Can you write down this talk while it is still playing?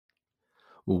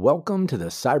Welcome to the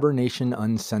Cybernation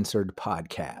Uncensored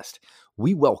podcast.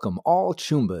 We welcome all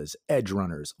Chumbas, Edge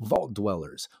Runners, Vault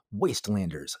Dwellers,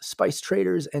 Wastelanders, Spice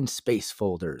Traders, and Space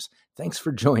Folders. Thanks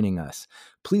for joining us.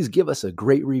 Please give us a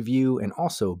great review and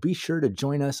also be sure to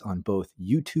join us on both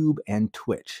YouTube and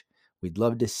Twitch. We'd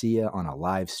love to see you on a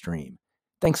live stream.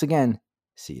 Thanks again.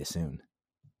 See you soon.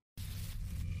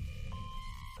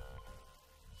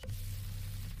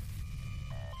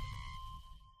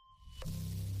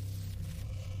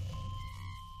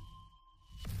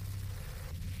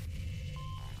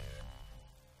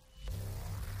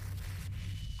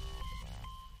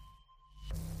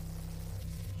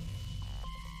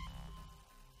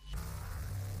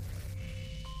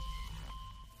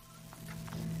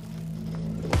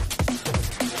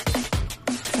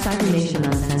 Cybernation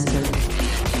Uncensored.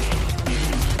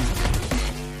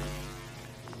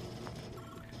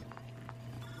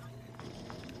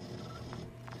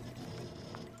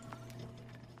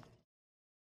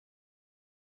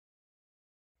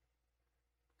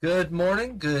 Good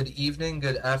morning, good evening,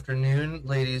 good afternoon,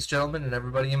 ladies, gentlemen, and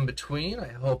everybody in between.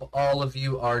 I hope all of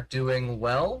you are doing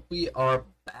well. We are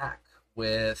back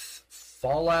with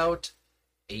Fallout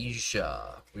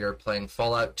Asia. We are playing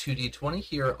Fallout 2D20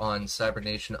 here on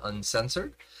Cybernation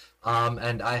Uncensored.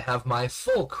 And I have my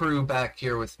full crew back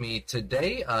here with me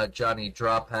today. Johnny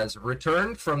Drop has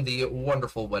returned from the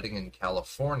wonderful wedding in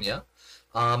California.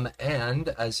 And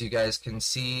as you guys can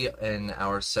see in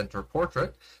our center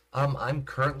portrait, I'm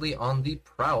currently on the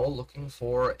prowl looking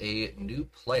for a new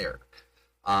player.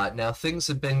 Now, things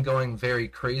have been going very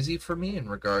crazy for me in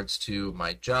regards to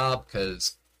my job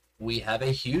because we have a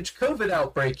huge COVID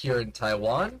outbreak here in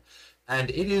Taiwan,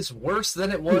 and it is worse than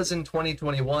it was in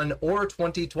 2021 or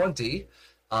 2020.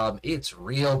 It's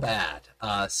real bad.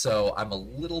 So I'm a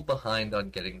little behind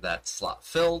on getting that slot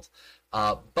filled.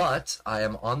 But I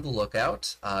am on the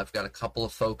lookout. I've got a couple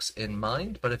of folks in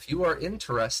mind, but if you are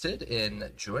interested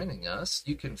in joining us,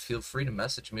 you can feel free to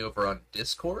message me over on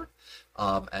Discord,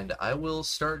 and I will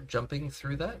start jumping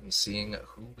through that and seeing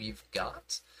who we've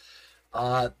got.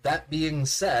 That being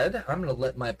said, I'm going to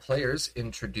let my players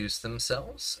introduce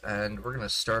themselves, and we're going to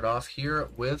start off here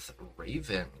with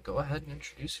Raven. Go ahead and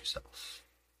introduce yourself.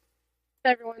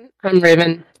 Hey everyone, I'm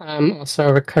Raven. I'm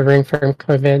also recovering from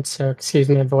COVID, so excuse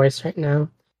my voice right now.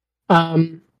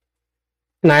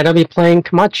 Tonight I'll be playing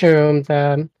Camacho,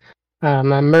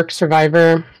 I'm a Merc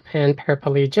survivor and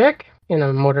paraplegic in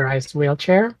a motorized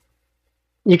wheelchair.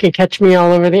 You can catch me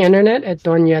all over the internet at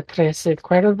Doña Trece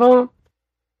Cuervo,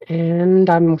 and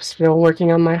I'm still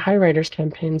working on my High Riders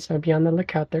campaign, so be on the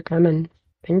lookout. They're coming.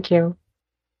 Thank you.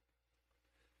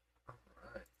 All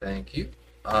right, thank you.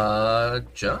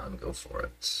 John, go for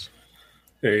it.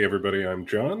 Hey everybody, I'm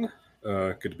John.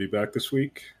 Good to be back this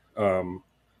week.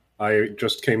 I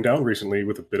just came down recently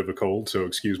with a bit of a cold, so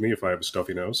excuse me if I have a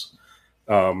stuffy nose.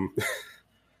 Tonight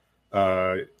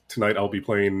I'll be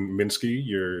playing Minsky,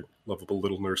 your lovable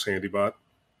little nurse handybot.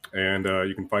 And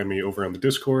you can find me over on the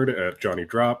Discord at Johnny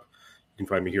Drop. You can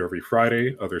find me here every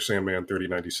Friday, other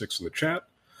Sandman3096 in the chat.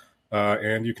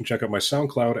 And you can check out my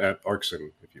SoundCloud at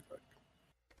Arkson if you'd like.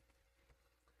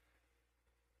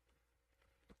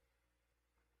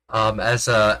 As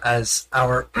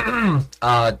our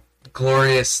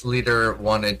glorious leader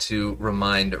wanted to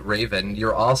remind Raven,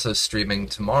 you're also streaming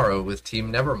tomorrow with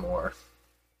Team Nevermore.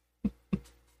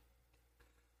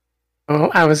 Oh,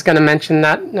 I was going to mention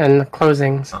that in the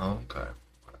closings. Oh, okay.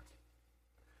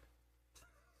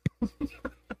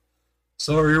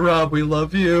 Sorry, Rob, we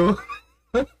love you.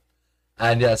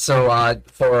 And yeah, so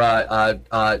for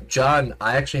John,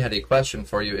 I actually had a question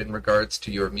for you in regards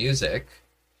to your music.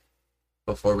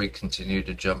 Before we continue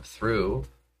to jump through,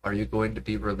 are you going to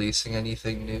be releasing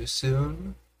anything new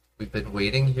soon? We've been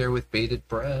waiting here with bated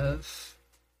breath.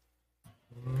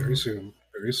 Very soon.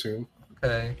 Very soon.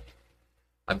 Okay.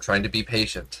 I'm trying to be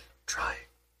patient. Try.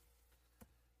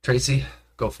 Tracy,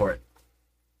 go for it.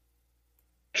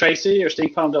 Tracy, your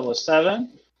Steampunk 007,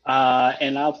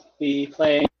 and I'll be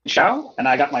playing Shao, and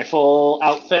I got my full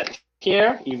outfit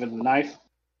here, even the knife.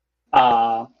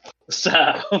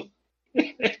 So...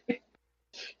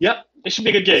 Yep, it should be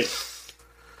a good game.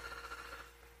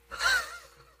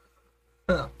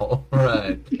 All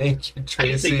right, thank you,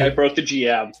 Tracy. I think I broke the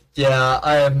GM. Yeah,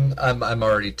 I'm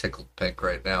already tickled pink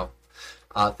right now.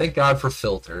 Thank God for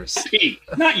filters. Pete,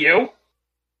 not you.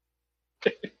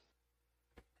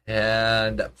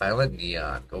 And Violent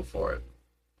Neon, go for it.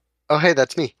 Oh, hey,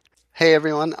 that's me. Hey,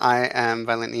 everyone. I am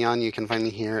Violent Neon. You can find me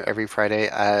here every Friday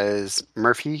as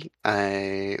Murphy,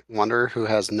 a wanderer who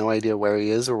has no idea where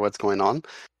he is or what's going on.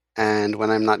 And when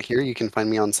I'm not here, you can find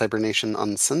me on Cybernation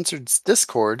Uncensored's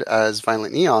Discord as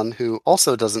Violent Neon, who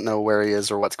also doesn't know where he is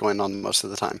or what's going on most of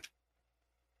the time.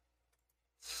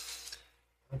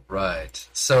 Right.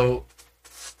 So,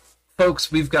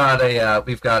 folks, we've got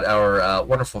our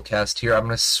wonderful cast here. I'm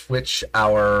going to switch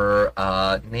our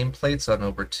nameplates on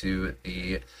over to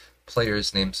the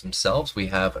players' names themselves. We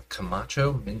have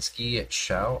Camacho, Minsky,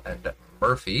 Shao, and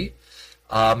Murphy.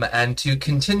 And to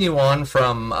continue on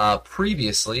from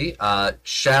previously,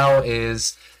 Shao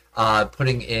is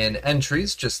putting in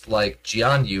entries just like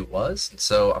Jianyu was. And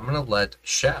so I'm going to let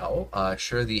Shao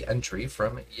share the entry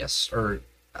from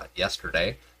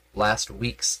yesterday, last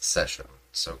week's session.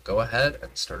 So go ahead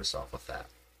and start us off with that.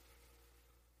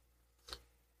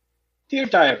 Dear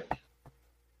Diary,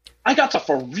 I got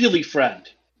a really friend.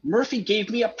 Murphy gave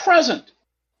me a present.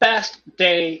 Best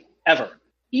day ever.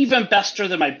 Even bester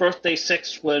than my birthday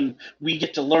 6 when we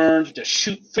get to learn to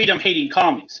shoot freedom-hating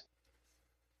commies.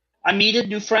 I needed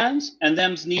new friends, and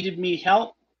them's needed me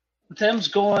help. Them's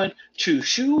going to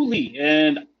Shu Li,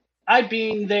 and I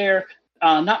being there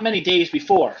not many days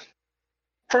before.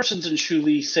 Persons in Shu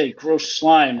Li say gross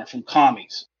slime are from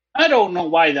commies. I don't know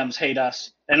why them's hate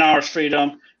us, and ours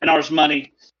freedom, and ours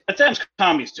money, but them's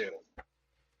commies do.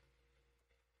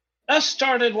 Us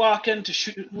started walking to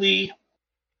Shu Li,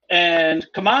 and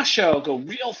Camacho go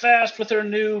real fast with her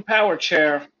new power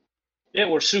chair. It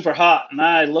were super hot, and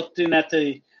I looked in at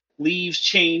the leaves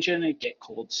changing. It get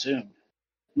cold soon.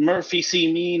 Murphy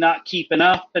see me not keeping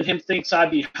up, and him thinks I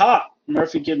be hot.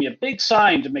 Murphy give me a big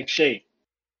sign to make shade.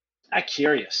 I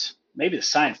curious. Maybe the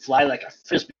sign fly like a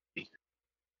frisbee.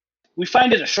 We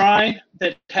find it a shrine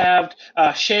that have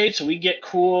shade, so we get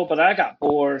cool, but I got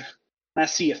bored. I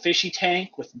see a fishy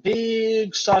tank with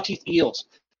big sawtooth eels.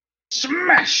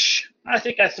 Smash! I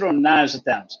think I throw knives at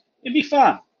them. It'd be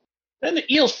fun. Then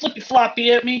the eels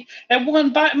flippy-floppy at me, and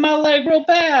one bite my leg real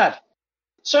bad.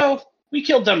 So we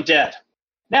killed them dead.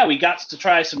 Now we got to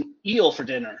try some eel for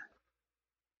dinner.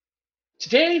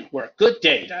 Today, we're a good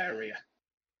day, Diarrhea.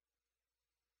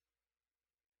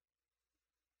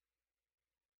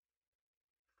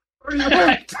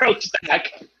 I broke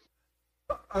Zach.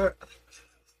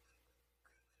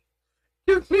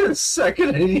 Give me a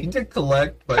second. I need to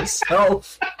collect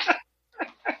myself.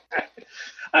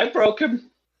 I broke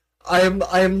him. I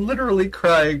am literally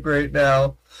crying right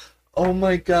now. Oh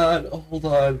my god, hold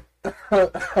on.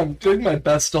 I'm doing my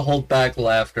best to hold back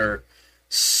laughter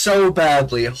so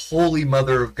badly. Holy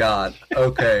mother of God.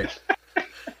 Okay.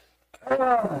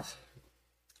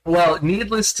 Well,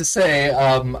 needless to say,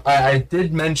 I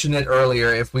did mention it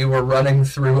earlier. If we were running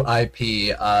through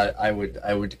IP, I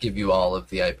would give you all of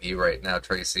the IP right now,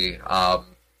 Tracy.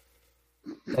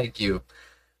 Thank you.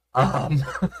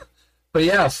 But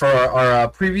yeah, for our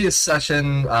previous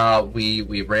session,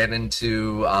 we ran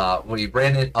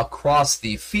it across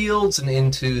the fields and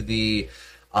into the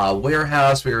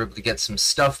warehouse. We were able to get some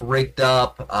stuff rigged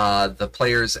up. The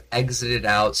players exited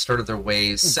out, started their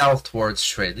ways south towards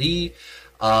Shui Li.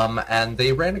 And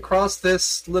they ran across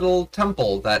this little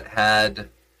temple that had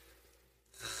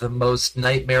the most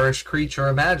nightmarish creature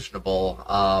imaginable.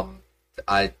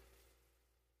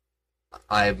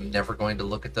 I'm never going to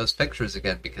look at those pictures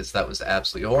again because that was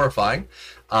absolutely horrifying.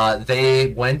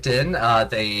 They went in,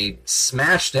 they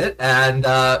smashed it, and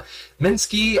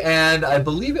Minsky and I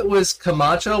believe it was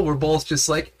Camacho were both just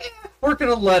like, we're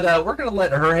gonna let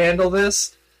her handle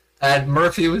this. And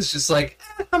Murphy was just like,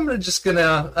 I'm just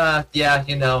gonna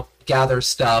gather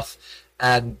stuff.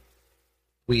 And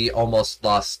we almost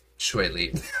lost Shui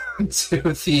Li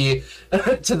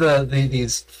to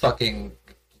these fucking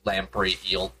lamprey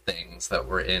eel things that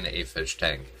were in a fish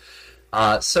tank.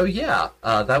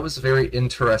 That was a very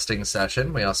interesting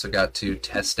session. We also got to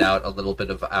test out a little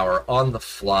bit of our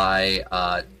on-the-fly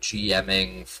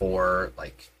GMing for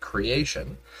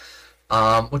creation,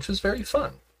 which was very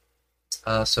fun.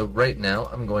 So right now,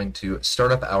 I'm going to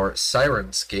start up our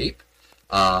Sirenscape,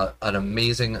 an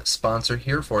amazing sponsor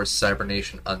here for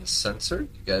Cybernation Uncensored.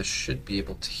 You guys should be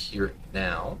able to hear it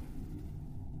now.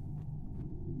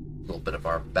 A little bit of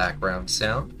our background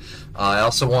sound. I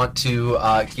also want to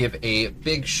give a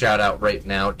big shout out right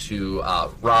now to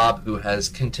Rob, who has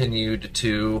continued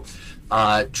to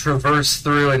traverse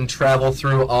through and travel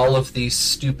through all of the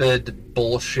stupid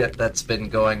bullshit that's been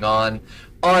going on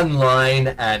online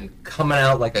and coming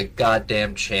out like a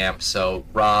goddamn champ. So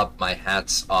Rob, my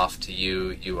hat's off to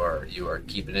you. You are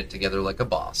keeping it together like a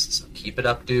boss. So keep it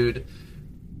up, dude.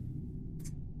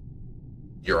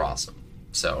 You're awesome.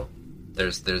 So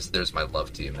there's my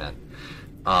love to you, man.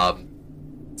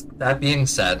 That being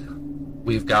said,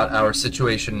 we've got our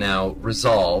situation now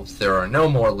resolved. There are no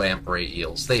more lamprey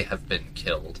eels. They have been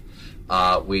killed.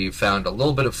 We found a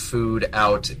little bit of food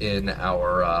out in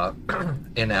our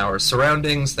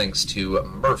surroundings, thanks to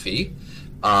Murphy.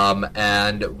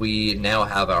 And we now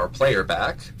have our player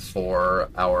back for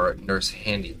our Nurse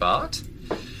Handybot.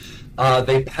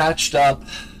 They patched up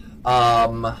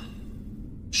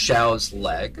Xiao's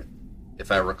leg,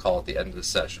 if I recall, at the end of the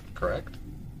session, correct?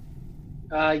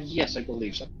 Yes, I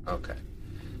believe so. Okay.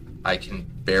 I can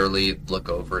barely look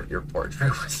over at your portrait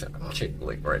with it. I'm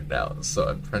giggling right now, so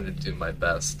I'm trying to do my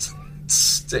best to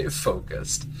stay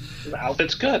focused. The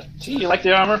outfit's good. See, you like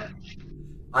the armor?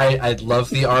 I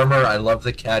love the armor. I love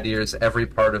the cat ears. Every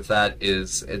part of that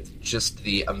it's just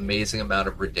the amazing amount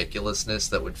of ridiculousness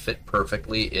that would fit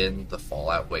perfectly in the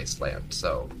Fallout Wasteland.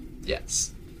 So,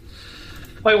 yes.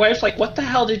 My wife's like, what the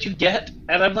hell did you get?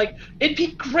 And I'm like, it'd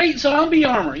be great zombie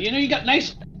armor. You got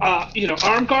nice,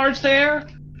 arm guards there.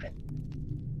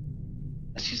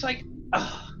 And she's like,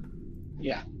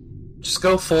 yeah. Just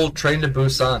go full Train to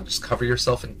Busan. Just cover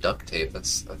yourself in duct tape.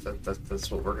 That's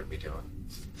what we're going to be doing.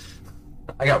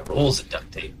 I got rolls of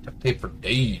duct tape for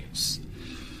days.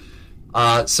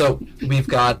 So we've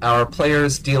got our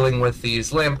players dealing with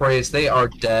these lampreys. They are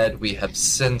dead. We have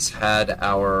since had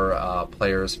our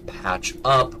players patch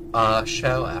up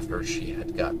Xiao after she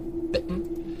had gotten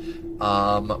bitten.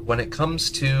 When it comes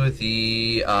to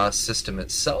the system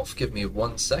itself, give me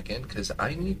 1 second, because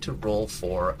I need to roll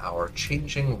for our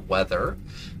changing weather,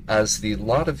 as the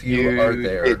lot of you are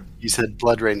there. You said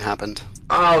blood rain happened.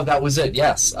 Oh, that was it,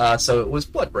 yes. So it was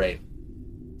blood rain.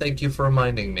 Thank you for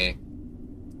reminding me.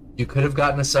 You could have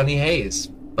gotten a sunny haze,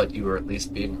 but you were at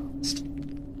least being honest.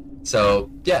 So,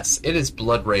 yes, it is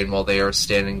blood rain while they are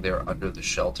standing there under the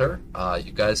shelter.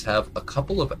 You guys have a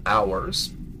couple of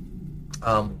hours.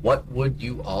 What would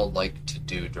you all like to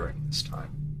do during this time?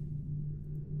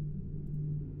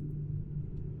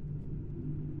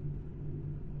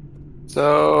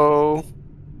 So,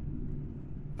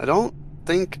 I don't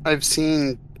think I've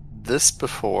seen this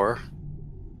before.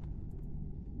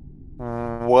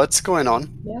 What's going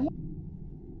on? Yeah.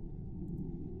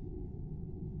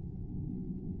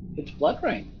 It's blood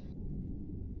rain.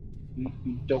 You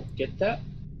don't get that?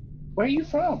 Where are you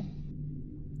from?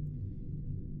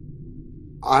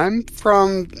 I'm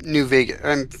from New Vegas.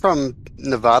 I'm from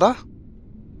Nevada.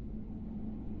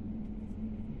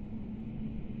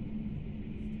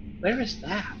 Where is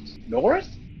that? North?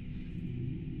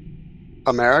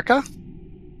 America?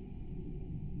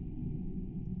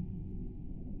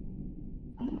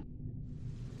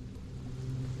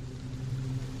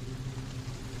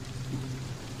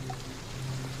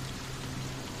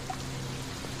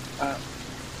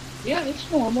 Yeah,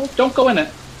 it's normal. Don't go in it.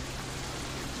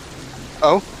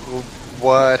 Oh,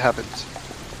 what happened?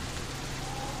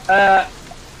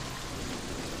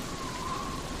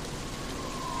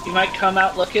 You might come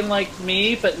out looking like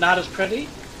me, but not as pretty.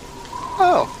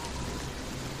 Oh.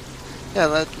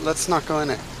 Yeah, let's not go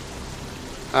in it.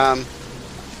 A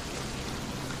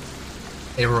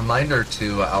reminder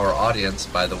to our audience,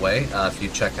 by the way, if you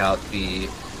check out the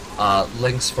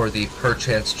links for the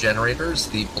Perchance generators,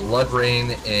 the blood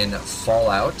rain in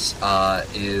Fallout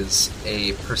is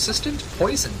a persistent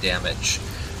poison damage.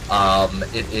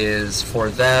 It is, for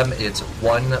them, it's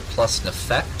 1 plus an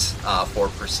effect for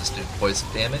persistent poison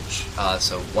damage.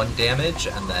 So 1 damage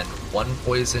and then 1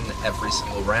 poison every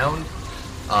single round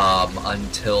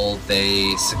until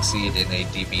they succeed in a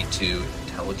DB2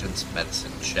 intelligence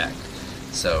medicine check.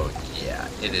 So, yeah,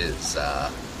 it is...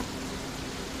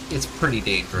 it's pretty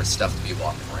dangerous stuff to be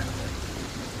walking around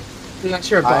in. I'm not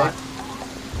sure about.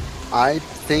 I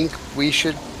think we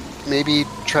should maybe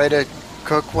try to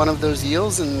cook one of those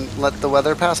eels and let the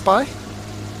weather pass by. You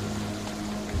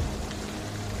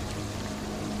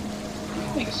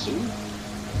can make a soup.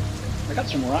 I got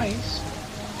some rice.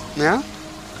 Yeah?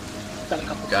 Got a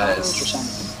couple Guys, potatoes or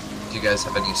something. do you guys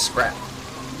have any scrap?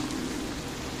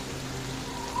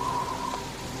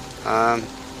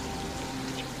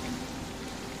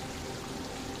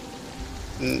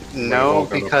 No,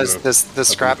 because the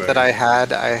scrap that I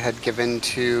had given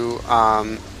to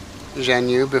Jian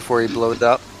Yu before he blew it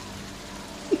up.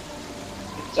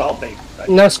 It's all baked. Right?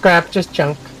 No scrap, just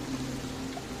junk.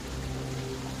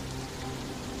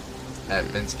 At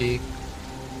Minsky?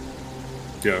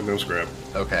 Yeah, no scrap.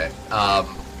 Okay.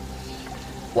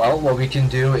 Well, what we can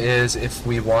do is, if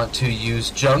we want to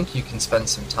use junk, you can spend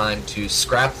some time to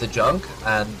scrap the junk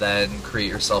and then create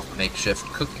yourself a makeshift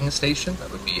cooking station.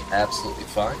 That would be absolutely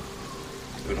fine.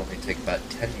 It would only take about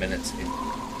 10 minutes.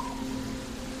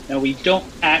 Now, we don't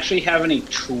actually have any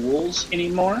tools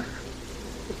anymore.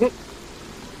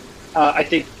 I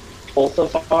think both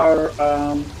of our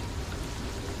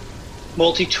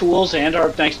multi-tools and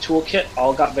our nice toolkit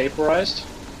all got vaporized.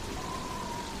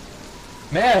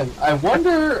 Man, I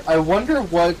wonder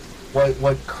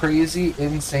what crazy,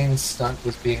 insane stunt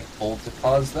was being pulled to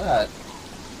cause that.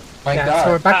 My God. So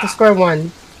we're back to square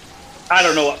one. I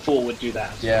don't know what fool would do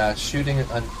that. Yeah, shooting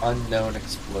an unknown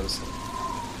explosive.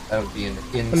 That would be an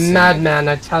A insane... madman,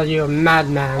 I tell you, a A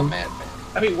madman. madman.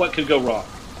 I mean, what could go wrong?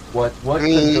 What I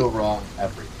mean- could go wrong?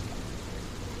 Everything.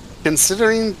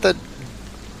 Considering that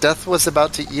Death was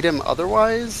about to eat him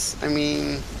otherwise, I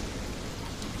mean,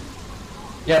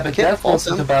 Yeah, but Can't Death fault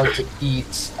wasn't him. about to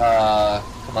eat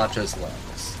Camacho's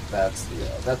legs. That's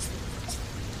the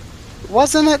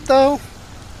wasn't it though?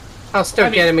 I'll still I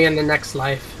mean- get me in the next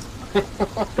life.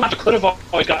 Camacho could have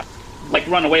always got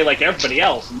run away like everybody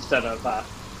else instead of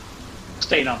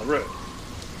staying on the road.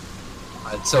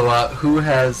 Alright, so who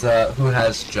has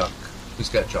junk? Who's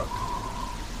got junk?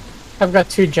 I've got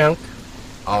 2 junk.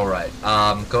 All right.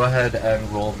 Go ahead and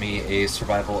roll me a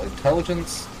survival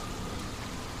intelligence.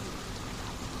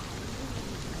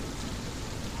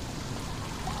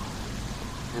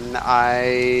 And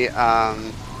I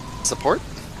support.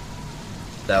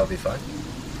 That would be fine.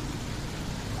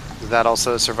 Is that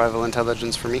also survival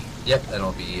intelligence for me? Yep,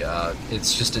 that'll be.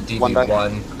 It's just a One die.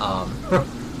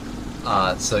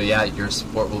 DV1. So yeah, your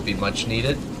support will be much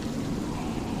needed.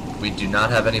 We do not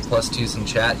have any +2s in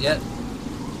chat yet.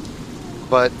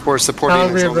 But for supporting,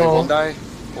 I'll it's only reroll. 1 die,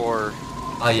 or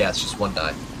Yeah, it's just 1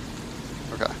 die.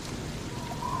 okay.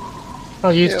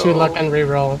 I'll use 2 Ew. luck and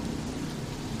reroll.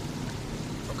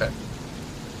 Okay.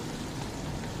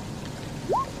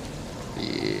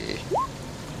 Yeah.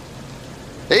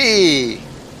 Hey!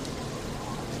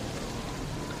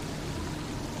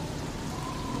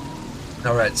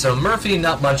 All right. So Murphy,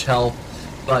 not much help,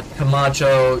 but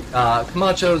Camacho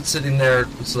sitting there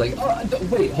was like, oh,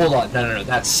 wait, hold on, no,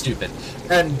 that's stupid,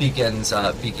 and begins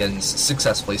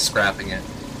successfully scrapping it.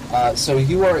 So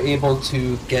you are able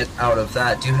to get out of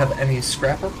that. Do you have any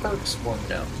scrapper perks or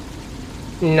no?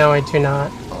 No, I do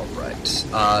not. All right.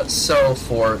 So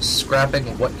for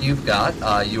scrapping what you've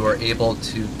got, you are able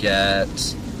to get.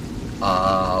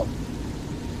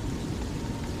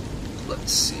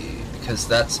 Let's see, because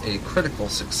that's a critical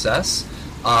success.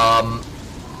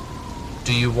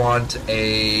 Do you want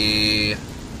a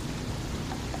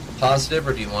positive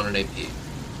or do you want an AP?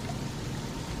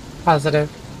 Positive.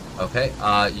 Okay.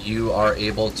 You are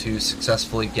able to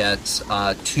successfully get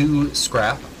 2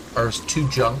 scrap or 2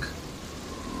 junk.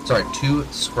 Sorry, 2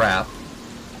 scrap.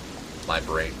 My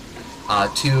brain.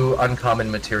 2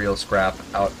 uncommon material scrap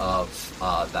out of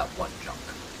that 1 junk.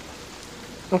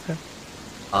 Okay.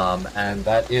 And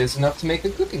that is enough to make a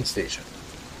cooking station.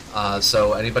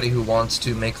 So anybody who wants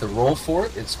to make the roll for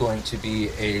it, it's going to be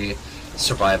a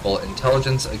survival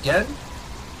intelligence again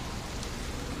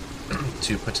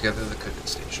to put together the cooking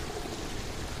station.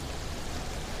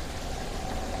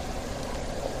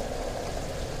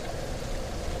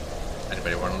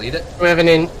 Anybody want to lead it? Do we have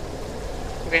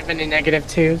any negative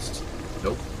 2s?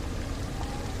 Nope.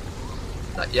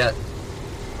 Not yet.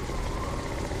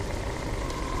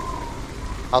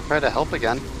 I'll try to help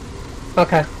again.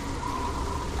 Okay.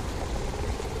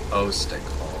 Oh,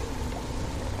 Stickfall.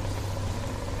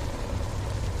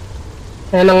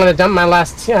 And I'm gonna dump my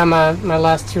last my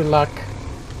last 2 luck.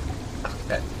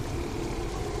 Okay.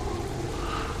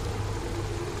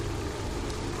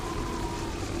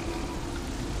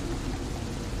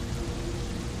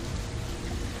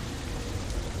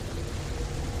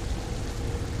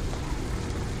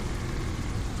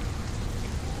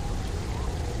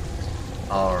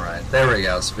 Alright, there we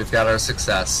go. So we've got our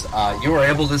success. You were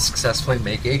able to successfully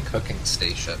make a cooking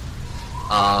station.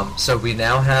 So we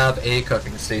now have a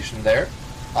cooking station there.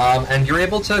 And you're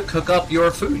able to cook up your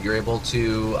food. You're able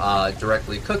to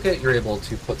directly cook it. You're able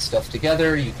to put stuff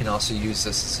together. You can also use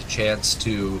this as a chance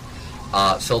to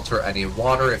filter any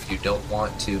water if you don't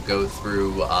want to go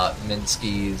through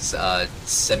Minsky's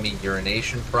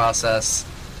semi-urination process.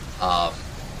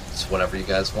 It's whatever you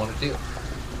guys want to do.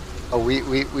 Oh,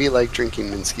 we like drinking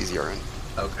Minsky's urine.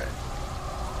 Okay.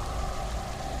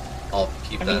 I'll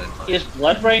keep I that mean, in mind. is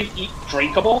Blood Rain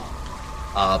drinkable?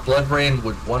 Blood Rain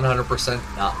would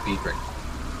 100% not be drinkable.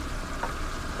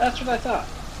 That's what I thought.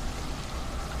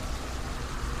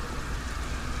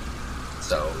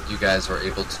 So you guys are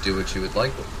able to do what you would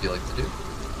like. What would you like to do?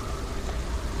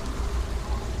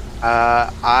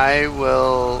 I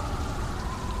will.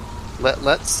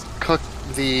 Let's cook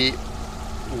the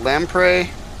lamprey.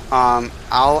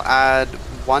 I'll add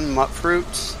 1 mut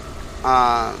fruit,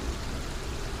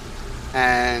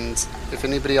 and if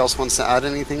anybody else wants to add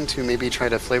anything to maybe try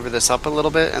to flavor this up a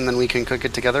little bit, and then we can cook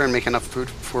it together and make enough food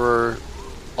for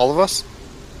all of us,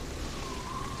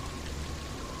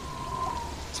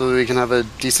 so that we can have a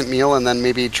decent meal and then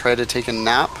maybe try to take a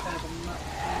nap.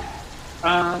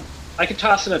 I could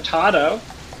toss in a Tado.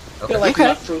 I feel like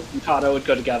nut fruit and Tado would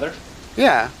go together.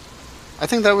 Yeah, I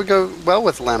think that would go well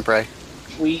with lamprey.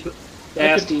 Sweet,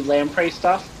 nasty lamprey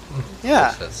stuff.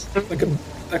 Yeah.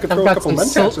 I could throw a couple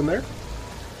mentats in there.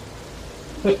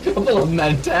 A couple of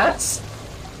mentats?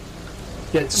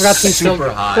 Get I've got some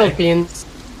super high. Philippines.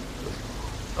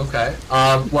 Okay.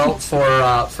 Well,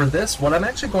 for this, what I'm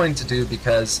actually going to do,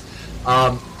 because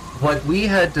what we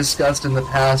had discussed in the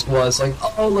past was like,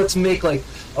 oh, let's make like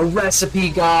a recipe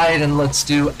guide and let's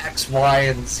do X, Y,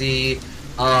 and Z.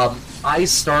 I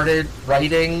started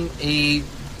writing a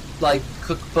like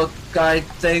cookbook guide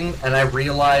thing, and I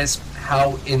realized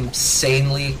how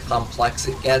insanely complex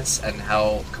it gets and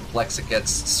how complex it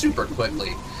gets super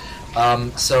quickly.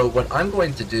 So what I'm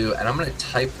going to do, and I'm going to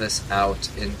type this out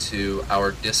into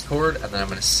our Discord, and then I'm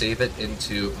going to save it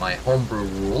into my homebrew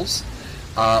rules.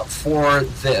 For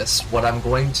this, what I'm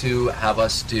going to have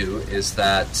us do is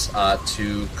that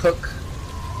to cook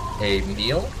a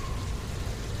meal,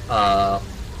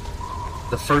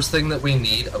 the first thing that we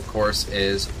need, of course,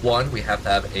 is one, we have to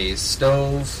have a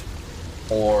stove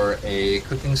or a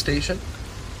cooking station.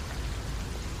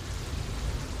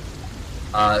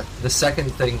 The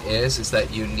second thing is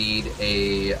that you need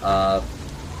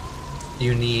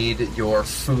you need your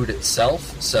food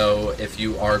itself. So if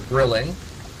you are grilling,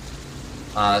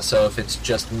 so if it's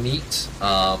just meat,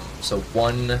 so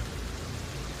one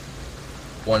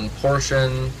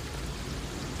portion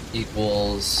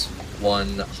equals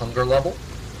 1 hunger level.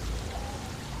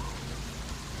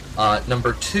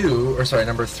 Number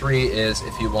 3 is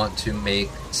if you want to make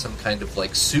some kind of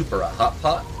like soup or a hot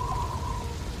pot.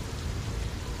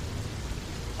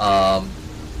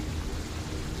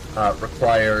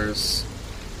 Requires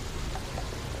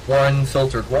 1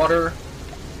 filtered water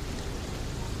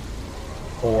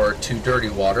or 2 dirty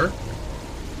water.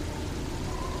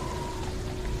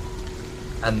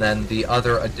 And then the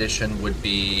other addition would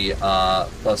be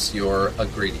plus your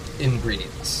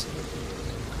ingredients.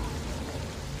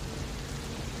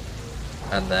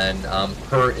 And then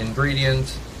per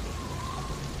ingredient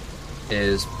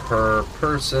is per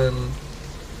person.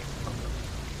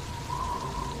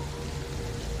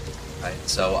 Right,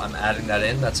 so I'm adding that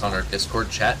in. That's on our Discord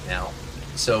chat now.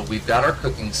 So we've got our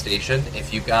cooking station.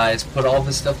 If you guys put all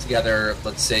this stuff together,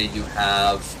 let's say you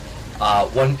have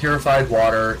 1 purified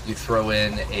water, you throw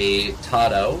in a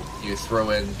Tado, you throw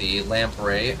in the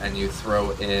lamprey, and you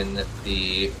throw in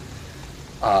the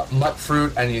mut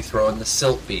fruit, and you throw in the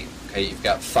silt bean. Okay, you've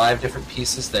got 5 different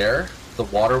pieces there. The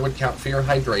water would count for your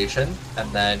hydration,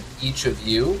 and then each of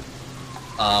you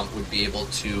would be able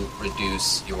to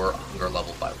reduce your hunger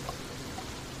level by 1.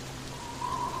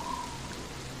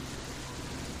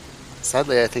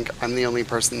 Sadly, I think I'm the only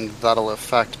person that'll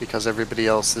affect because everybody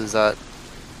else is at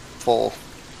full.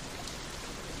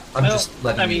 I'm just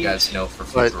letting you guys know for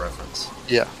future reference.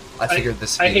 Yeah. I figured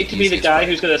this would I be hate the to be the easiest guy way.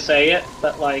 who's going to say it,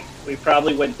 but like we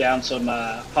probably went down some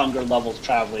hunger levels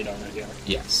traveling over here,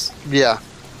 Yes. Yeah.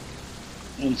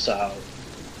 and so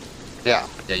Yeah.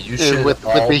 Yeah, you should with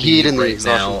all the heat be and the right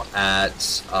exhaustion.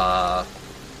 now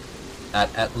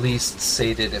at least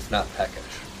sated, if not peckish.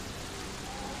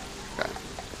 Okay.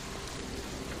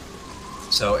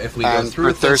 So if we go And through for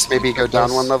with thirst, this, maybe go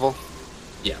down 1 level.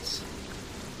 Yes.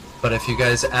 But if you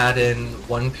guys add in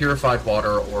 1 purified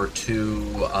water or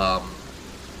 2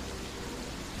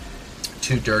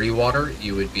 dirty water,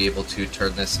 you would be able to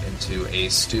turn this into a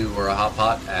stew or a hot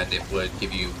pot, and it would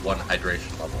give you 1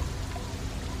 hydration level.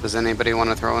 Does anybody want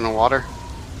to throw in a water?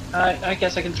 I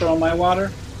guess I can throw in my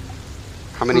water.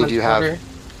 How many do you have? Water.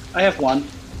 I have 1.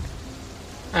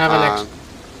 I have an extra.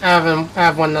 I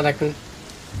have one that I can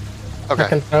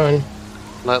Okay. throw in.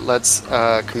 Let's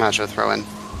Camacho throw in.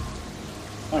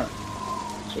 All right.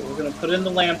 So we're going to put in the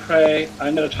lamprey.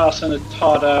 I'm going to toss in a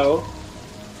Tado.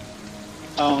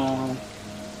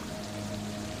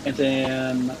 And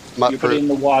then Mut you put fruit. in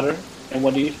the water. And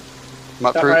what do you?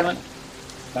 Mut Got fruit. Ryland?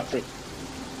 Not fruit.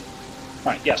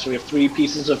 All right. Yeah. So we have 3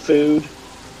 pieces of food,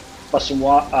 plus some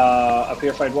a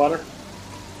purified water.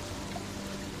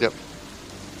 Yep.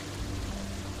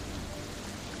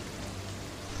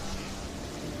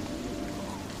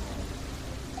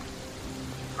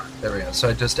 There we go. So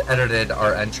I just edited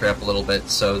our entry up a little bit.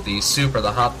 So the soup or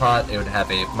the hot pot, it would have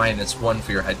a -1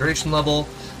 for your hydration level,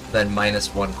 then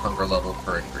 -1 hunger level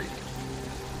per ingredient.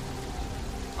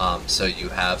 So you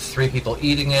have 3 people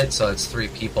eating it, so it's 3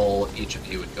 people. Each of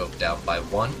you would go down by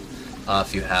 1.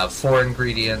 If you have 4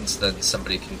 ingredients, then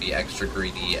somebody can be extra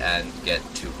greedy and get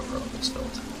 2 heroics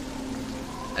filled.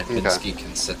 And Minsky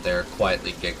can sit there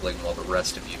quietly giggling while the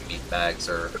rest of you meatbags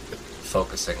are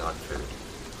focusing on food.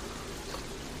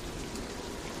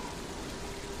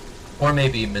 Or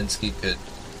maybe Minsky could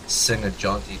sing a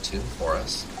jaunty tune for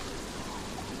us.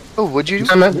 Oh, would you?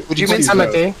 Would you Minsky's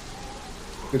Minsky?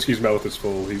 Minsky's mouth is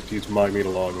full. He's miming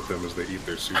along with them as they eat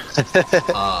their soup.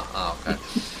 Okay.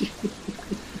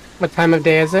 What time of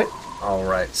day is it?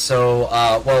 Alright, so,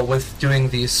 well, with doing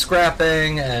the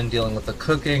scrapping and dealing with the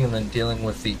cooking and then dealing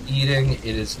with the eating, it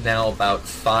is now about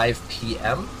 5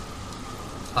 p.m.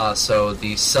 So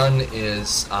the sun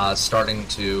is starting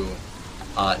to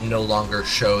no longer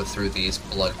show through these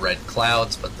blood-red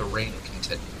clouds, but the rain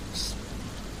continues.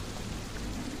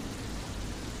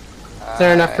 Is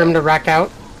there enough room to rack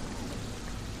out?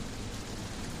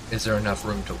 Is there enough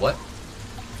room to what?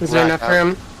 Is there enough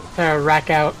room to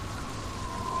rack out?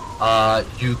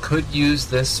 You could use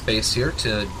this space here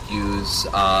to use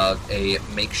a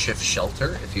makeshift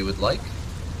shelter if you would like.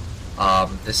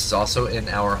 This is also in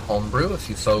our homebrew. If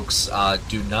you folks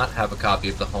do not have a copy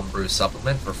of the homebrew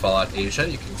supplement for Fallout Asia,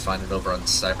 you can find it over on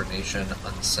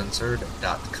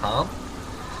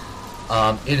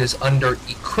CybernationUncensored.com. It is under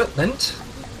equipment,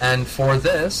 and for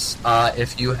this,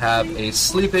 if you have a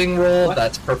sleeping roll,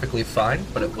 that's perfectly fine,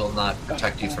 but it will not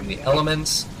protect you from the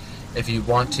elements. If you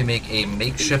want to make a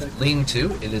makeshift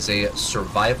lean-to, it is a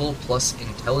survival plus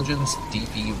intelligence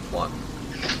DV1.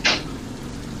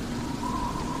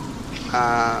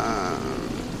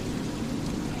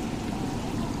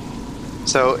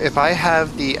 So if I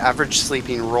have the average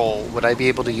sleeping roll, would I be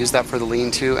able to use that for the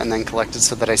lean-to and then collect it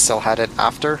so that I still had it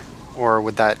after? Or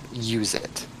would that use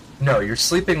it? No, your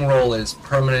sleeping roll is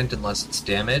permanent unless it's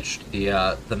damaged.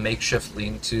 The makeshift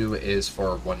lean-to is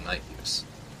for 1 night use.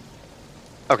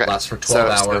 Okay. It lasts for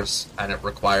 12 hours, and it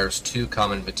requires 2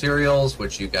 common materials,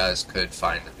 which you guys could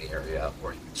find in the area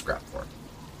or you can scrap for.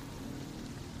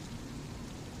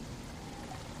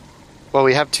 Well,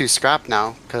 we have 2 scrap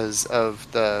now because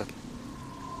of the...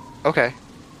 Okay.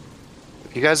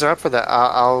 If you guys are up for that,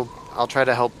 I'll try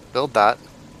to help build that.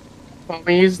 Well,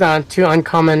 we used 2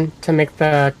 uncommon to make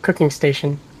the cooking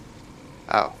station.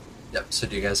 Oh. Yep, so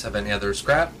do you guys have any other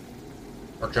scrap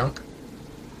or junk?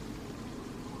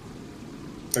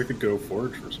 I could go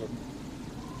forage for something.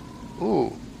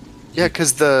 Ooh. Yeah,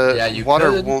 because the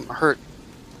water won't hurt.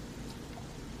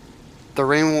 The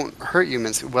rain won't hurt you,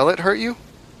 Minsky. Will it hurt you?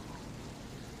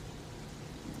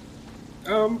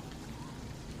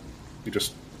 He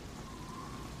just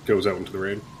goes out into the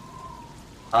rain.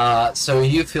 So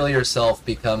you feel yourself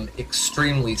become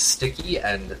extremely sticky,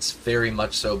 and it's very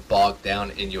much so bogged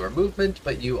down in your movement,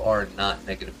 but you are not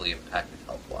negatively impacted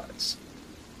health-wise.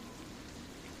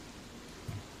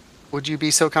 Would you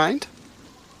be so kind?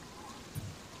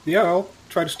 Yeah, I'll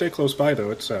try to stay close by,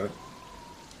 though. It's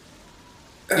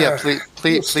yeah,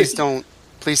 please don't.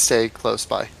 Please stay close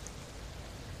by.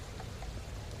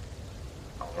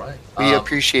 All right. We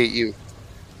appreciate you.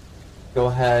 Go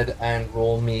ahead and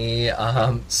roll me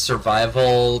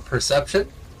survival perception.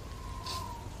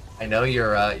 I know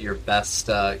your best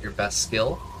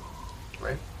skill,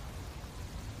 right?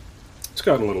 It's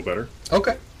gotten a little better.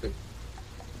 Okay. Good.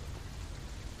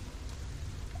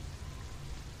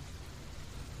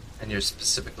 And you're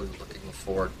specifically looking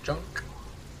for junk.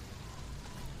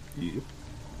 Yep.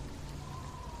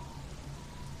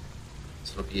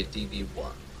 So it'll be a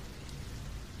DV1.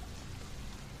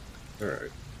 All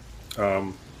right.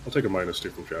 I'll take a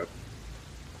 -2 from chat.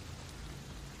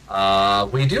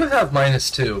 We do have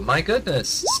 -2. My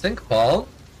goodness, Stinkball.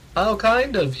 How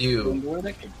kind of you.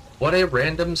 What a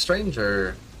random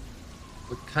stranger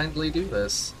would kindly do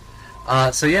this.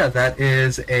 So yeah, that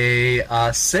is a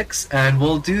 6, and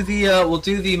we'll do the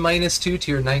 -2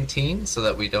 to your 19, so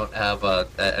that we don't have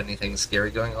anything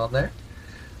scary going on there.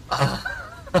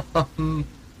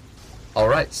 All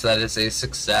right, so that is a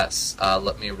success.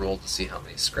 Let me roll to see how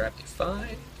many scrap you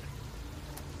find.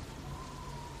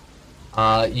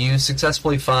 You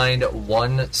successfully find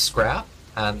 1 scrap,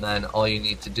 and then all you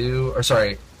need to do,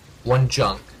 1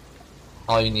 junk.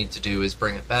 All you need to do is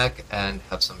bring it back and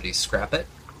have somebody scrap it.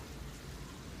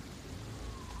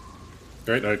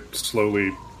 All right, I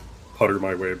slowly putter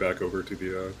my way back over to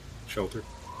the shelter.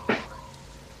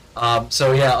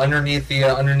 So yeah, underneath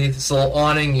this little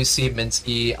awning, you see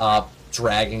Minsky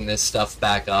dragging this stuff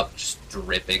back up, just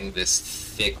dripping this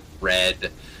thick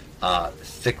red,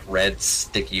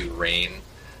 sticky rain.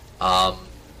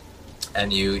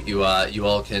 And you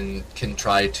all can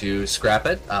try to scrap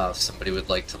it. If somebody would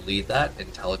like to lead that,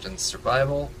 intelligence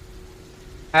survival.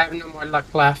 I have no more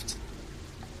luck left.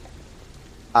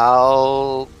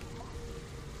 I'll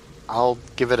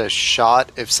give it a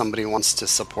shot if somebody wants to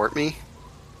support me.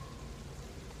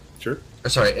 Sure.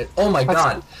 Sorry. Oh my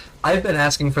god. I've been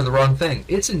asking for the wrong thing.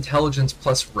 It's intelligence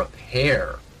plus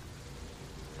repair.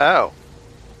 Oh.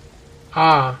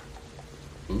 Ah.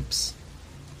 Oops.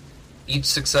 Each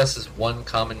success is one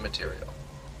common material.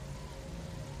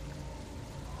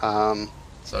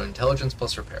 So intelligence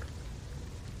plus repair.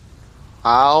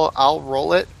 I'll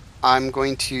roll it. I'm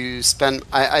going to spend.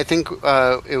 I think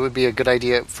it would be a good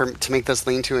idea to make this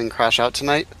lean-to and crash out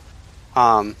tonight.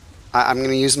 I'm going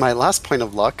to use my last point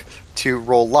of luck to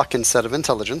roll luck instead of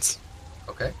intelligence.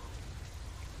 Okay.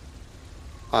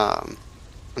 And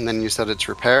then you said it's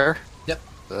repair. Yep.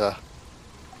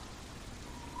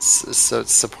 So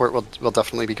support will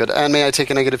definitely be good. And may I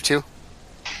take a -2?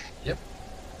 Yep.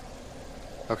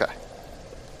 Okay.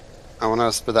 I want to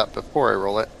ask for that before I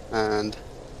roll it, and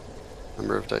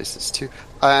number of dice is 2.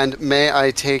 And may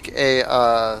I take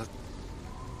a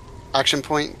action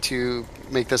point to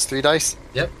make this 3 dice?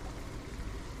 Yep.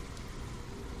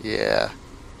 Yeah.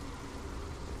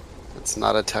 It's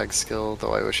not a tag skill,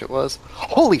 though I wish it was.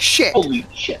 Holy shit! Holy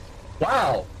shit.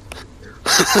 Wow.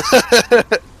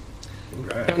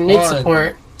 Right. Need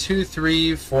support. 2,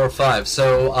 3, 4, 5.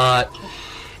 So,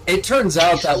 it turns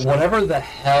out that whatever the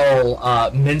hell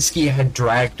Minsky had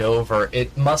dragged over,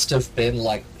 it must have been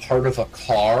like part of a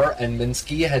car, and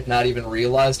Minsky had not even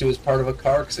realized it was part of a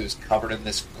car because it was covered in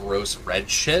this gross red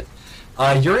shit.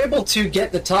 You're able to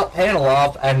get the top panel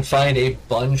off and find a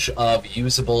bunch of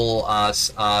usable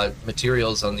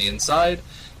materials on the inside,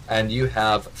 and you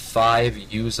have 5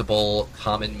 usable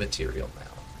common material now.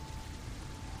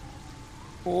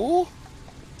 Cool.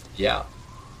 Yeah.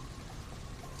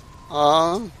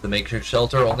 The The makeshift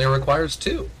shelter only requires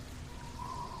 2.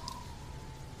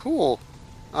 cool.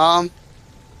 I'm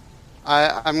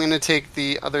gonna take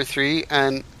the other 3,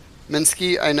 and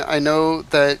Minsky, I know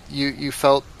that you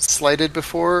felt slighted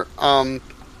before.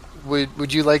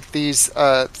 Would you like these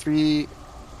 3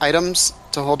 items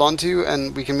to hold on to,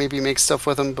 and we can maybe make stuff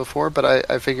with them before? But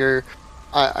I figure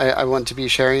I want to be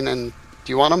sharing. And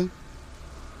do you want them?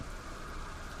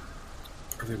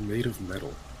 Are they made of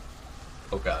metal?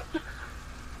 Oh god.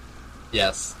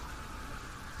 Yes.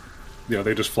 Yeah,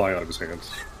 they just fly out of his hands.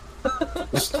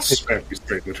 Smack you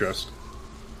straight in the chest.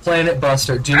 Planet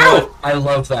Buster. Do you know what? I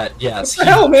love that. Yes. What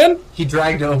the hell, man? He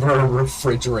dragged over a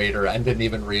refrigerator and didn't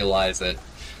even realize it.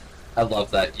 I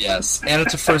love that. Yes. And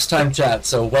it's a first-time chat,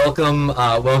 so welcome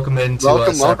into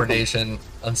Cyber Nation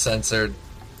Uncensored.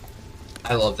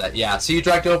 I love that. Yeah. So you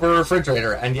dragged over a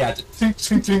refrigerator, and yeah,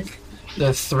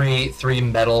 the three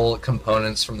metal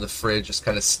components from the fridge just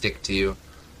kind of stick to you.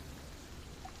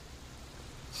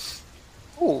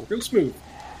 Cool. Real smooth.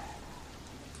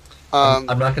 I'm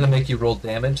not going to make you roll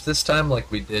damage this time,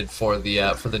 like we did for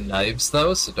the knives,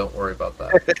 though. So don't worry about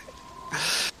that.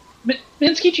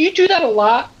 Minsky, do you do that a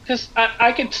lot? Because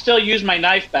I could still use my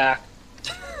knife back.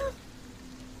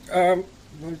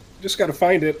 Just gotta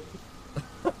find it.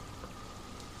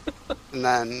 And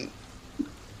then,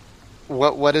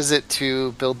 what is it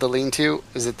to build the lean-to?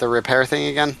 Is it the repair thing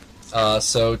again?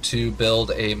 So to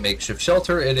build a makeshift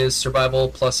shelter, it is survival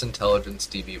plus intelligence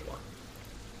DV1.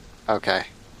 Okay.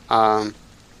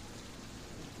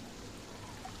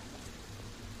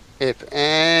 If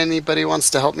anybody wants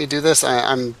to help me do this,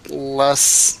 I'm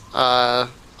less.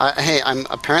 Hey, I'm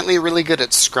apparently really good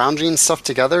at scrounging stuff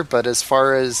together, but as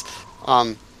far as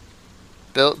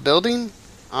building,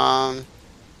 I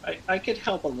could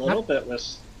help a little bit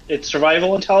with it's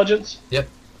survival intelligence. Yep.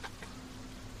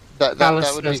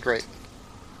 that would be great.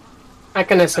 I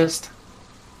can assist.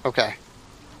 Okay.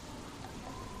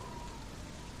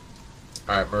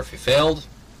 Alright, Murphy failed.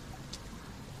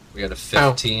 We got a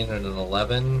 15 and an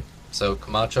 11. So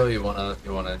Camacho, you wanna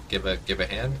give a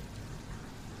hand?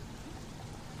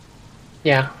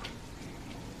 Yeah.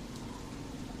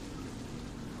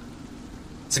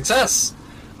 Success!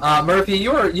 Murphy,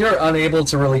 you're unable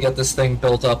to really get this thing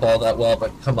built up all that well,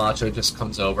 but Camacho just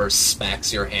comes over,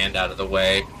 smacks your hand out of the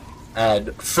way,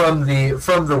 and from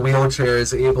the wheelchair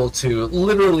is able to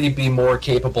literally be more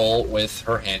capable with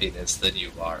her handiness than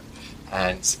you are,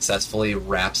 and successfully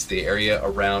wraps the area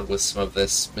around with some of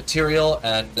this material,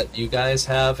 and that you guys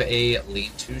have a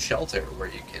lean-to shelter where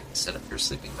you can set up your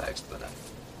sleeping bags for the night.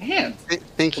 Man,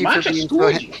 Thank you for being so.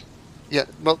 Yeah.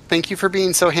 Well, thank you for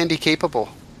being so handy capable.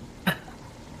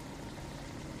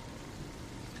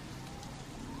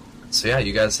 So yeah,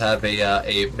 you guys have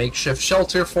a makeshift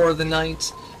shelter for the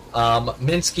night.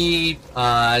 Minsky,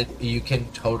 you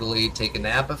can totally take a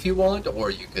nap if you want, or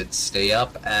you could stay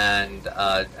up and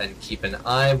keep an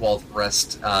eye while the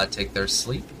rest take their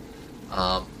sleep.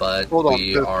 But Hold on.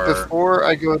 we are... Before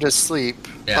I go to sleep,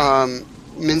 Yeah.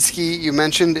 Minsky, you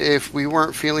mentioned if we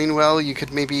weren't feeling well, you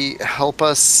could maybe help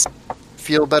us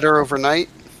feel better overnight.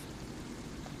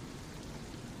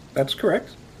 That's correct.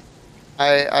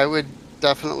 I would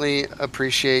definitely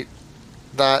appreciate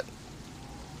that.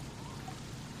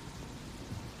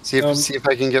 See if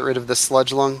I can get rid of the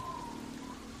sludge lung.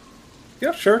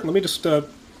 Yeah, sure. Let me just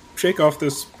shake off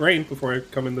this rain before I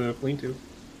come in the lean-to.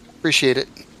 Appreciate it.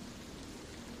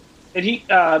 And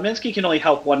Minsky can only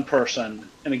help one person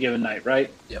in a given night, right?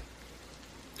 Yep.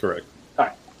 Correct. All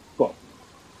right, cool.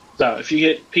 So if you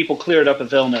get people cleared up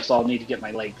of illness, I'll need to get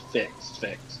my leg fixed.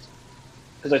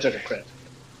 Because I took a crit.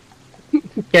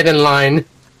 Get in line.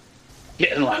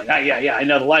 Get in line. Yeah, I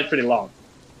know, the line's pretty long.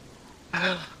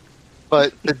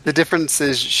 But the difference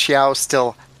is Xiao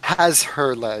still has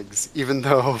her legs, even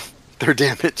though they're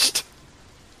damaged.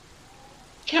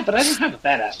 Yeah, but I don't have a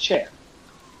badass chair.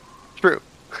 True.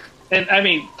 And, I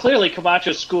mean, clearly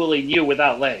Camacho's schooling you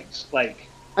without legs. Like,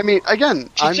 I mean, again,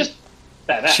 she's just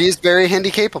badass. she's very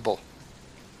handy capable.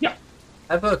 Yeah.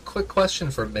 I have a quick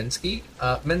question for Minsky.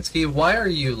 Minsky, why are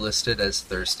you listed as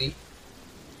thirsty?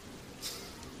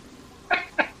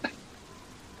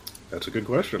 That's a good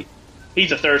question.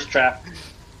 He's a thirst trap.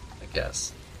 I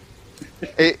guess.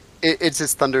 It's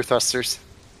his thunder thrusters.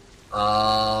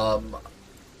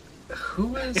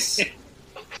 Who is...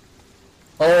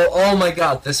 Oh my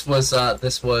god, this was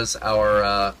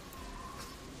Logar.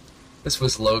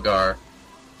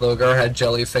 Logar had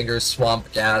jelly fingers,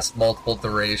 swamp gas, multiple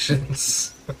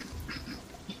durations.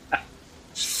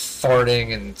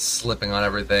 Farting and slipping on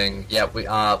everything. Yeah,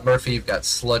 Murphy, you've got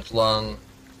sludge lung,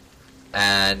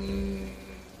 and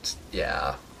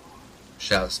yeah,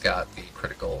 Xiao's got the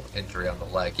critical injury on the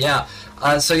leg. Yeah,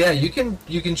 so yeah, you can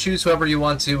choose whoever you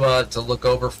want to look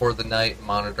over for the night,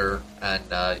 monitor, and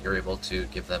you're able to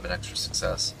give them an extra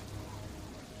success.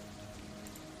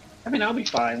 I mean, I'll be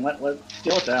fine. Let's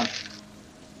deal with them.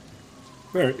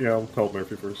 All right, yeah, I'll help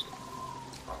Murphy first.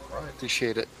 All right.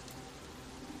 Appreciate it.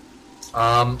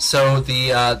 So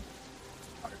the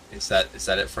is that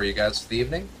it for you guys for the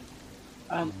evening?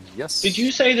 Yes. Did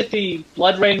you say that the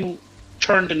blood rain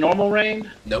turned to normal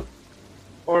rain? Nope.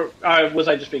 Or was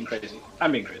I just being crazy?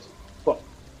 I'm being crazy. Cool.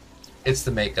 It's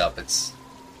the makeup. It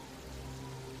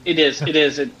is.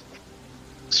 It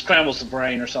scrambles the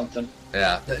brain or something.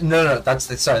 Yeah. No. That's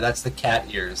the cat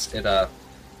ears.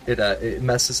 It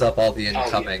messes up all the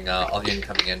incoming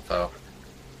info.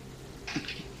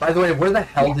 By the way, where the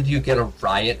hell did you get a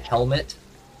riot helmet?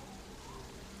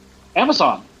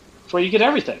 Amazon. That's where you get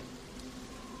everything.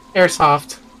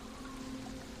 Airsoft.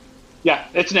 Yeah,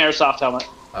 it's an airsoft helmet.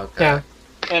 Okay. Yeah.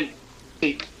 And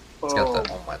see, It's got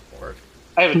that on my board.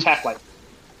 I have a tack light.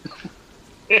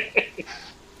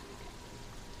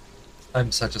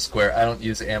 I'm such a square. I don't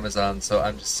use Amazon, so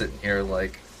I'm just sitting here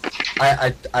like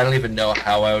I don't even know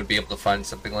how I would be able to find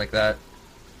something like that,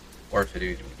 or if it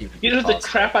even be You know, the possible.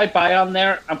 crap I buy on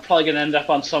there, I'm probably going to end up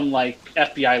on some, like,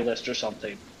 FBI list or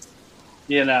something.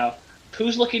 You know,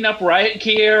 who's looking up riot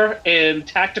gear and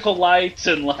tactical lights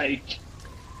and, like...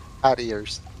 Out of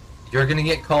ears. You're gonna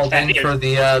get called in for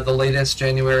the latest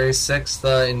January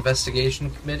 6th investigation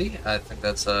committee. I think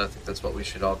that's what we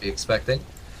should all be expecting.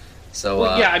 So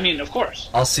Well, yeah, I mean, of course.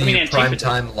 I'll see you prime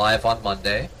time live on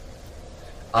Monday.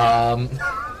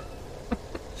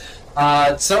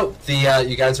 So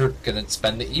you guys are gonna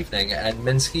spend the evening, and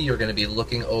Minsky, you're gonna be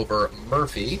looking over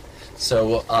Murphy.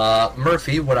 So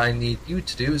Murphy, what I need you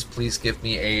to do is please give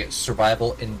me a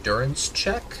survival endurance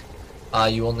check.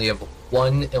 You only have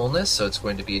one illness, so it's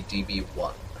going to be a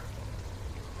DB1.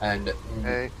 And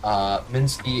Okay.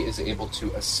 Minsky is able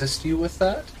to assist you with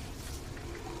that.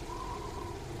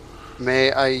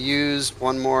 May I use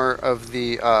one more of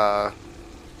the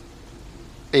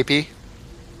AP?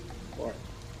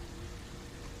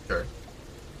 Sure.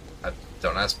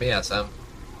 Don't ask me, SM.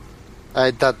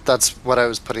 That's what I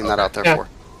was putting that Okay. out there Yeah. for.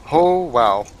 Oh,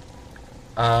 wow.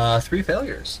 3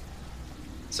 failures.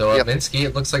 So Yep. Minsky,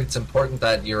 it looks like it's important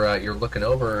that you're looking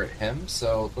over him.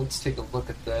 So let's take a look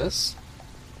at this.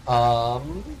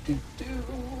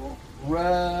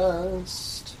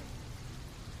 Rest.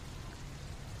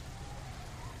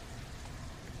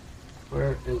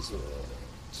 Where is it?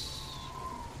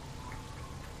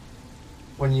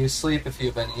 When you sleep, if you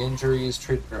have any injuries,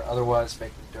 treated or otherwise,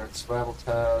 make an endurance survival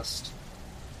test.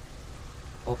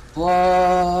 Blah,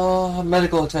 blah.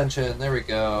 Medical attention. There we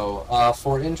go.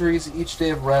 For injuries, each day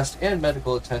of rest and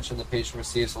medical attention the patient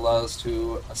receives allows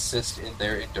to assist in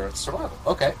their endurance survival.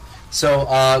 Okay. So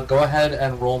go ahead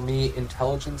and roll me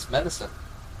intelligence medicine.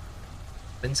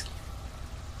 Minsky.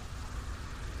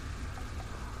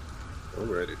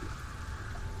 Alrighty.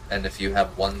 And if you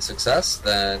have one success,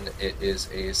 then it is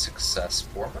a success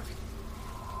for Murphy.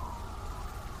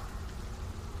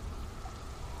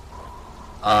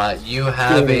 You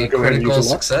have a Go ahead and use critical a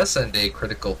luck. success and a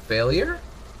critical failure.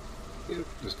 Yeah,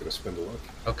 just going to spend a luck.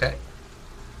 Okay.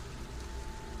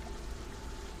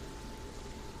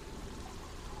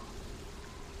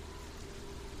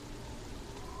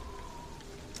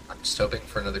 I'm just hoping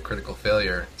for another critical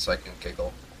failure so I can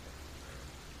giggle.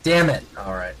 Damn it!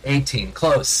 Alright, 18.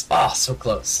 Close. Oh, so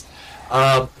close.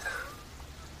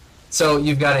 So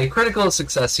you've got a critical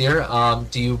success here.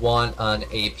 Do you want an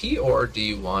AP or do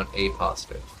you want a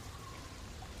positive?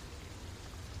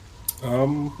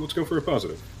 Let's go for a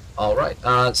positive. All right.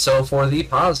 So for the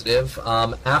positive,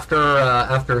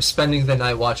 after spending the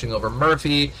night watching over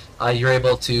Murphy, you're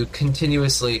able to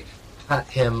continuously pat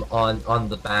him on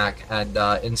the back, and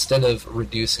instead of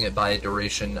reducing it by a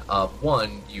duration of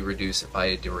 1, you reduce it by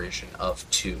a duration of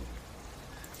 2.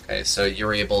 Okay, so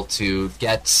you're able to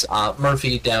get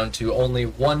Murphy down to only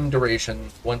one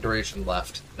duration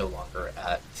left, no longer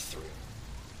at 3.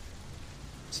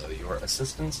 So your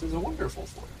assistance is wonderful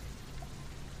for you.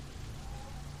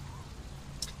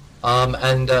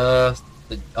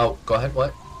 Go ahead,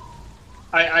 what?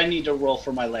 I need to roll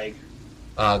for my leg.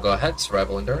 Go ahead,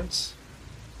 survival endurance.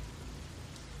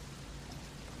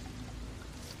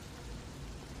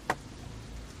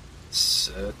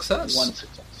 Success. 1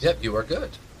 success. Yep, you are good.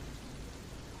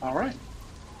 All right.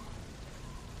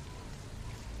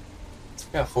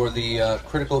 Yeah, for the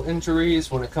critical injuries,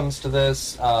 when it comes to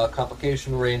this,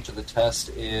 complication range of the test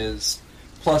is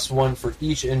 +1 for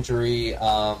each injury,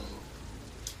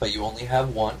 but you only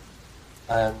have 1.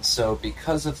 And so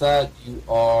because of that,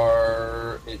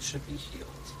 it should be healed.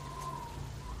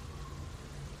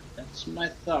 That's my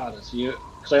thought.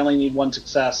 Because I only need 1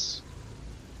 success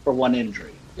for 1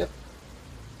 injury. Yep.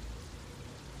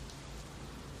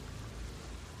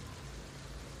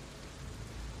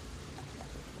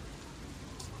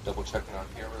 Double checking on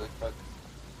here really quick.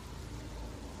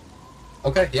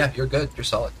 Okay, yeah, you're good. You're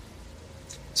solid.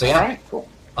 So yeah, All right, cool.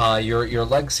 your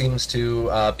leg seems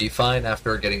to be fine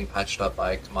after getting patched up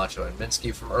by Camacho and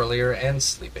Minsky from earlier and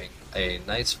sleeping a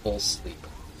nice full sleep.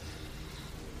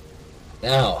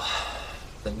 Now,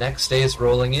 the next day is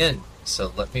rolling in,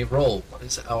 so let me roll. What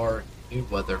is our new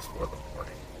weather for the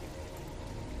morning?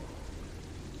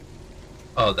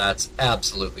 Oh, that's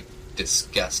absolutely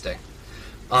disgusting.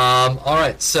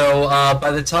 Alright, so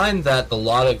by the time that the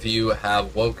lot of you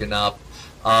have woken up,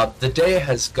 the day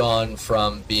has gone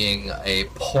from being a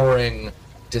pouring,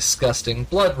 disgusting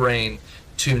blood rain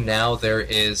to now there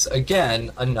is,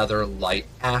 again, another light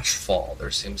ash fall.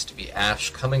 There seems to be ash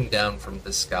coming down from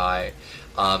the sky,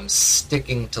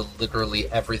 sticking to literally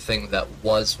everything that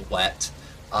was wet.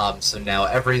 So now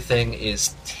everything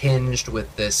is tinged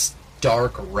with this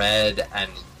dark red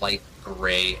and light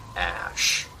gray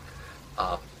ash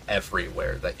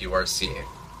everywhere that you are seeing.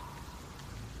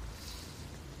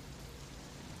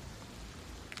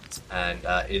 And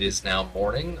it is now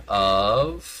morning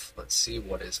of, let's see,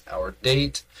 what is our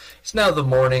date? It's now the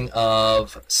morning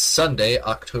of Sunday,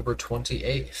 October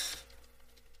 28th.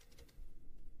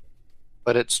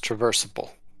 But it's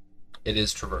traversable. It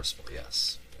is traversable,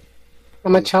 yes. How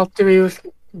much health do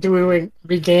we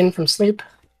regain from sleep?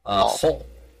 Full.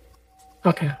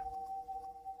 Okay.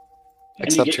 And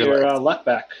Except you get your your luck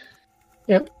back.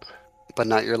 Yep. But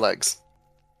not your legs.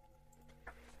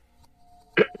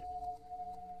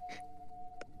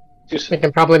 We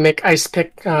can probably make ice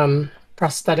pick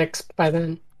prosthetics by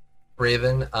then.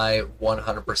 Raven, I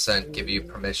 100% give you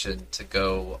permission to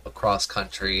go across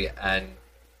country and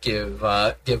give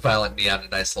Violent Neon a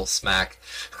nice little smack.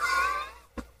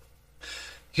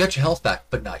 You got your health back,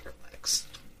 but not your legs.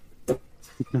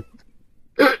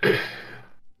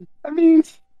 I mean,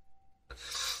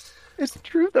 it's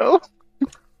true though.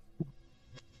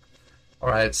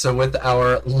 Alright, so with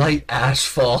our light ash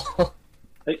fall...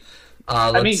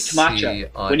 I mean, let's Camacho, see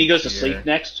on when he goes to here. sleep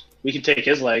next, we can take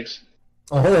his legs.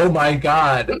 Oh my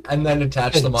god! And then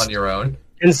attach them on your own.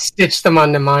 And stitch them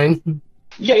onto mine.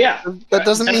 Yeah. That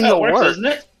doesn't That's mean how they'll it works, work. isn't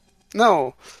it?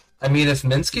 No. I mean, if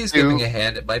Minsky's Do- giving a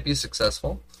hand, it might be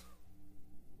successful.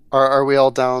 Are we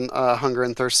all down hunger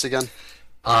and thirst again?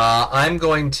 I'm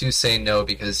going to say no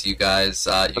because you guys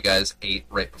ate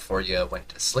right before you went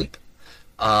to sleep.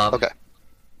 Okay.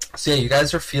 So yeah, you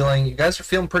guys are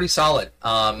feeling pretty solid.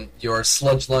 Your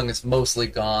sludge lung is mostly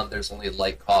gone. There's only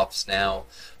light coughs now.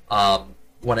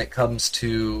 When it comes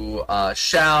to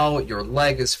Shao, your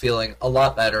leg is feeling a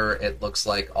lot better. It looks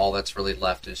like all that's really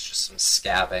left is just some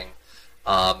scabbing.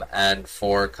 And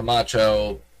for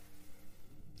Camacho,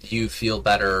 you feel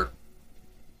better,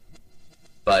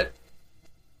 but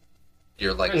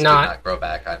Your legs do Not. not grow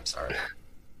back. I'm sorry.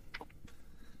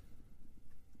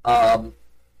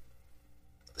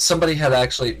 Somebody had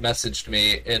actually messaged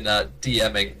me in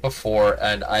DMing before,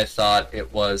 and I thought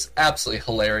it was absolutely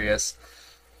hilarious.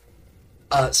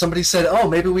 Somebody said, "Oh,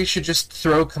 maybe we should just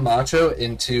throw Camacho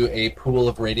into a pool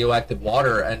of radioactive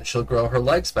water, and she'll grow her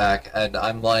legs back." And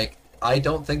I'm like, I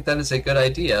don't think that is a good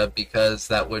idea, because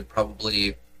that would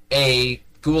probably A,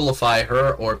 ghoulify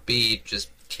her, or B, just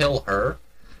kill her.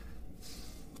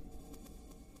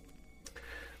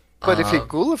 But if you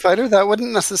ghoulified her, that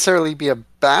wouldn't necessarily be a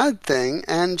bad thing,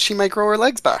 and she might grow her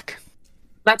legs back.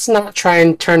 Let's not try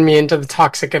and turn me into the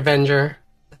Toxic Avenger.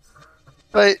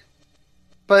 But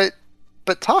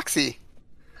Toxie.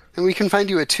 And we can find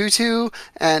you a tutu,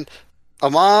 and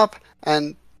a mop,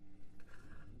 and...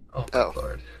 Oh,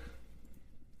 Lord.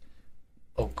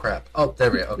 Oh, crap. Oh,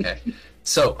 there we go. Okay.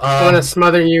 So, I want to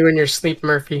smother you in your sleep,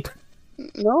 Murphy.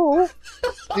 No.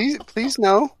 Please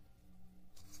no.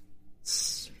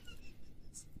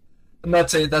 And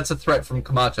that's a threat from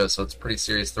Camacho, so it's a pretty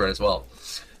serious threat as well.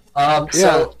 Yeah.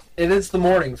 So it is the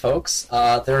morning, folks.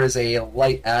 There is a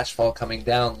light ashfall coming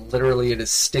down. Literally, it is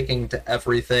sticking to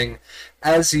everything.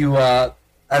 As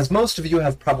most of you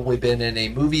have probably been in a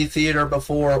movie theater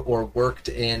before, or worked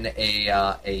in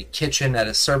a kitchen at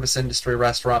a service industry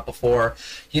restaurant before,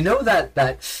 you know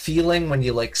that feeling when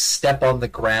you like step on the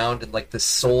ground and like the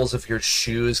soles of your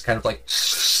shoes kind of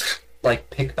like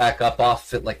pick back up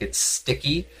off it like it's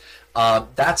sticky.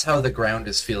 That's how the ground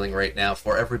is feeling right now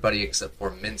for everybody except for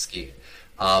Minsky.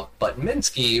 But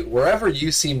Minsky, wherever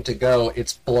you seem to go,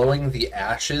 it's blowing the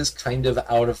ashes kind of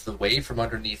out of the way from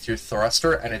underneath your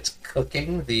thruster, and it's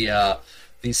cooking the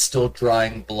still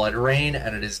drying blood rain,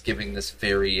 and it is giving this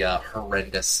very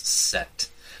horrendous scent.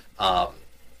 Oh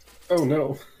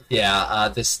no. Yeah,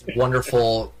 this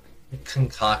wonderful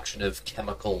concoction of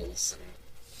chemicals.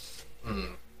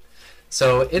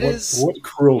 So it is. What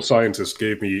cruel scientist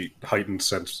gave me heightened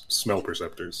smell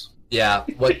perceptors? Yeah,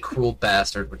 what cruel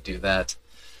bastard would do that?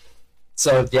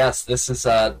 So yes, this is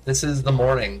the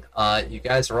morning. You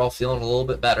guys are all feeling a little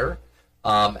bit better,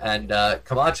 and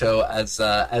Camacho,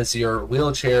 as your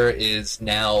wheelchair is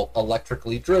now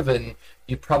electrically driven,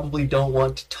 you probably don't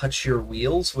want to touch your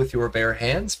wheels with your bare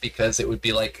hands, because it would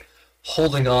be like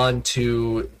holding on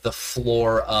to the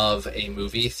floor of a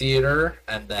movie theater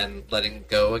and then letting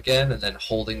go again, and then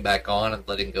holding back on and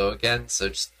letting go again. So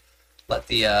just let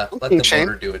the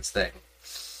motor do its thing.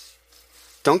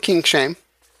 Don't kink shame.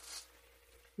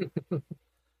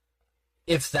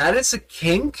 If that is a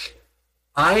kink,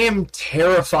 I am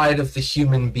terrified of the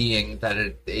human being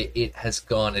that it has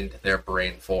gone into their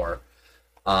brain for.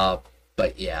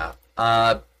 But yeah,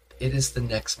 it is the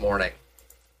next morning.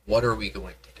 What are we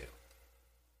going to do?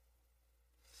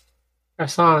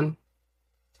 Press on.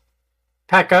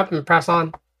 Pack up and press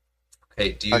on.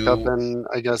 Okay, do Back you... up and,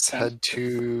 I guess, head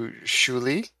to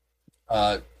Shuli.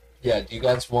 Yeah, do you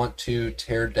guys want to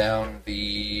tear down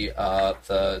the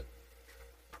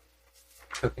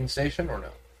cooking station or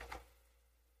no?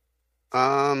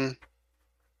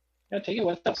 Yeah, take it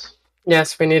with us.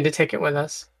 Yes, we need to take it with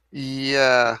us.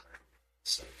 Yeah.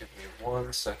 So give me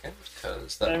 1 second,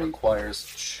 because that requires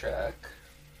a check.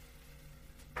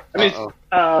 I mean,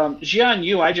 Jian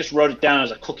Yu, I just wrote it down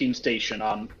as a cooking station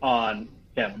on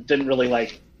him. Didn't really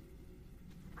like.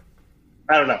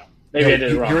 I don't know. Maybe I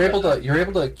did it wrong. You're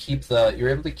able to keep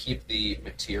the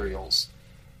materials,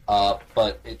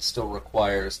 but it still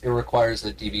requires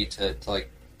a DB to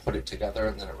like put it together,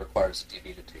 and then it requires a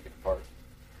DB to take it apart.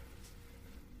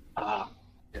 Yeah,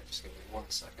 just give me 1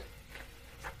 second.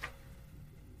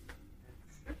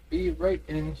 It should be right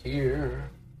in here.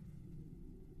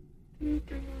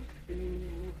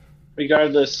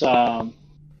 Regardless,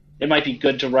 it might be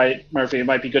good to write, Murphy. It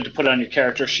might be good to put it on your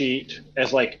character sheet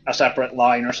as like a separate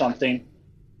line or something.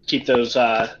 Keep those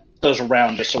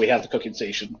around just so we have the cooking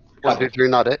station. Well, if you're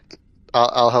not it,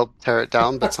 I'll help tear it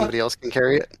down, but somebody else can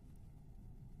carry it.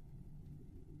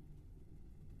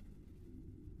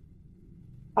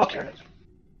 I'll carry it.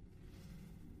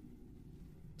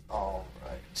 All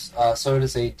right. So it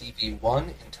is a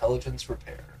DB1 intelligence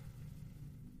repair.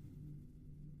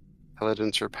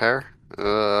 Intelligence repair?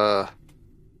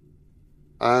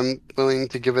 I'm willing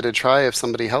to give it a try if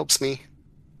somebody helps me.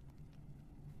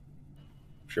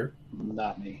 Sure.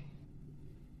 Not me.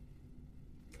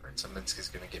 All right, so Minsky's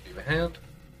going to give you a hand.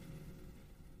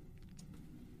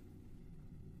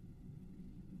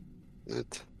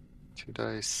 It. 2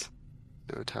 dice.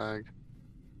 No tag.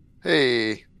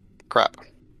 Hey. Crap. All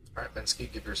right,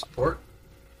 Minsky, give your support.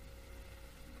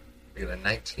 We got a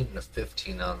 19 and a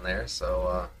 15 on there,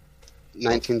 so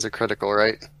 19's a critical,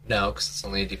 right? No, because it's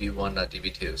only a DV1, not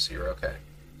DV2, so you're okay.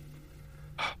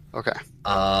 Okay.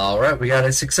 All right, we got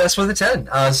a success with a 10.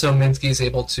 So Minsky is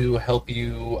able to help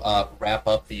you wrap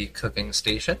up the cooking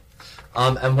station.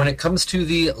 And when it comes to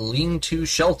the lean-to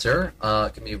shelter,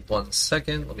 give me 1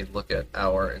 second. Let me look at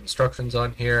our instructions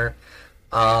on here.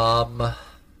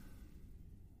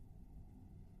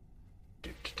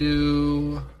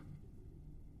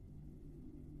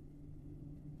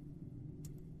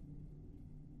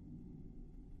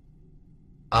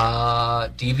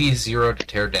 DV0 to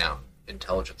tear down.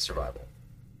 Intelligence survival.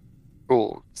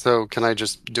 Cool. So can I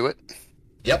just do it?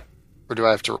 Yep. Or do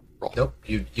I have to roll? Nope.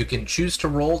 You can choose to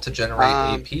roll to generate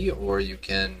AP, or you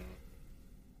can...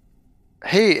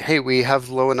 Hey, we have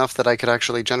low enough that I could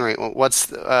actually generate.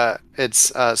 What's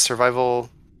it's survival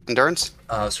endurance?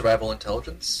 Survival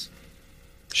intelligence.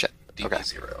 Shit. Okay.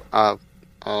 DV0.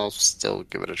 I'll still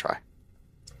give it a try.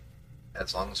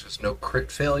 As long as there's no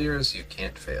crit failures, you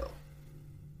can't fail.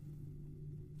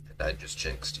 And I just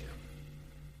jinxed you.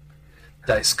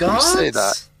 Dice gods? You say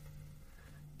that.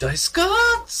 Dice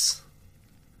gods?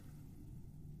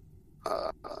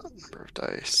 Number of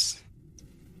dice.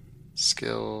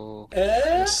 Skill.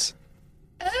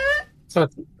 So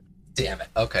damn it.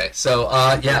 Okay, so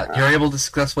yeah, you're able to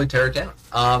successfully tear it down.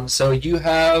 So you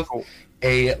have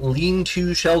a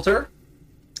lean-to shelter,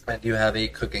 and you have a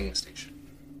cooking station.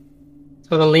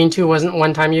 So the lean-to wasn't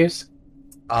one-time use?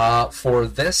 For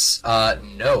this,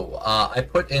 no. I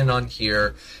put in on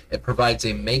here, it provides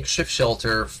a makeshift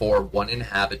shelter for 1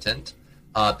 inhabitant.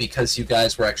 Because you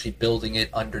guys were actually building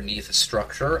it underneath a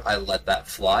structure, I let that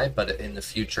fly, but in the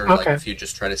future, like if you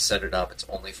just try to set it up, it's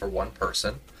only for 1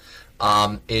 person.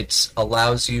 It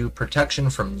allows you protection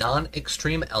from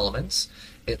non-extreme elements.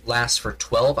 It lasts for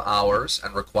 12 hours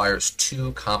and requires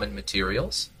 2 common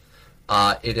materials.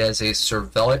 It has a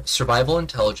survival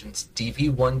intelligence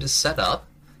DV1 to set up,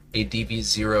 a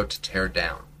DV0 to tear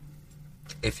down.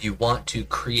 If you want to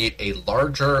create a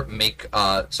larger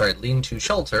lean-to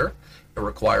shelter, it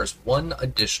requires 1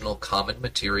 additional common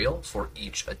material for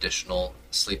each additional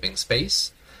sleeping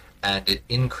space, and it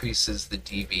increases the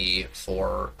DV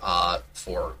for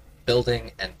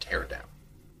building and tear down.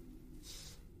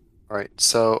 All right,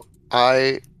 so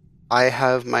I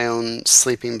have my own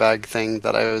sleeping bag thing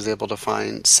that I was able to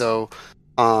find. So,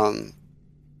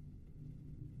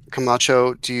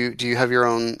 Camacho, do you have your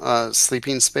own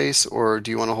sleeping space, or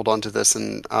do you want to hold on to this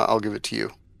and I'll give it to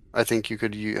you? I think you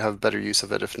could have better use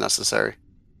of it if necessary.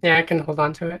 Yeah, I can hold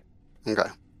on to it. Okay.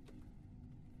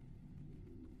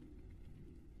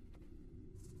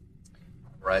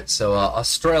 Right, so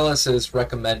Australis is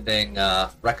recommending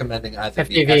either FEV.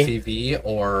 the FEV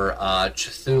or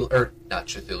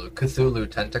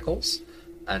Cthulhu tentacles,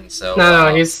 and so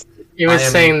he was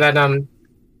saying that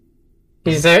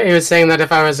he was saying that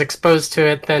if I was exposed to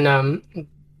it, then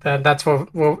that's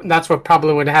what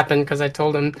probably would happen, because I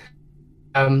told him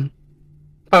if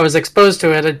I was exposed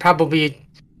to it, I'd probably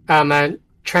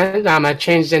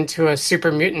changed into a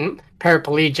super mutant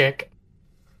paraplegic.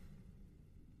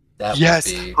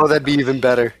 That'd be even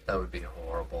better. That would be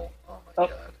horrible. Oh my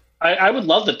god. I would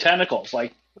love the tentacles,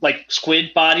 like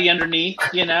squid body underneath,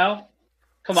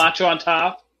 Camacho on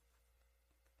top.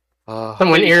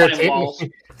 Someone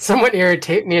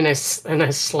irritate me, and I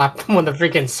slap them with a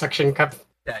freaking suction cup.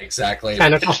 Yeah, exactly.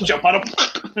 Just jump on them.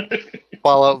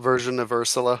 Fallout version of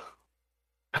Ursula.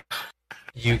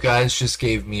 You guys just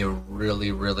gave me a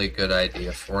really, really good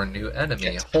idea for a new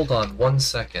enemy. Hold on 1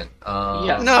 second.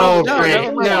 No,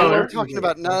 we're talking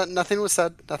about nothing was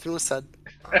said. Nothing was said.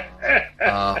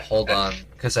 Hold on,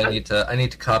 because I need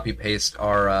to copy paste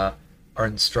our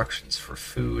instructions for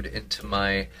food into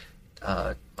my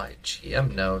my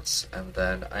GM notes, and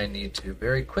then I need to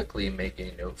very quickly make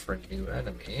a note for a new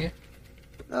enemy.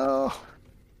 No.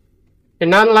 You're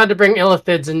not allowed to bring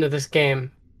illithids into this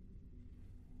game.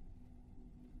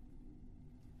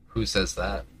 Who says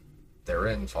that? They're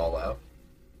in Fallout.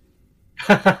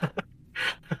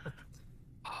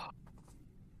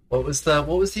 What was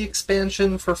the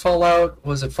expansion for Fallout?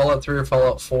 Was it Fallout 3 or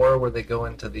Fallout 4 where they go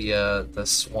into the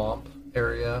swamp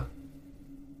area?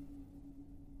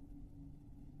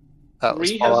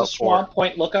 3 has a swamp,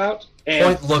 Point Lookout.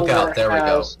 And Point Lookout, there we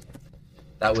go. has...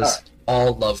 That was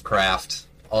all Lovecraft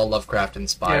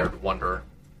inspired wonder.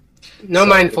 No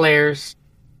mind flayers.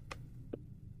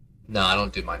 No, I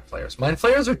don't do mind flayers. Mind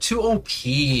flayers are too OP.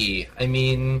 I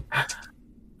mean,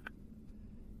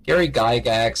 Gary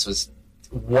Gygax was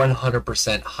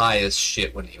 100% high as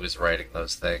shit when he was writing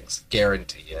those things.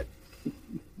 Guarantee it.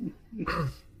 I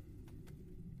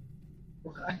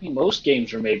mean, most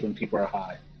games are made when people are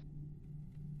high.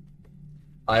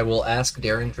 I will ask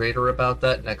Darren Drader about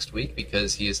that next week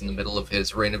because he is in the middle of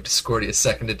his Reign of Discordia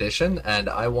 2nd edition, and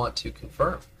I want to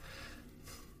confirm.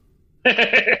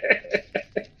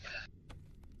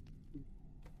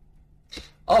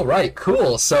 All right,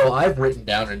 cool. So I've written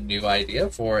down a new idea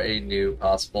for a new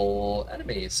possible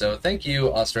enemy. So thank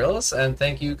you, Australis, and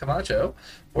thank you, Camacho,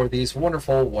 for these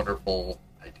wonderful, wonderful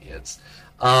ideas.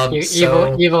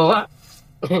 You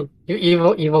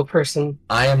evil person.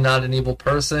 I am not an evil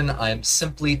person. I am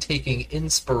simply taking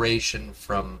inspiration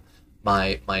from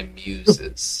my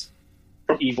muses.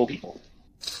 From evil people.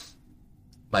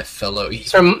 My fellow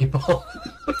evil people.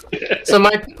 So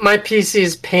my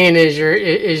PC's pain is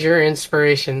your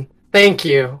inspiration. Thank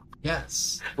you.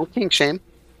 Yes. King shame.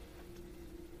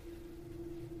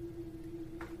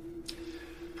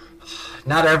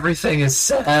 Not everything is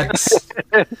sex.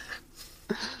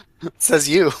 Says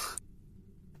you.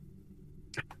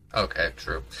 Okay,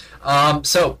 true.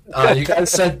 So you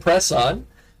guys said press on.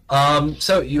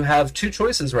 So you have two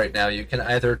choices right now. You can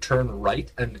either turn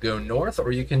right and go north,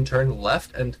 or you can turn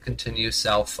left and continue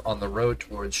south on the road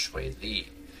towards Shui Li.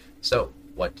 So,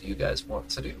 what do you guys want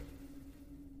to do?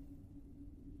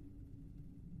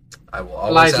 I will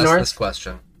always ask this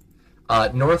question.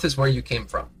 North is where you came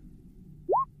from.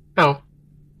 Oh.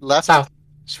 Left. South.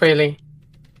 Shui Li.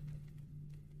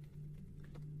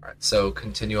 Alright, so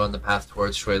continue on the path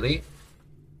towards Shui Li.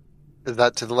 Is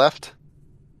that to the left?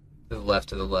 To the left,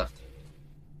 to the left.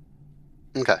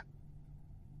 Okay.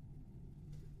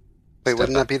 Wait,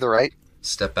 wouldn't that be the right?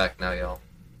 Step back now, y'all.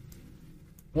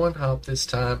 1 hop this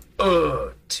time.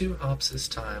 2 hops this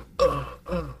time.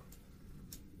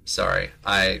 Sorry,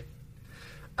 I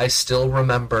still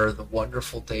remember the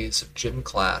wonderful days of gym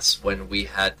class when we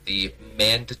had the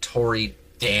mandatory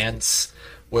dance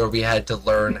where we had to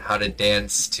learn how to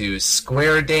dance to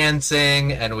square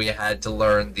dancing, and we had to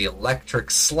learn the electric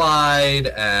slide,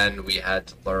 and we had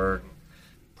to learn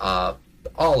all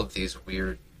of these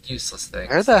weird, useless things.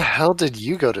 Where the hell did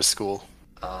you go to school?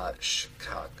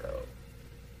 Chicago.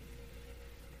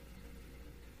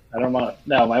 I don't know.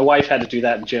 No, my wife had to do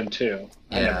that in gym too.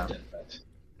 I Yeah. never did that.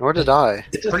 Nor did I.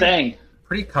 It's a thing.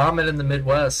 Pretty common in the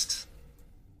Midwest.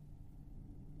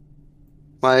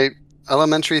 My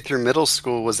elementary through middle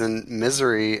school was in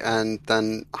Missouri, and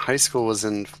then high school was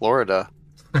in Florida.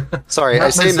 Sorry, Not I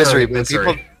say Missouri, but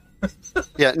Missouri. people...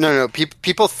 Yeah, no.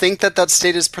 People think that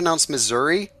state is pronounced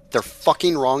Missouri. They're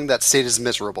fucking wrong. That state is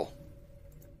miserable.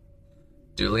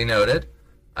 Duly noted.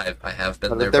 I have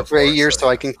been I there lived there for before. 8 years, so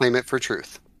I can claim it for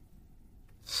truth.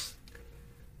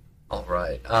 All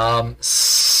right.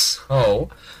 So,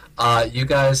 you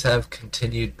guys have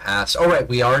continued past. Oh, right.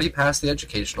 We already passed the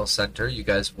educational center. You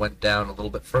guys went down a little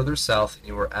bit further south, and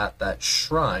you were at that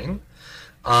shrine.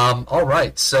 All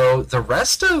right. So the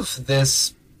rest of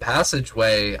this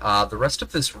passageway, the rest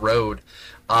of this road,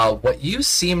 what you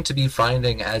seem to be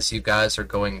finding as you guys are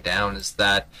going down is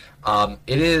that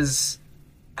it is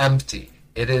empty.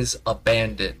 It is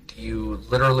abandoned. You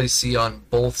literally see on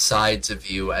both sides of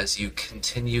you as you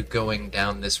continue going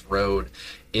down this road,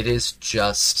 it is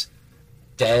just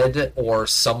dead or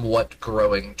somewhat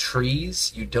growing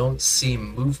trees. You don't see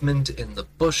movement in the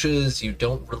bushes. You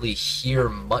don't really hear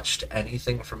much to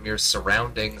anything from your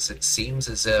surroundings. It seems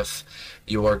as if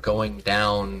you are going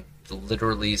down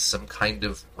literally some kind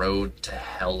of road to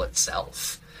hell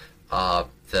itself.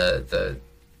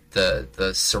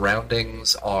 The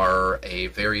surroundings are a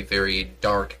very, very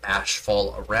dark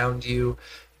ashfall around you,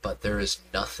 but there is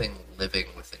nothing living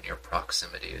within your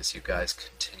proximity as you guys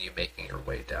continue making your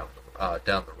way down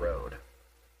the road.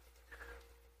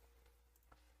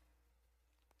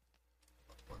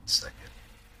 1 second.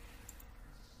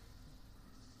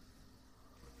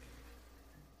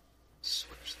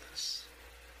 Switch this.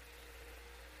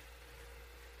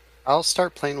 I'll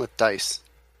start playing with dice.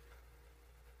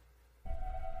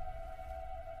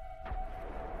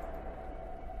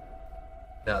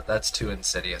 No, that's too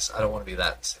insidious. I don't want to be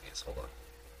that insidious. Hold on.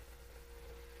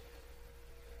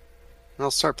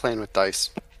 I'll start playing with dice.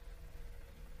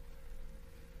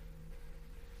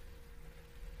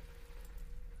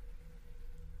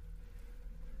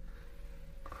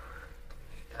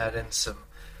 Add in some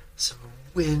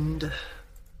wind.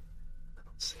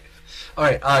 All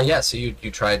right. Yeah. So you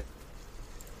tried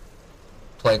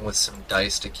playing with some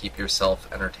dice to keep yourself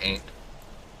entertained.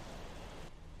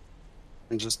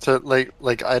 And just to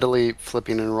like idly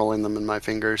flipping and rolling them in my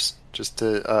fingers, just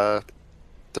to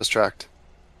distract.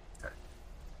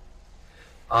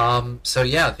 So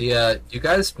yeah, you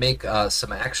guys make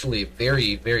some actually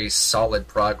very, very solid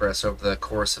progress over the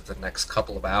course of the next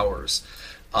couple of hours.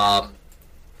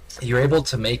 you're able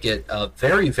to make it a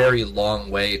very, very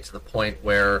long way, to the point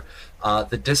where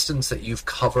the distance that you've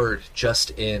covered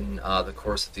just in the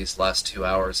course of these last 2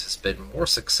 hours has been more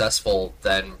successful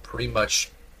than pretty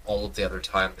much all of the other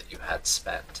time that you had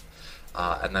spent.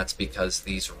 And that's because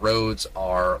these roads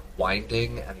are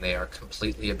winding and they are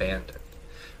completely abandoned.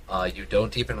 You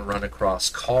don't even run across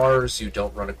cars, you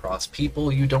don't run across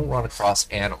people, you don't run across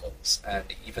animals.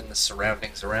 And even the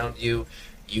surroundings around you,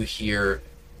 you hear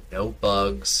no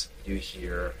bugs, you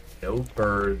hear no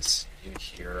birds, you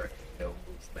hear no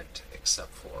movement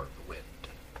except for the wind.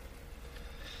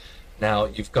 Now,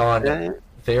 you've gone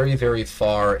very, very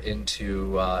far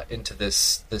into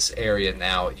this area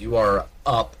now. You are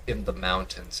up in the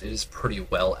mountains. It is pretty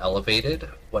well elevated.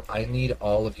 What I need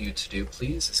all of you to do,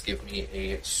 please, is give me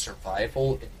a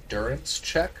survival endurance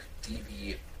check,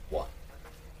 DV1.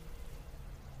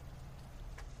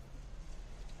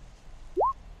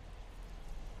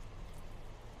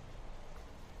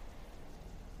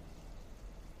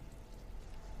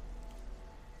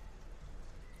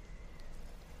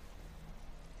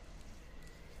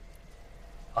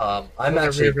 I'm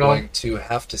actually going to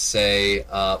have to say,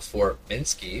 for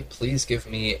Minsky, please give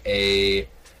me a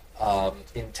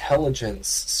intelligence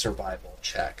survival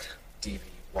check, DV1.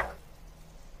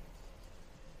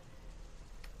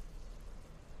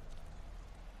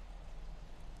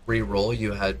 Reroll.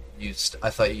 You had used. I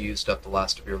thought you used up the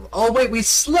last of your. Oh wait, we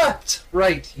slept.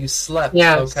 Right, you slept.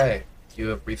 Yes. Okay, you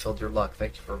have refilled your luck.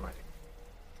 Thank you for reminding me.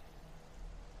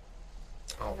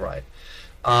 All right.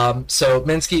 So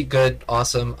Minsky, good,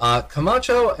 awesome.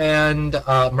 Camacho and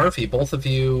Murphy, both of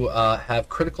you have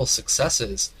critical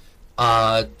successes.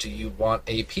 Do you want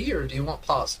AP or do you want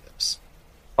positives?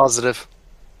 Positive.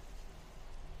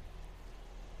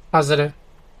 Positive.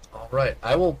 All right,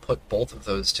 I will put both of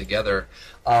those together.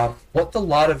 What the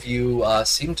lot of you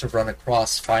seem to run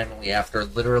across finally, after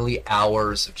literally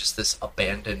hours of just this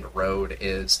abandoned road,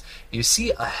 is you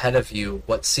see ahead of you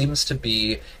what seems to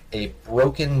be a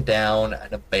broken down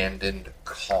and abandoned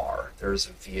car. There's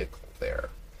a vehicle there.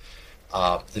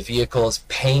 The vehicle's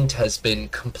paint has been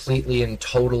completely and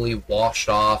totally washed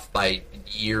off by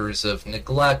years of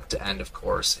neglect and, of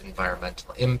course,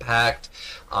 environmental impact.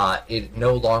 It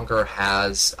no longer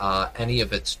has any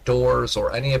of its doors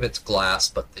or any of its glass,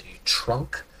 but the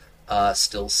trunk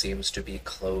still seems to be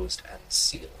closed and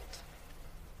sealed.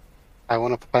 I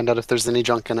want to find out if there's any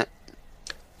junk in it.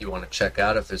 You want to check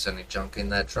out if there's any junk in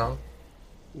that trunk?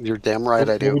 You're damn right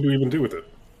I do. What would you even do with it?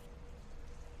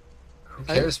 Who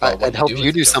cares about what I'd help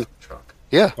you do something.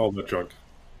 Yeah. All that junk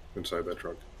inside that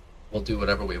trunk. We'll do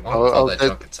whatever we want with all that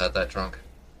junk inside that trunk.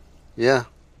 Yeah.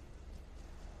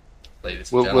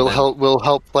 Ladies and gentlemen. We'll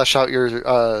help flesh out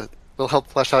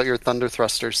your thunder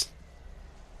thrusters.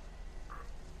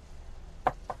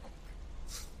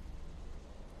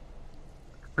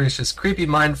 Gracious. Creepy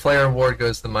Mind Flayer award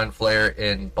goes to the Mind Flayer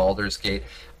in Baldur's Gate.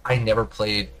 I never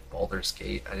played Baldur's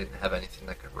Gate. I didn't have anything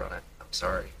that could run it. I'm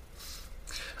sorry.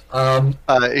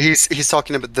 He's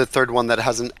talking about the third one that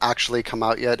hasn't actually come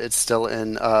out yet. It's still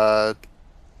in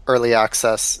early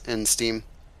access in Steam.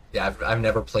 Yeah, I've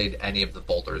never played any of the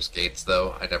Baldur's Gates,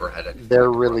 though. I never had any.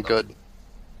 They're really good.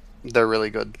 They're really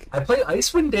good. I played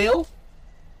Icewind Dale.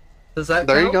 Does that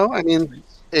There count? you go. I mean,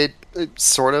 it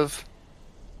sort of.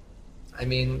 I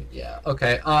mean, yeah.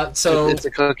 Okay. So it's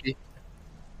a cookie.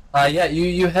 Yeah,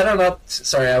 you head on up.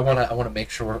 Sorry, I wanna make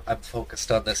sure I'm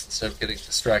focused on this instead of getting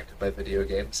distracted by video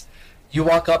games. You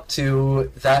walk up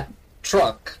to that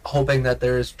trunk, hoping that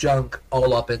there's junk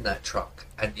all up in that trunk,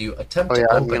 and you attempt to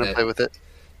I'm open gonna it. play with it.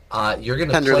 You're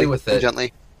gonna Tenderly play with it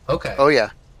gently. Okay. Oh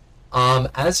yeah.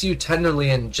 As you tenderly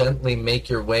and gently make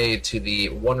your way to the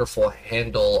wonderful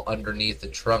handle underneath the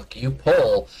trunk, you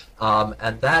pull,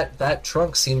 and that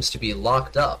trunk seems to be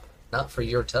locked up, not for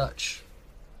your touch.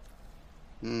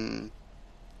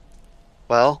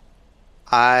 Well,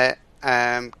 I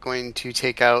am going to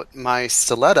take out my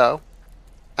stiletto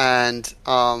and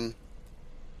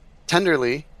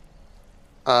tenderly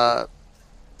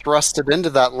thrust it into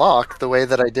that lock the way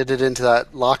that I did it into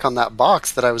that lock on that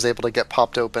box that I was able to get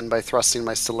popped open by thrusting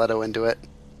my stiletto into it.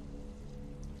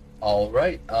 All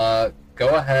right. Go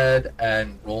ahead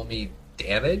and roll me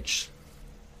damage.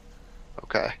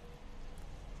 Okay.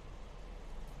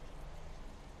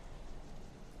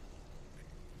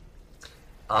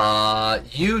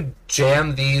 You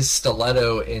jam these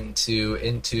stiletto into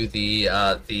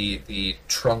the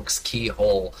trunk's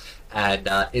keyhole, and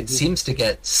it seems to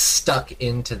get stuck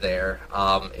into there.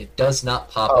 It does not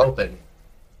pop open.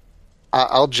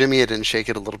 I'll jimmy it and shake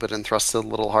it a little bit and thrust it a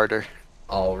little harder.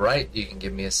 All right, you can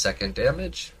give me a second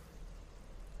damage.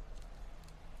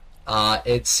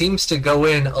 It seems to go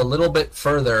in a little bit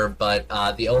further, but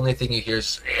the only thing you hear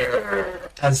is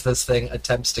as this thing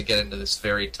attempts to get into this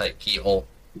very tight keyhole.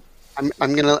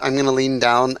 I'm gonna lean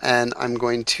down and I'm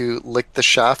going to lick the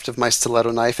shaft of my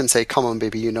stiletto knife and say, "Come on,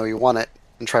 baby, you know you want it,"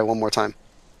 and try one more time.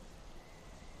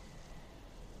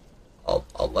 I'll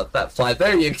let that fly.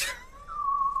 There you go.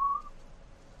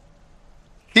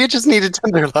 You just needed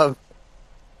tender love.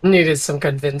 Needed some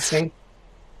convincing.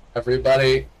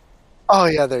 Everybody. Oh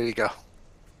yeah, there you go.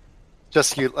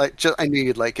 I knew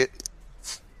you'd like it.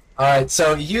 All right,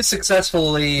 so you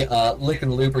successfully lick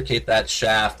and lubricate that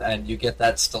shaft, and you get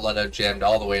that stiletto jammed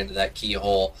all the way into that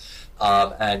keyhole,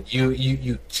 and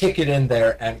you kick it in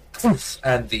there, and poof,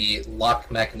 and the lock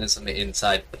mechanism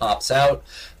inside pops out,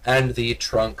 and the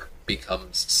trunk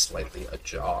becomes slightly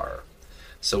ajar.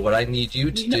 So what I need you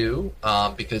to do,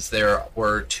 because there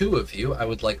were two of you, I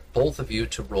would like both of you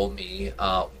to roll me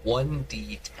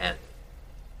 1d10.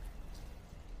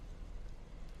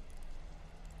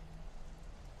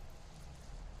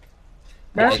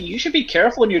 Murphy, you should be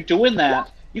careful when you're doing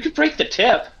that. You could break the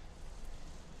tip.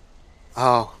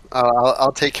 Oh,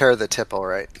 I'll take care of the tip, all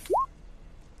right.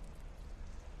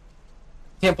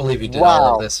 Can't believe you did Wow.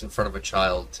 all of this in front of a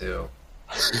child, too.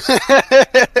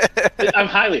 I'm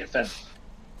highly offended.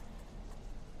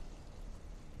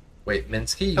 Wait,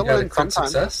 Minsky, you He'll got a learn crit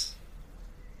sometime. success?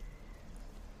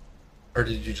 Or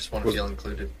did you just want to feel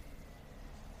included?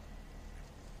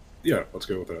 Yeah, let's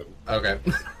go with that. Okay.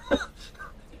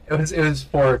 It was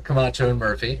for Camacho and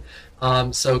Murphy.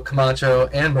 So Camacho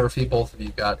and Murphy, both of you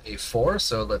got a 4.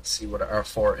 So let's see what our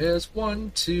 4 is.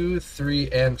 1, 2, 3,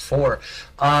 and 4.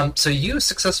 So you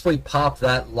successfully pop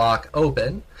that lock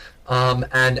open.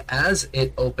 And as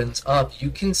it opens up, you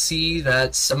can see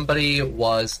that somebody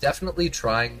was definitely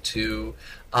trying to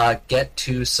get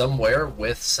to somewhere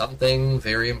with something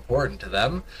very important to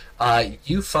them.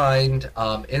 You find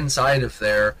inside of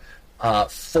there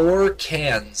 4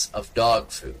 cans of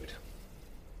dog food,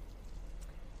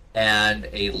 and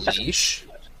a leash,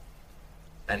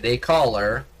 and a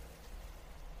collar,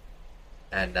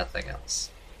 and nothing else.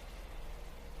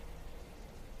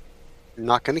 I'm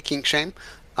not going to kink shame.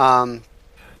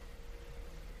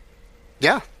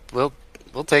 Yeah, we'll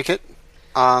take it.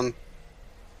 I'll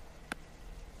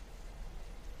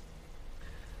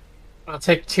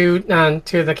take two of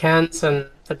the cans and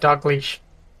the dog leash.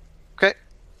 Okay.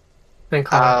 And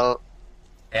collar.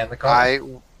 And the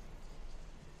collar.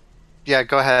 Yeah,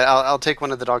 go ahead. I'll take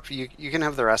one of the dog. You can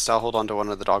have the rest. I'll hold on to one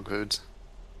of the dog foods.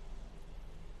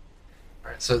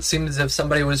 Alright, so it seems as if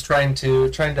somebody was trying to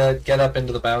get up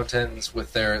into the mountains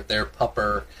with their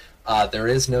pupper. There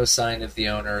is no sign of the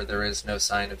owner. There is no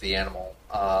sign of the animal.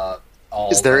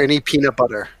 Is there any peanut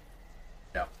butter?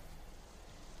 No.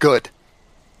 Good.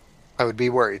 I would be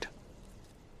worried.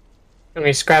 Can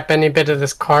we scrap any bit of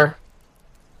this car?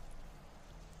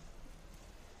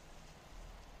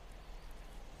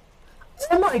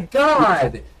 Oh my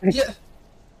god! Yeah.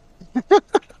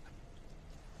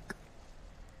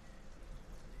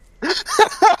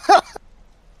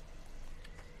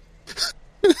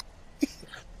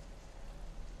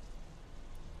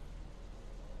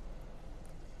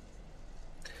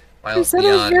 Miles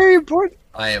Leon, very important.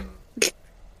 I am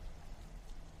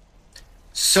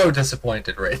so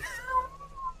disappointed right now.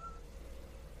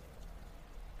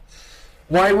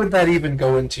 Why would that even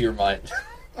go into your mind?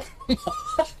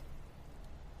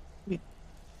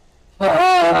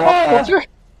 Culture?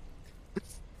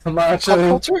 Camacho,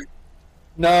 Culture?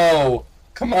 no.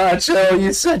 Camacho,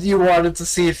 you said you wanted to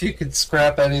see if you could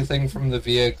scrap anything from the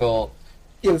vehicle.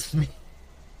 Give me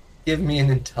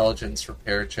an intelligence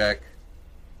repair check.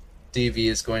 DV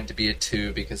is going to be a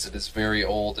 2 because it is very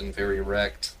old and very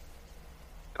wrecked.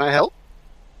 Can I help?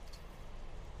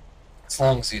 As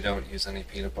long as you don't use any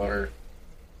peanut butter.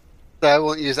 I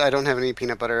won't use. I don't have any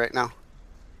peanut butter right now.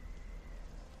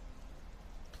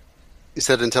 You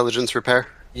said intelligence repair?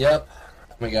 Yep.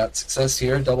 We got success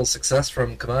here, double success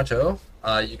from Camacho.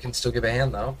 You can still give a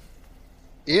hand, though.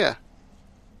 Yeah.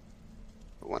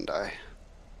 1 die.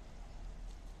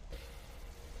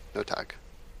 No tag.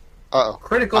 Uh-oh.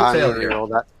 Critical I'm gonna failure. reroll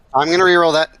that. I'm going to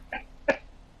reroll that.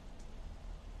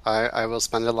 I will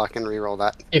spend a luck and reroll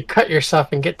that. You cut yourself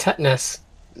and get tetanus.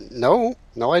 No,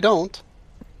 I don't.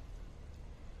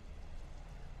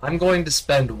 I'm going to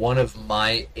spend one of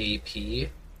my AP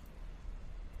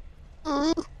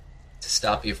Uh, to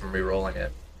stop you from re-rolling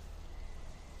it.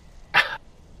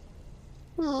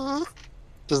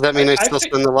 Does that mean I still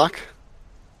spend the luck?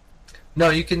 No,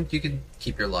 you can keep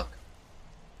your luck.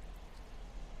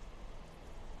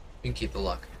 You can keep the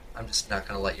luck. I'm just not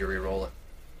going to let you re-roll it.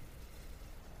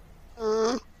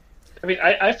 I mean,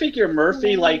 I figure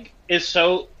Murphy is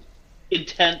so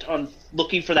intent on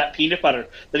looking for that peanut butter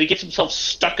that he gets himself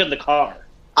stuck in the car.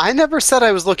 I never said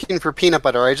I was looking for peanut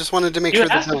butter. I just wanted to make sure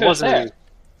that there wasn't any.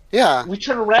 Yeah. We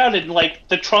turn around and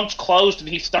the trunk's closed and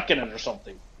he's stuck in it or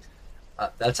something.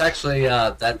 That's actually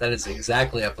that is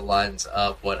exactly up the lines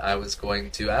of what I was going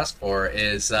to ask for.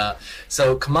 Is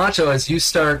so Camacho, as you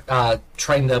start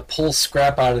trying to pull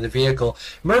scrap out of the vehicle,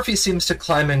 Murphy seems to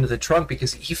climb into the trunk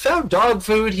because he found dog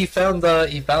food, he found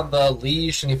the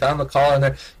leash, and he found the collar in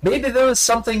there. Maybe there was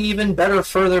something even better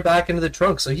further back into the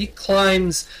trunk. So he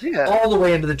climbs all the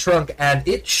way into the trunk, and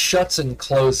it shuts and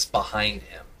closes behind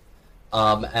him.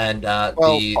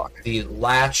 The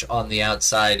latch on the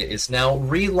outside is now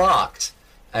relocked,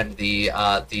 and the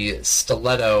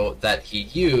stiletto that he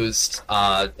used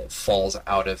falls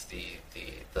out of the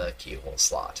keyhole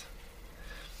slot.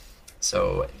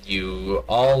 So you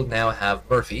all now have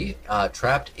Murphy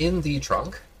trapped in the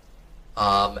trunk,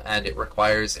 and it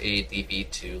requires a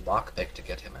DB2 lockpick to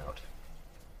get him out.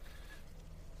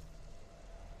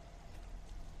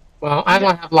 Well, I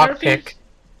don't have lockpick.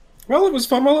 Well, it was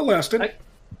fun while it lasted.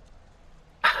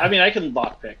 I mean, I can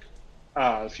lockpick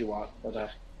if you want, but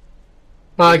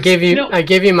well, I gave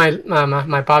you my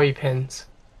my bobby pins.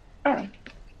 All right.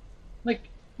 Like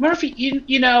Murphy,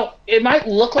 you know, it might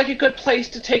look like a good place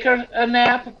to take a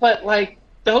nap, but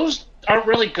those aren't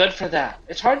really good for that.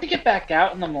 It's hard to get back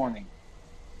out in the morning.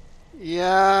 Yeah,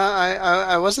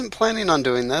 I wasn't planning on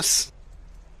doing this.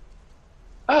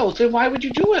 Oh, then why would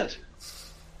you do it?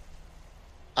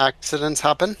 Accidents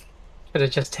happen. Should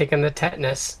have just taken the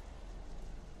tetanus.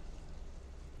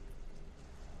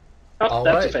 Oh,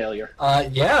 that's a failure.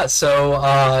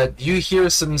 So you hear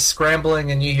some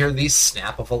scrambling, and you hear the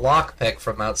snap of a lockpick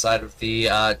from outside of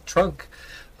the trunk.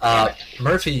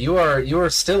 Murphy, you are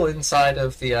still inside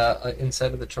of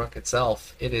the trunk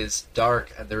itself. It is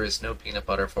dark, and there is no peanut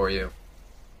butter for you.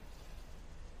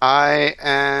 I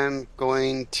am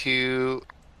going to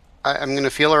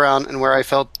feel around, and where I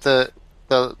felt the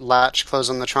latch close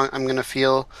on the trunk, I'm going to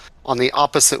feel on the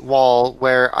opposite wall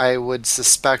where I would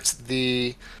suspect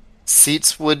the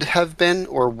seats would have been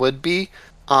or would be.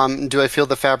 Do I feel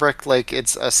the fabric like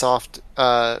it's a soft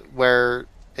where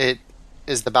it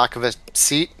is the back of a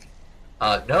seat?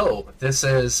 No, this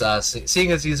is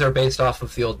seeing as these are based off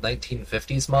of the old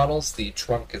 1950s models. The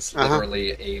trunk is literally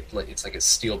it's like a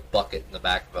steel bucket in the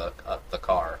back of the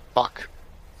car. Fuck.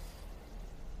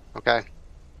 Okay.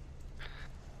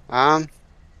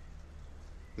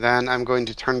 Then I'm going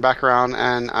to turn back around,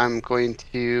 and I'm going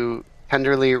to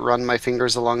tenderly run my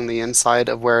fingers along the inside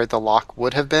of where the lock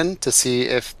would have been to see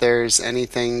if there's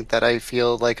anything that I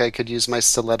feel like I could use my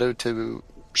stiletto to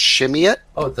shimmy it.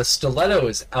 Oh, the stiletto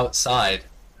is outside.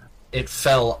 It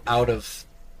fell out of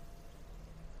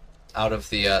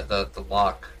the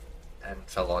lock and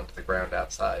fell onto the ground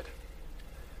outside.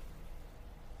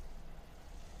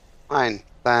 Fine.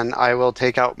 Then I will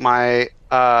take out my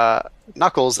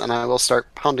knuckles, and I will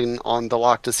start pounding on the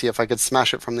lock to see if I could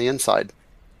smash it from the inside.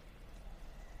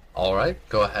 All right,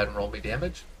 go ahead and roll me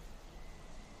damage.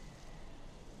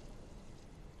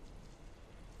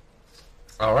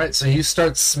 All right, so you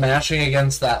start smashing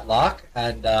against that lock,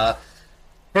 and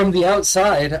from the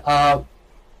outside,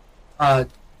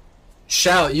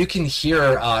 Shout, you can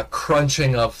hear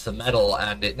crunching of the metal,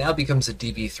 and it now becomes a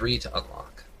DB3 to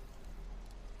unlock.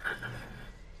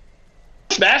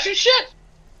 Smashing shit?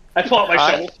 I pull out my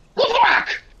shovel.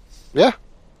 Whack! Yeah.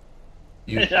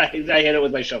 I hit it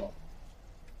with my shovel.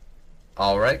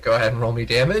 Alright, go ahead and roll me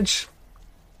damage.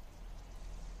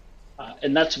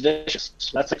 And that's vicious.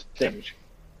 That's damage.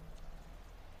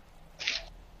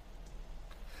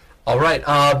 Alright,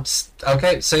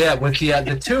 okay, so yeah, with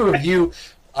the two of you,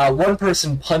 one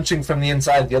person punching from the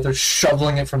inside, the other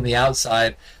shoveling it from the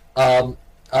outside,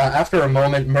 after a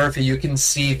moment, Murphy, you can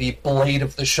see the blade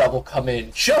of the shovel come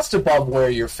in just above where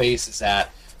your face is at,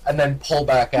 and then pull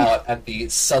back out, and the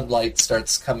sunlight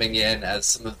starts coming in as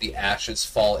some of the ashes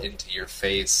fall into your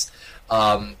face.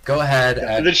 Go ahead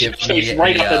and give me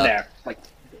right up in there.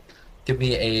 Give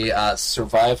me a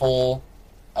survival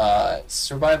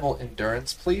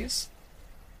endurance, please.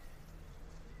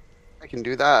 I can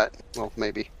do that. Well,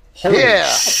 maybe. Holy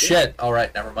shit! All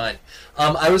right, never mind.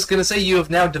 I was gonna say you have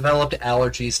now developed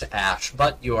allergies to ash,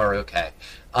 but you are okay.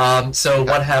 So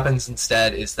what happens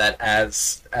instead is that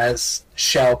as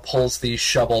Xiao pulls the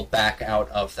shovel back out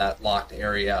of that locked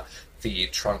area, the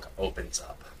trunk opens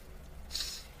up.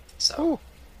 So. Ooh.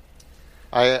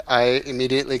 I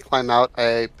immediately climb out.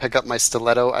 I pick up my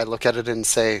stiletto. I look at it and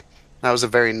say, "That was a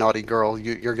very naughty girl.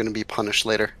 You're going to be punished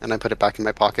later." And I put it back in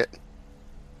my pocket.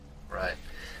 Right.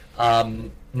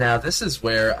 Now, this is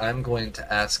where I'm going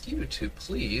to ask you to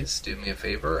please do me a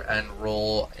favor and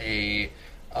roll a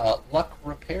luck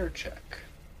repair check.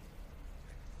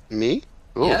 Me?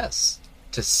 Ooh. Yes,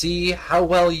 to see how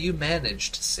well you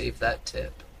managed to save that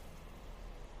tip.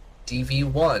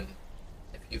 DV1.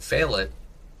 If you fail it,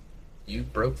 you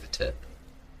broke the tip.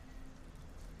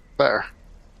 Fair.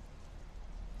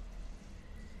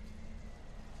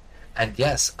 And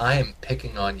yes, I am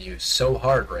picking on you so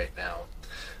hard right now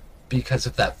because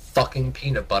of that fucking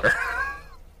peanut butter.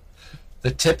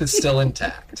 The tip is still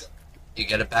intact. You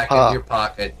get it back into your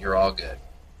pocket, you're all good.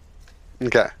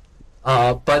 Okay.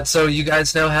 But so you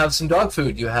guys now have some dog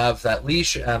food. You have that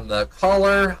leash and the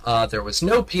collar. There was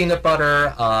no peanut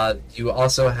butter. You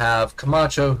also have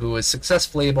Camacho, who was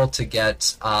successfully able to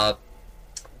get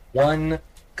one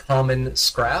common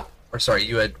scrap. Or sorry,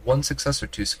 you had one success or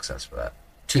two success for that?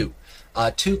 Two.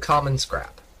 Two common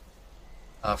scrap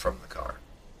from the car.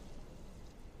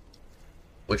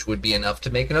 Which would be enough to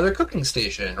make another cooking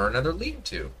station or another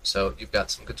lean-to. So you've got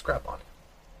some good scrap on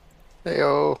you.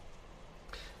 Heyo.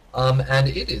 And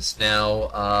it is now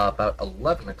about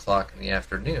 11 o'clock in the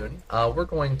afternoon. We're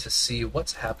going to see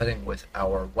what's happening with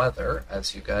our weather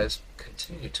as you guys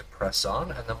continue to press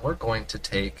on, and then we're going to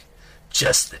take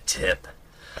just the tip.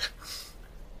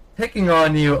 Picking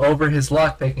on you over his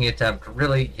lockpicking attempt,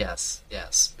 really? Yes,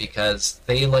 because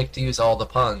they like to use all the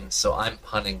puns, so I'm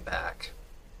punning back.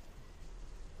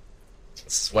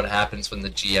 This is what happens when the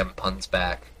GM puns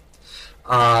back.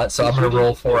 So I'm going to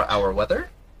roll for our weather.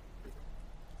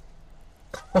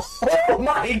 Oh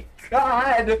my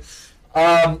god!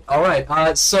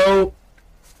 Alright, so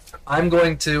I'm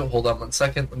going to, hold on one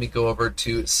second, let me go over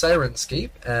to Sirenscape,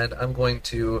 and I'm going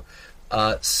to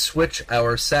switch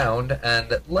our sound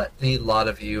and let the lot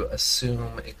of you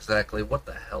assume exactly what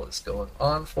the hell is going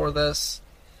on for this.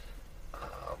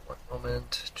 One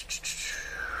moment.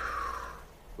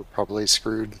 We're probably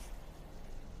screwed.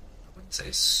 I wouldn't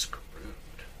say screwed.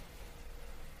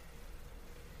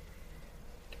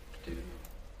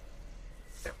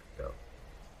 There we go.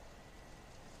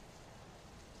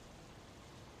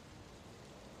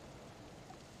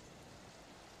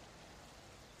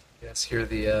 You guys hear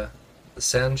the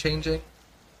sound changing?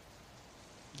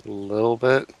 A little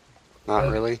bit. Not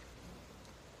Yeah. really.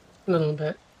 A little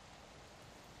bit.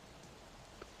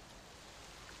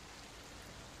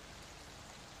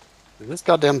 Is this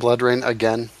goddamn blood rain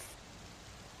again?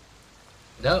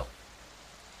 No.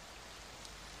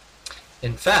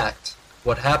 In fact,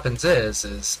 what happens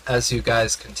is as you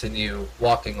guys continue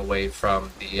walking away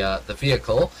from the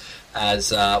vehicle,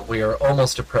 as we are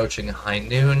almost approaching high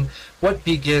noon, what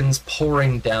begins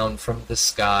pouring down from the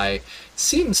sky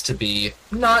seems to be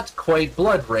not quite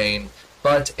blood rain,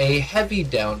 but a heavy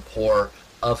downpour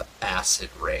of acid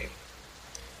rain.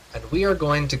 And we are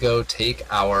going to go take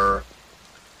our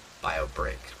bio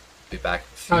break. Be back in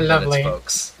a few minutes, lovely.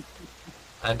 folks.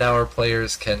 And our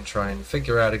players can try and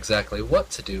figure out exactly what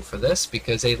to do for this,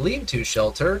 because a lean-to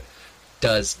shelter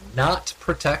does not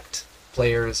protect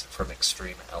players from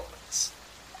extreme elements.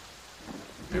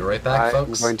 Be right back, I'm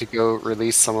folks. going to go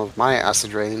release some of my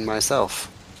acid rain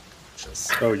myself.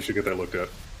 Just- Oh, you should get that looked at.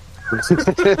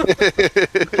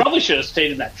 Probably should have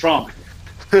stayed in that trunk.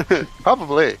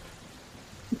 Probably.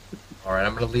 All right,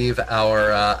 I'm going to leave our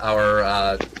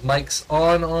mics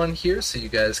on here so you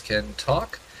guys can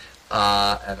talk,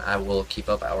 and I will keep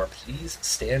up our please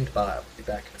stand by. We'll be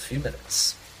back in a few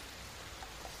minutes.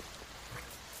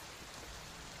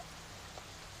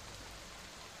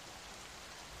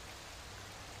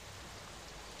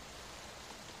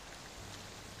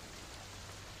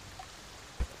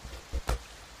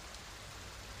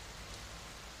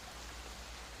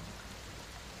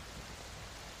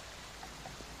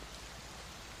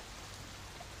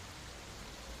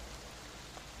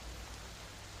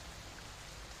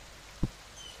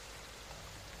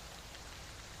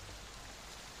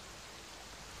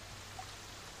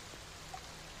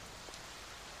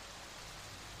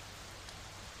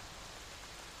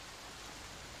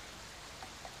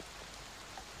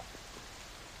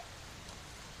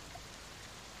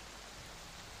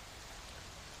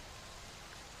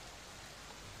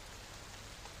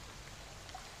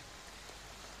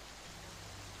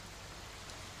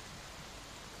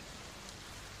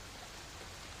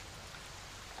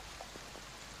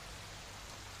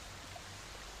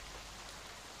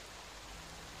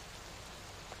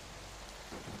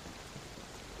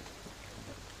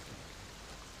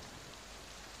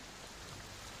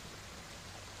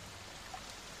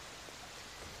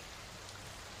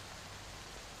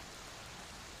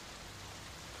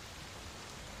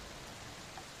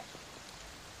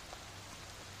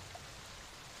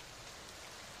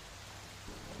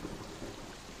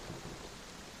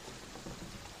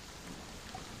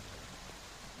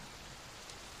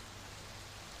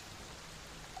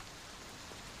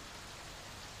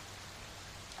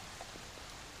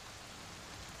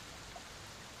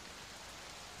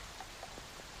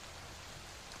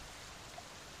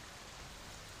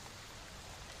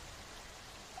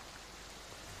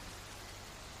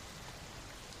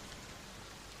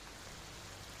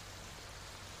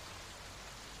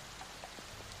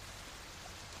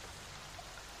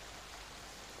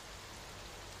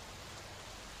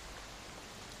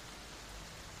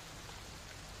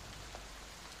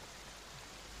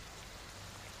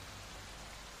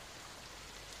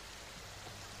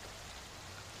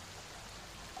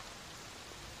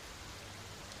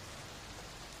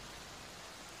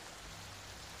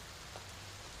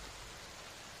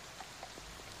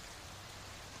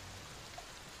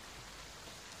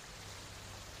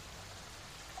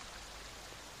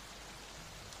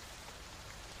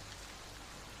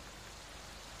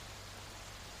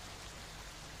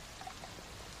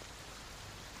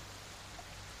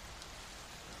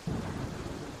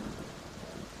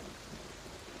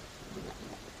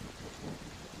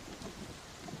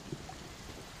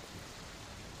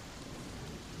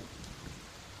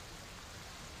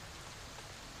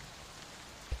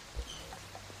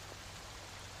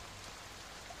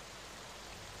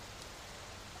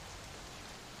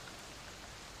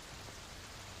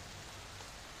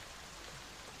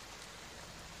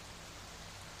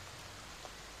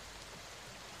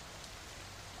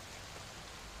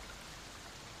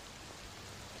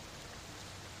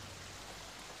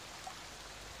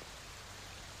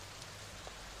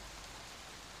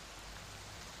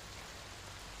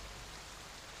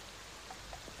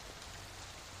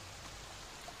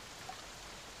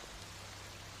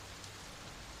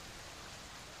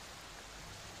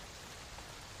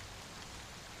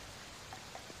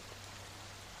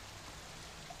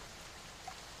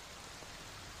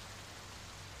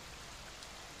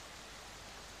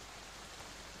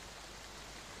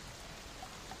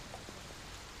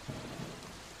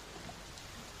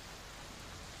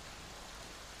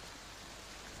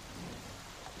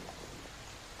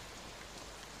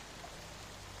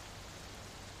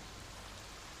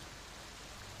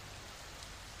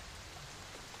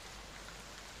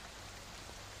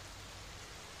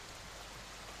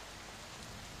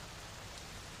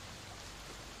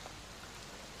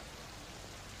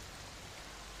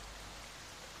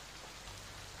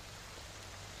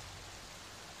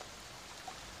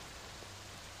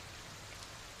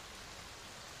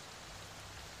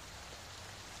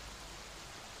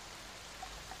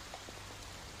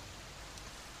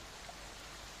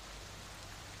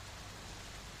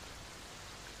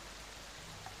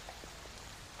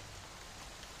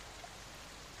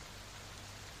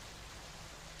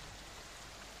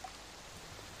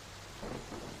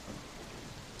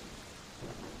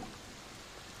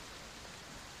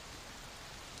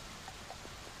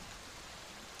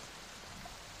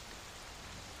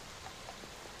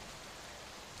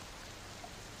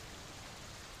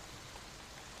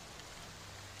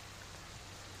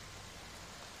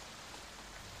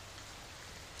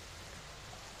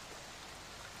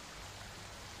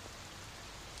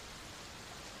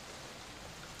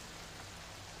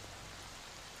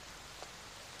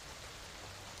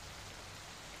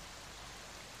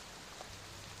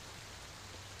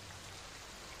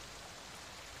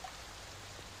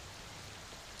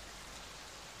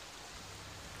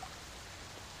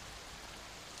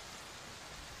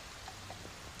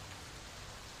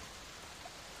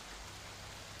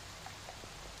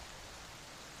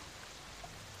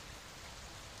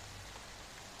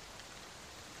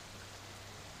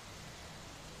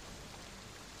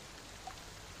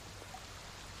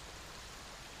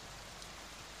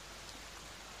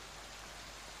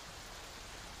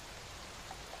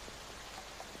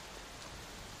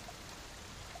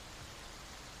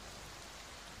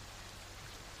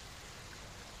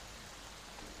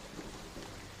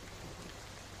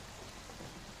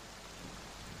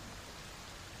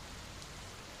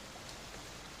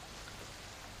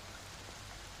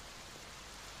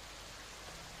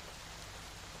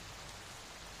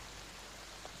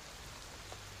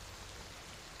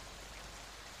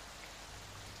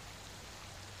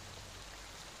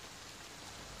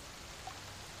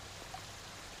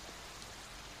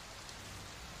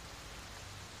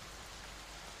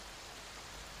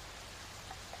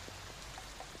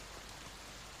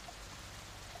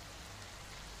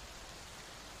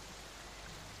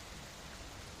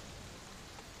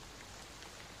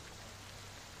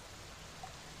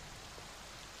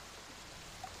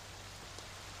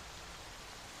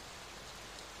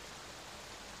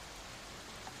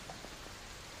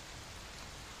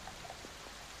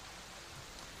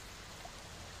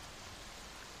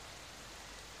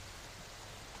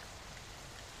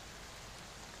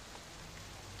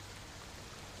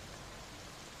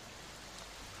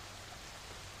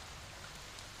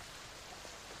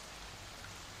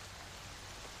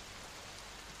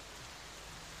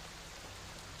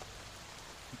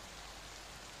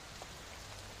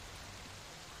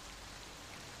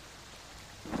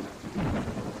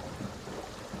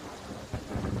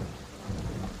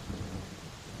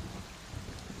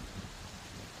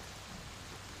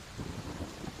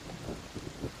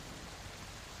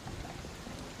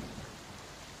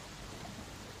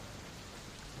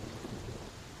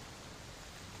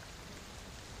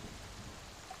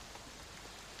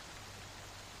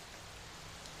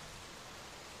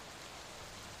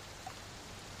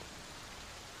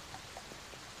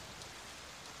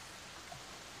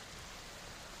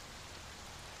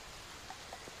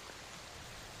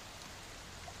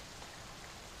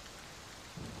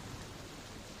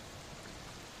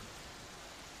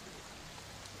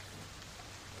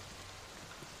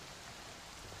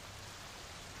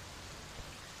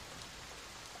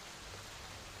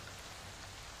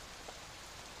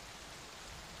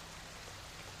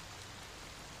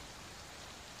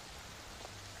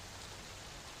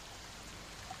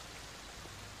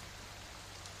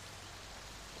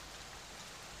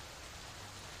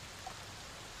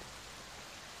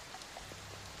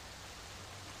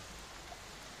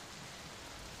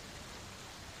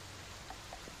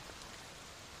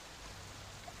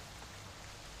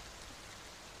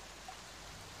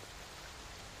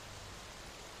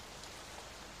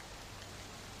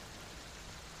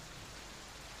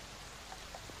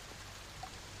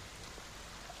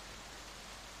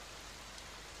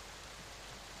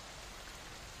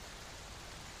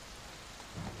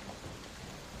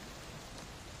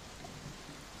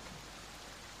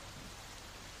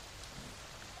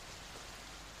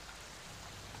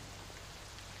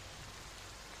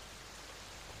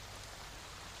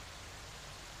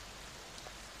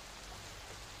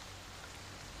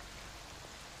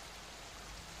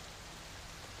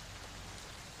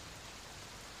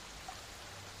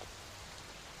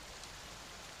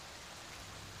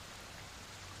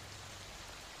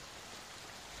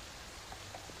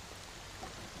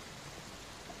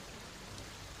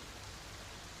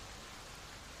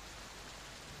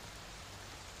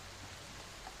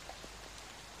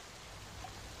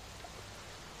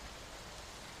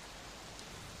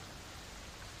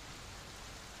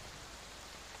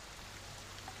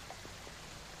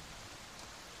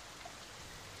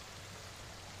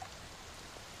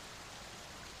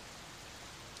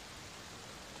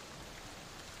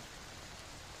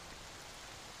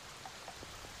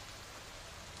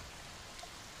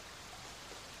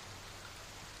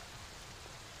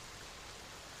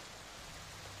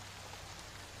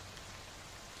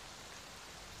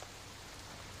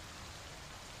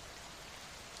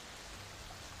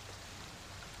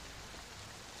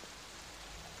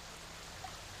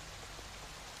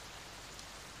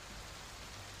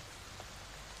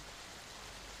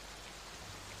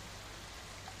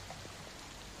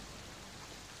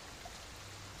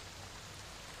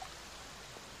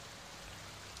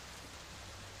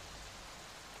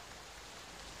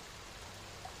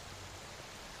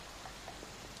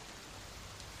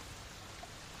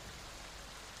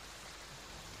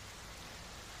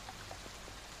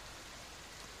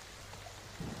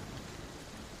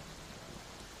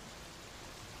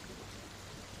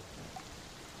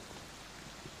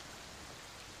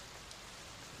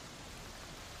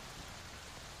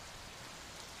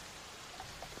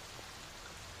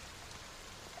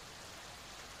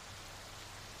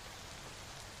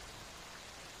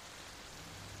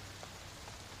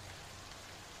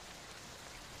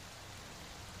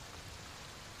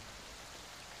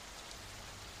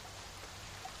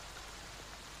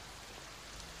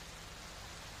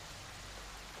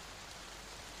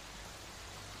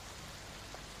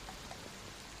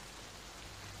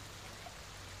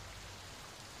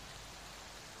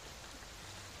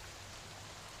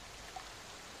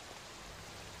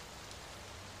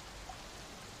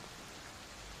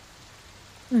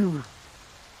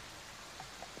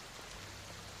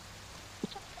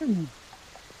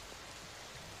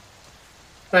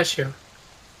 Bless you.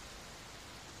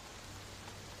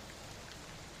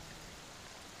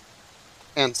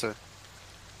 Answer.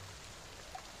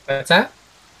 What's that?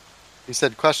 You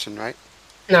said question, right?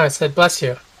 No, I said bless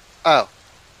you. Oh,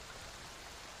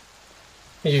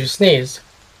 You sneezed.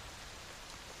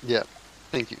 yeah.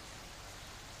 Thank you.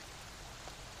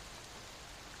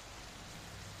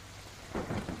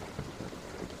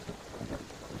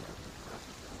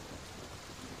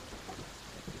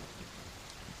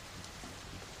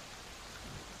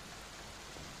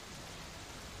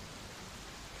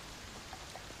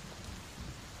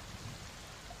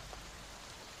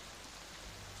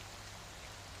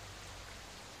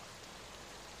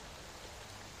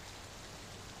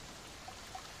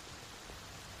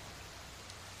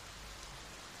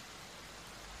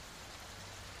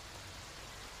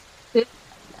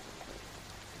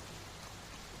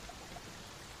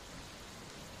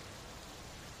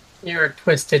 You're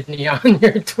twisted, Neon.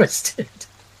 You're twisted.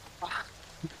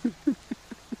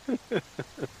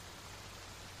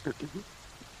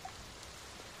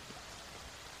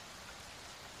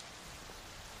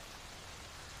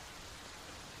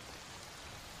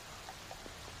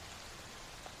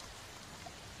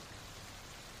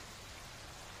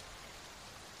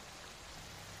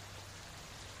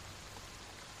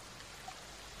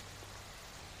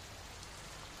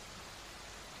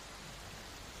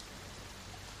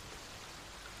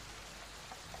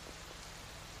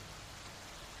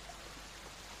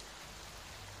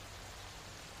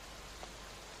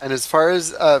 And as far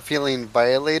as feeling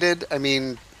violated, I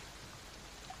mean,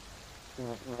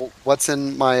 what's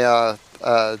in my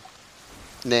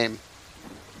name?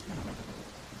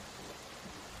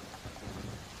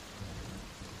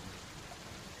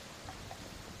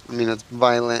 I mean, it's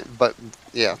violent, but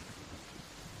yeah,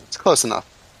 it's close enough.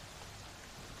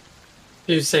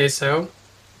 You say so.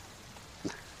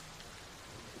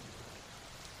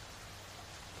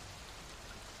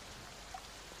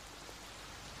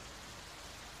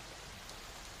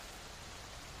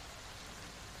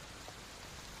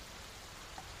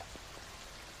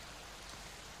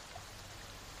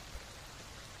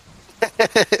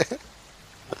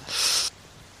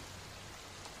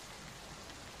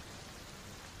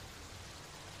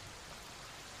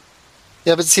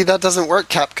 Yeah, but see, that doesn't work,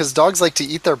 Cap, because dogs like to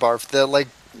eat their barf.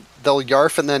 They'll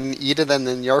yarf and then eat it and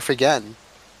then yarf again.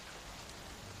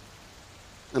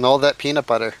 And all that peanut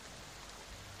butter.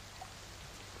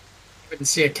 Wouldn't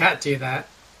see a cat do that.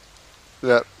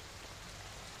 Yep,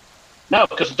 No,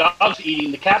 because the dog's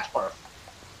eating the cat's barf.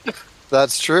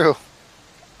 that's true.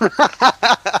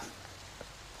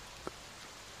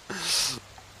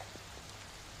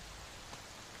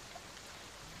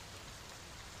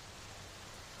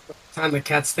 Time the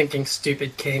cat's thinking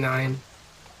stupid canine.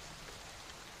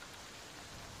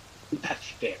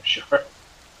 That's damn sure.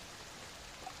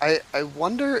 I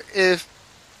wonder if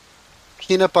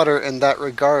peanut butter in that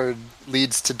regard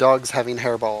leads to dogs having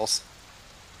hairballs.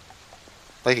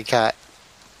 Like a cat.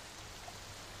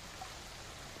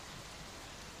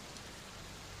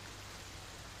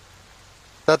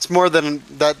 That's more than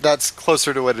that. That's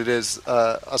closer to what it is,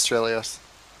 Australia.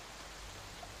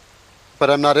 But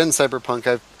I'm not in Cyberpunk.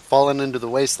 I've fallen into the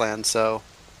wasteland. So,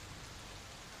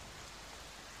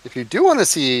 if you do want to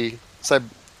see,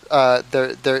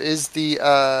 there is the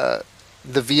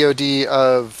VOD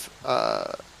of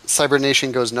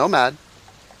Cybernation Goes Nomad,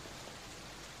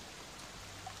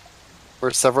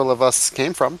 where several of us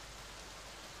came from.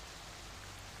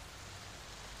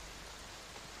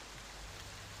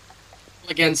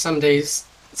 Again, someday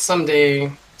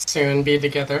soon be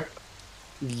together.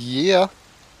 Yeah.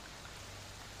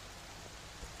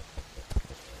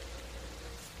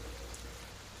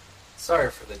 Sorry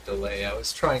for the delay. I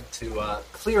was trying to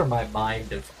clear my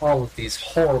mind of all of these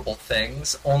horrible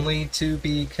things, only to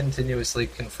be continuously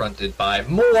confronted by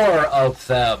more of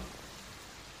them.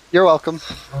 You're welcome.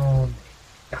 Oh,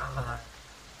 God.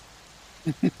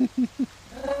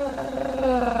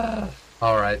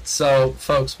 All right, so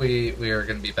folks, we are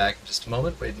going to be back in just a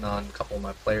moment, waiting on a couple of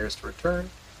my players to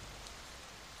return.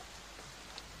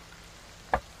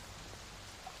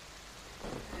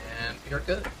 And we are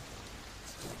good.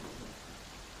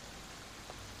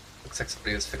 Looks like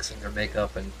somebody was fixing their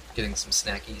makeup and getting some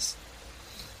snackies.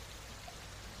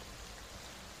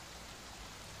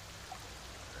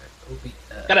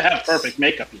 Alright, Gotta have perfect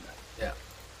makeup, you know. Yeah.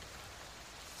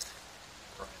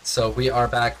 Right, so we are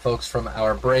back, folks, from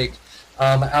our break.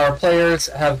 Our players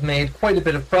have made quite a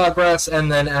bit of progress,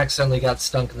 and then accidentally got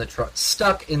stuck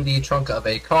in the trunk of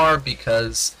a car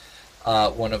because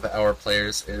one of our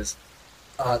players is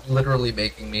literally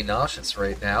making me nauseous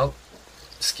right now.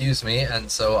 Excuse me, and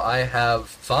so I have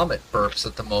vomit burps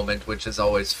at the moment, which is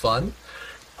always fun.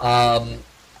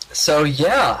 So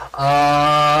yeah,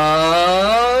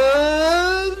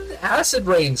 acid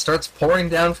rain starts pouring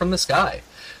down from the sky.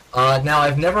 Now,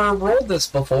 I've never rolled this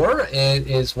before. It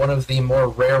is one of the more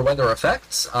rare weather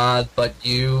effects, but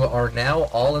you are now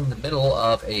all in the middle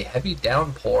of a heavy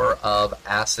downpour of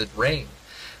acid rain.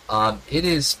 It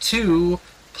is 2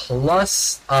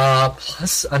 plus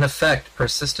an effect,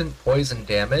 persistent poison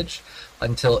damage,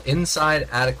 until inside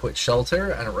adequate shelter,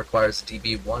 and it requires a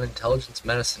DB1 intelligence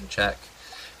medicine check.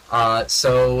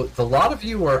 So the lot of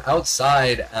you are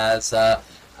outside as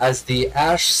the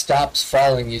ash stops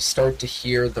falling. You start to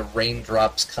hear the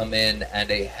raindrops come in,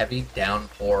 and a heavy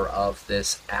downpour of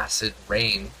this acid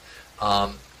rain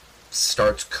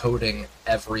starts coating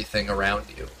everything around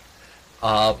you.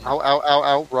 Ow, ow, ow,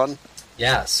 ow, run.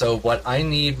 Yeah, so what I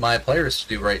need my players to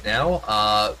do right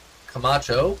now,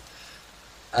 Camacho,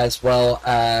 as well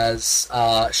as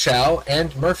Xiao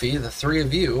and Murphy, the three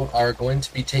of you, are going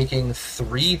to be taking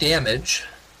 3 damage,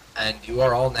 and you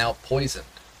are all now poisoned.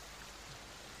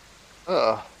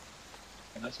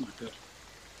 That's not good.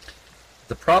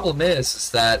 The problem is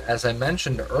that, as I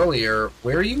mentioned earlier,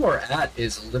 where you are at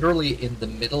is literally in the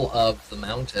middle of the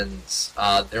mountains.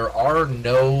 There are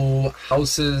no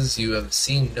houses, you have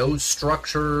seen no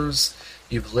structures,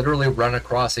 you've literally run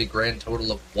across a grand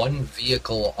total of 1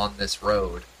 vehicle on this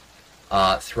road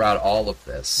throughout all of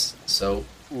this. So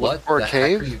what the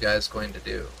heck are you guys going to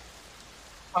do?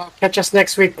 Catch us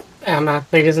next week,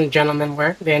 ladies and gentlemen,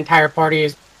 where the entire party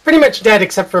is pretty much dead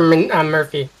except for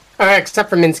Murphy. Except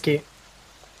for Minsky.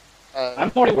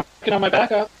 I'm already working on my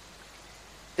backup.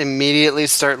 Immediately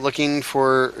start looking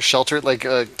for shelter, like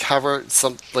a cavern.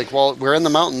 Well, we're in the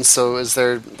mountains, so is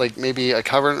there like maybe a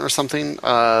cavern or something?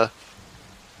 Go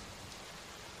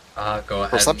ahead.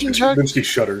 Perception check. Minsky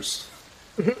shudders.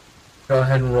 Go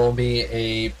ahead and roll me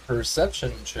a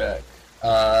perception check.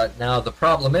 Now the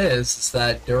problem is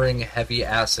that during heavy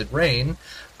acid rain,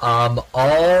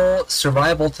 all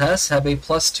survival tests have a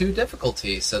 +2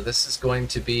 difficulty, so this is going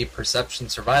to be Perception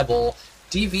Survival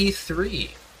DV3.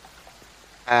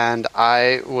 And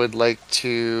I would like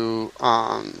to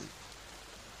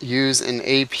use an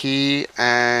AP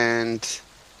and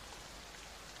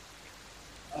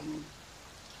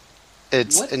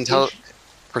it's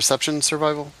Perception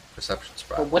Survival. Perception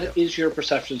Survival. What is your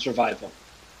Perception Survival?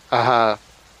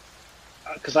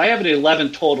 Because I have an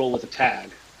 11 total with a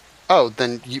tag. Oh,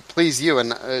 then you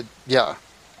and yeah.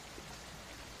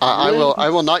 I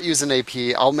will not use an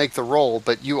AP. I'll make the roll,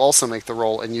 but you also make the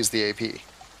roll and use the AP.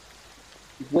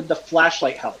 Would the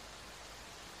flashlight help?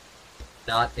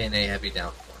 Not in a heavy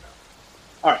downpour,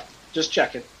 no. All right, just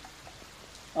check it.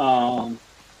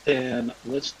 Then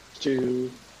let's do.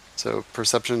 So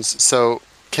perceptions. So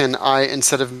can I,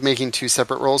 instead of making 2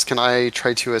 separate rolls, can I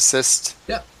try to assist?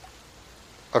 Yeah.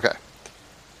 Okay.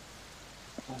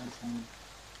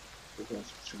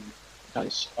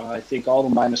 Nice. I think all the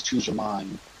 -2s are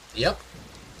mine. Yep.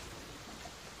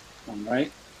 All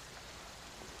right.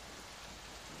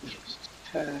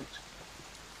 All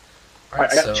right,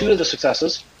 I got 2 of the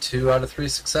successes. 2 out of 3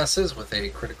 successes with a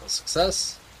critical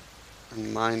success.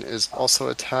 And mine is also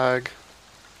a tag.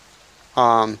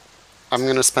 I'm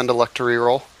going to spend a luck to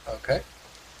reroll. Okay.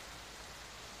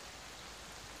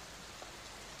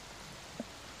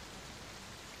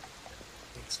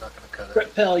 It's not going to cut it. Crit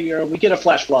failure. We get a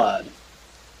flash flood.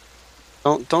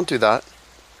 Don't do that.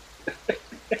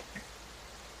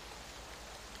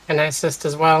 Can I assist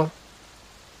as well?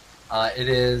 It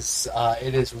is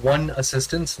 1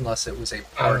 assistance unless it was a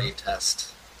party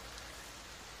test.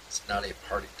 It's not a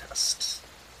party test.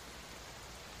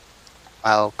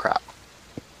 Oh, crap.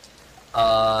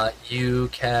 You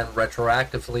can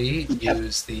retroactively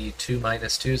use the 2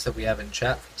 -2s that we have in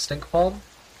chat from Stinkpalm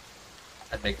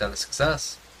and make that a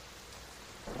success.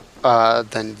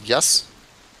 Then yes.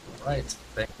 Right.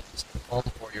 Thank you,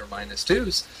 Stinkpalm, for your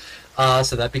 -2s.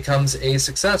 So that becomes a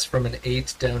success from an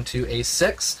 8 down to a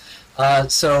 6.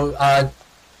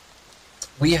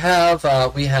 We have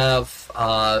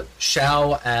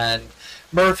Xiao and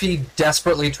Murphy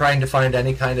desperately trying to find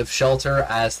any kind of shelter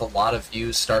as the lot of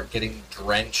you start getting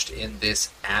drenched in this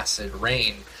acid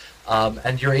rain.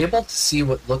 And you're able to see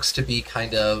what looks to be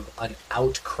kind of an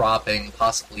outcropping,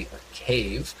 possibly a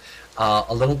cave,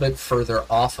 a little bit further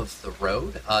off of the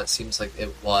road. It seems like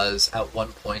it was at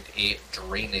one point a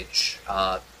drainage,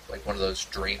 like one of those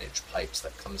drainage pipes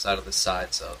that comes out of the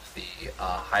sides of the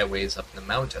highways up in the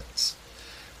mountains.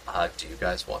 Do you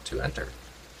guys want to enter?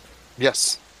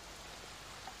 Yes.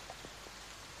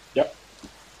 Yep.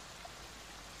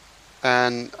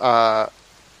 And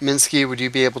Minsky, would you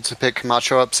be able to pick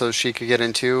Camacho up so she could get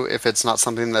into if it's not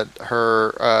something that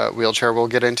her wheelchair will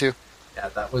get into? Yeah,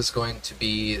 that was going to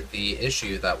be the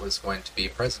issue that was going to be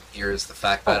present here is the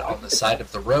fact that on the side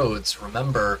of the roads,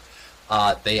 remember,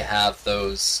 they have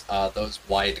those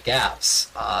wide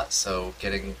gaps. So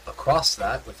getting across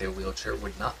that with a wheelchair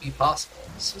would not be possible.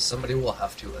 So somebody will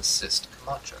have to assist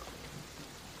Camacho.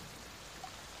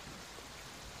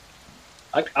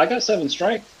 I got 7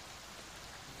 strength.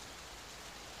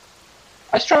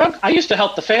 I strong. I used to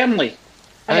help the family.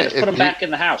 I had to put them back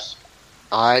in the house.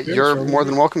 You're more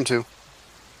than welcome to.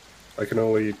 I can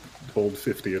only hold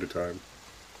 50 at a time.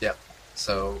 Yep.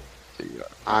 So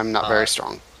I'm not very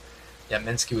strong. Yeah,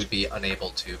 Minsky would be unable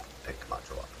to pick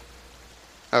Camacho up.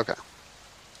 Okay.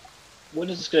 What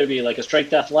is this going to be, like a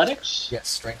strength athletics? Yes,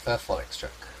 strength athletics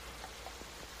check.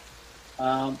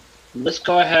 Let's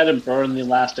go ahead and burn the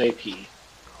last AP.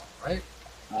 All right.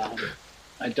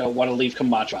 I don't want to leave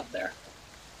Camacho out there.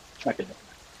 Check it.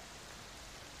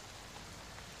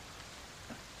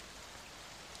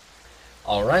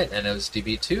 All right, and it was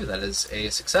DB2. That is a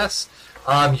success.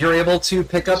 You're able to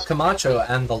pick up Camacho,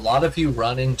 and a lot of you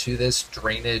run into this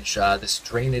drainage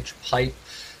pipe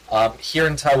here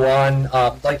in Taiwan.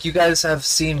 Like you guys have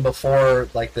seen before,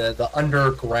 like the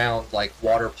underground like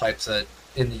water pipes that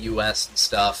in the U.S. and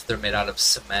stuff. They're made out of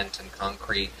cement and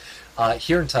concrete.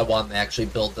 Here in Taiwan, they actually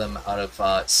build them out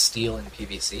of steel and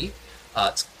PVC.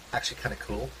 It's actually kind of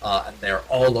cool, and they're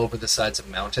all over the sides of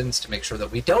mountains to make sure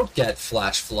that we don't get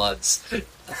flash floods.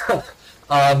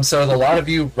 So a lot of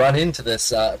you run into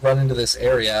this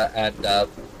area, and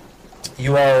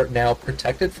you are now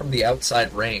protected from the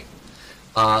outside rain.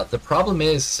 The problem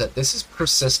is that this is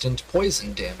persistent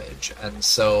poison damage, and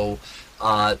so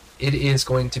it is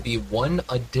going to be 1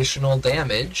 additional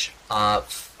damage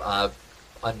per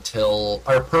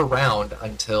round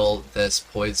until this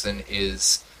poison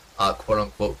is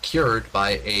quote-unquote cured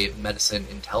by a medicine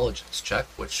intelligence check,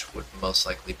 which would most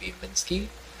likely be Minsky.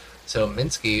 So,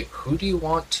 Minsky, who do you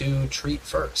want to treat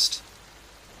first?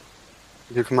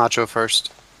 Do Camacho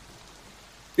first.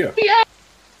 Yeah.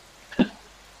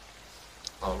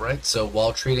 Alright, so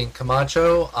while treating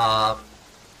Camacho,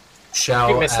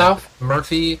 Xiao myself? and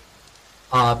Murphy,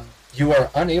 you are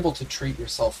unable to treat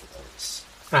yourself for those.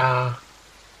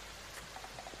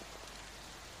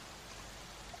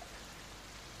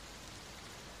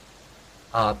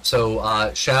 So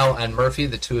Xiao and Murphy,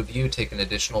 the two of you, take an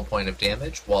additional point of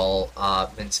damage while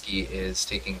Minsky is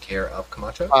taking care of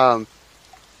Camacho.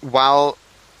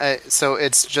 So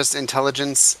it's just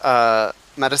intelligence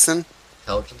medicine?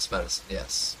 Intelligence medicine,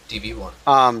 yes.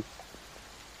 DV1.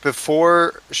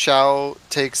 Before Xiao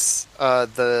takes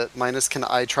the minus, can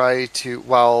I try to,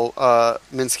 while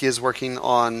Minsky is working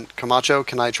on Camacho,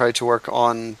 can I try to work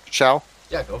on Xiao?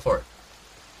 Yeah, go for it.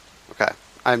 Okay.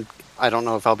 I don't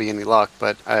know if I'll be any luck,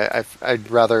 but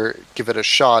I'd rather give it a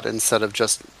shot instead of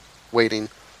just waiting.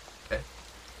 Okay.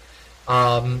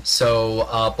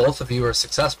 So both of you are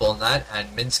successful in that,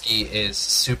 and Minsky is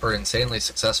super insanely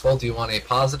successful. Do you want a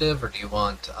positive, or do you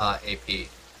want AP?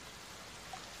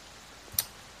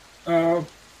 I'll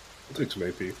take some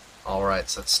AP. Alright,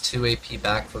 so that's 2 AP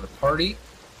back for the party.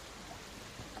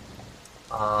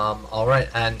 Alright,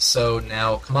 and so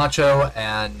now Camacho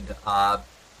and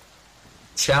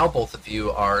Xiao, both of you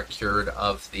are cured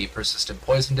of the persistent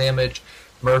poison damage.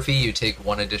 Murphy, you take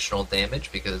 1 additional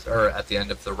damage at the end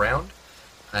of the round.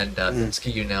 And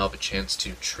Minsky, you now have a chance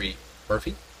to treat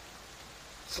Murphy.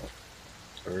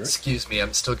 All right. Excuse me,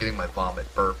 I'm still getting my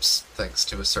vomit burps thanks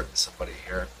to a certain somebody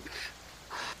here.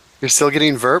 You're still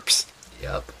getting verps?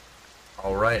 Yep.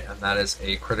 Alright, and that is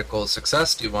a critical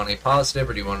success. Do you want a positive,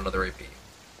 or do you want another AP?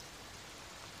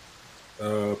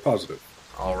 Positive.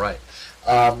 Alright.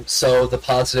 So the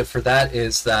positive for that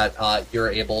is that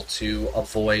you're able to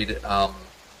avoid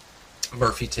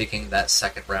Murphy taking that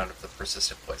second round of the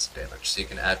persistent poison damage. So you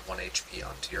can add 1 HP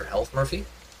onto your health, Murphy.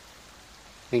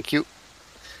 Thank you.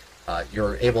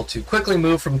 You're able to quickly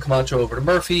move from Camacho over to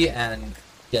Murphy and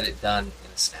get it done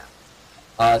in a snap.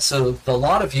 So the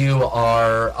lot of you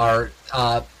are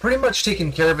pretty much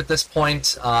taken care of at this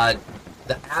point.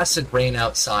 The acid rain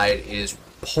outside is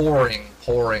pouring.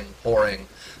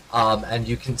 And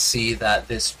you can see that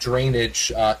this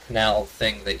drainage canal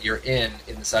thing that you're in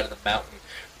the side of the mountain,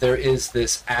 there is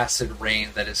this acid rain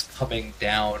that is coming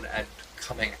down and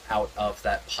coming out of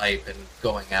that pipe and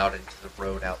going out into the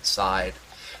road outside.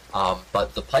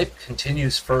 But the pipe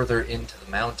continues further into the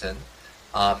mountain.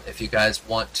 If you guys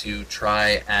want to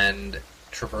try and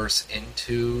traverse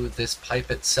into this pipe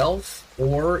itself,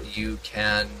 or you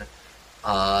can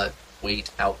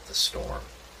wait out the storm.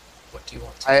 What do you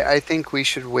want to do? I think we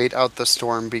should wait out the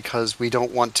storm because we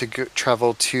don't want to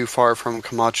travel too far from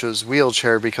Camacho's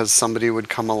wheelchair because somebody would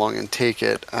come along and take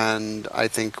it, and I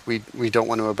think we don't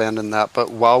want to abandon that. But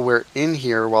while we're in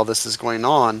here, while this is going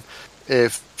on,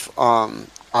 if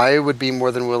I would be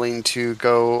more than willing to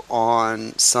go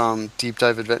on some deep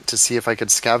dive event to see if I could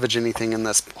scavenge anything in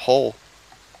this hole.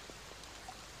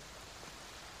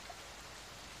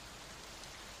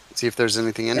 See if there's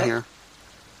anything in here.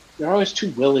 You're always too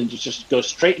willing to just go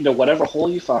straight into whatever hole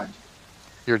you find.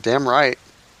 You're damn right.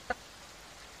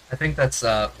 I think that's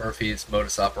Murphy's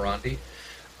modus operandi.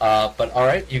 But all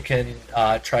right, you can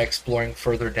try exploring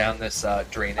further down this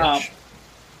drainage.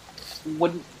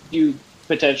 Wouldn't you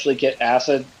potentially get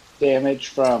acid damage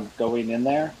from going in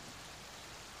there?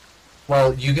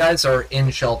 Well, you guys are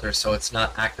in shelter, so it's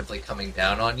not actively coming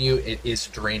down on you. It is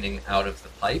draining out of the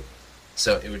pipe,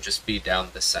 so it would just be down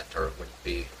the center. It wouldn't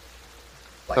be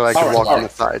like So I can walk on the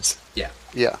alright. sides. Yeah.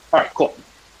 Yeah. All right, cool.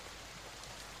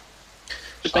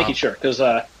 Just making sure, because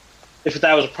if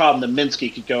that was a problem, then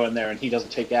Minsky could go in there and he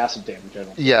doesn't take acid damage. I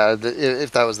don't. Yeah,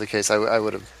 if that was the case, I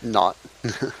would have not.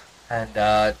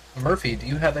 And Murphy, do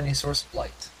you have any source of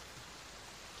light?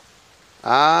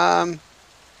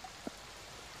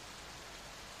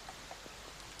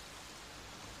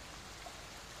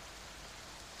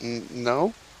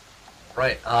 No.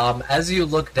 Right. As you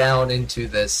look down into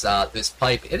this this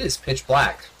pipe, it is pitch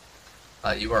black.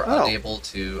 You are Oh. unable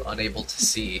to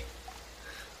see.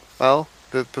 Well,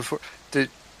 before,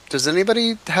 does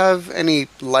anybody have any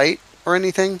light or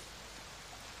anything?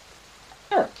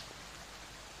 Sure.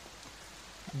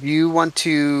 Do you want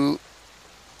to,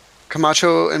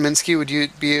 Camacho and Minsky? Would you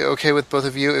be okay with both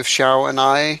of you if Xiao and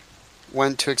I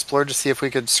went to explore to see if we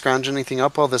could scrounge anything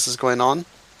up while this is going on?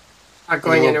 Not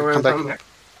going We'll anywhere come back- without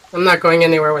I'm not going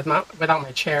anywhere without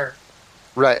my chair.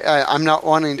 Right. I'm not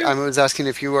wanting. I was asking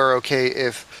if you are okay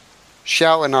if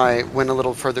Xiao and I went a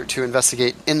little further to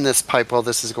investigate in this pipe while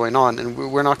this is going on, and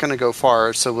we're not going to go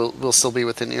far, so we'll still be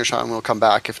within earshot, and we'll come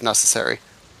back if necessary.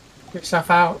 Get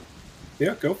yourself out.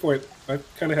 Yeah, go for it. I've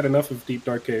kind of had enough of deep,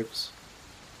 dark caves.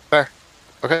 Fair.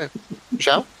 Okay.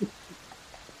 Xiao.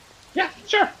 Yeah,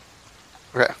 sure.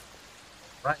 Okay.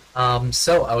 Right.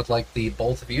 So I would like the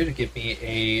both of you to give me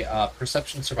a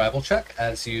perception survival check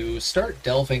as you start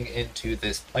delving into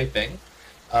this piping.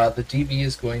 The DB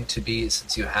is going to be,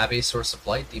 since you have a source of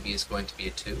light, DB is going to be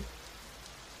a 2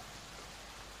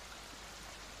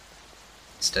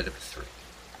 instead of a 3.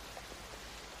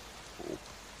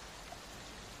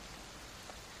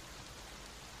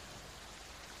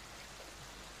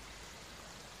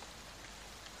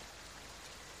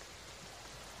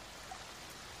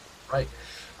 Right.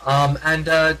 And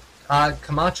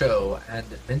Camacho and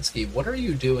Minsky, what are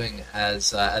you doing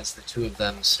as the two of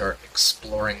them start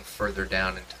exploring further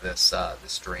down into this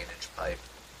this drainage pipe?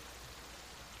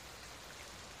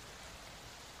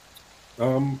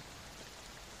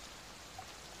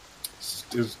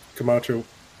 Is Camacho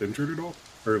injured at all,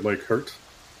 or like hurt?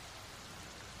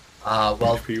 Well,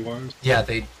 HP wise. yeah,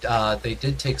 they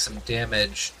did take some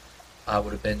damage.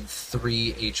 Would have been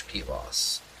 3 HP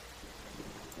loss.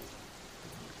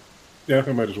 Yeah,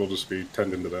 I might as well just be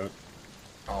tending to that.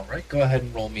 All right, go ahead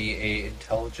and roll me a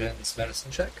intelligence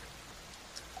medicine check.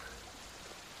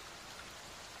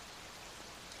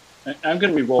 I'm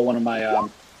going to re-roll one of my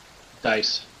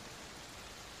dice.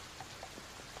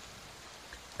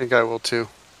 I think I will too.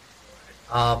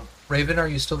 Raven, are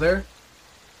you still there?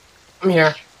 I'm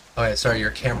here. Okay, sorry, your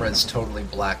camera is totally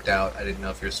blacked out. I didn't know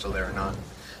if you're still there or not.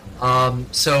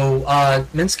 So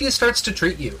Minsky starts to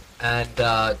treat you,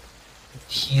 and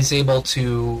he's able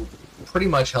to pretty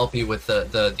much help you with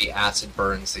the acid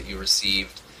burns that you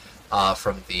received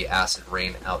from the acid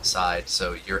rain outside,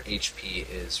 so your HP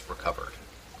is recovered.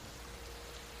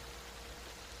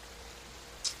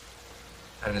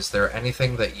 And is there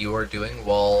anything that you are doing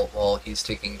while he's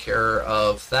taking care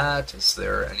of that? Is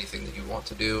there anything that you want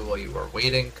to do while you are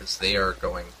waiting? Because they are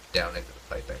going down into the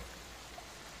piping.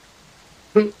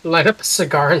 Light up a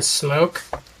cigar and smoke.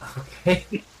 Okay.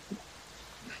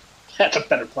 That's a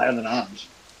better plan than ours.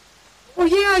 Oh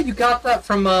yeah, you got that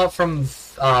from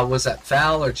was that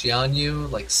Val or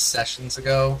Jianyu like sessions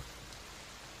ago?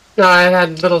 No, I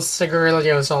had little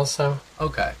cigarillos also.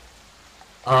 Okay.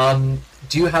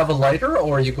 Do you have a lighter,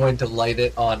 or are you going to light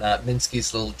it on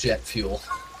Minsky's little jet fuel?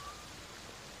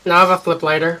 No, I have a flip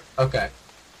lighter. Okay.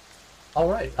 All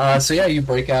right. So yeah, you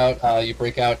break out a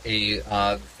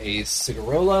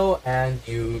cigarillo, and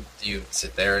you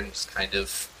sit there and just kind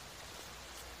of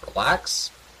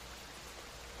relax.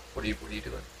 What are you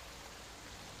doing?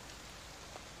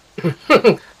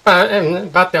 And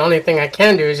about the only thing I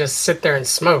can do is just sit there and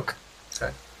smoke.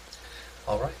 Okay.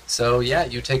 All right. So yeah,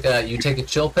 you take a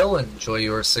chill pill and enjoy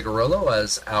your cigarillo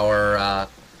as our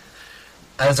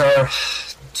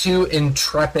two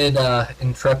intrepid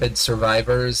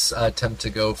survivors attempt to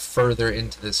go further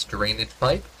into this drainage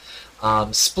pipe,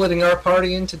 splitting our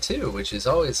party into two, which is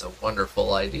always a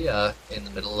wonderful idea in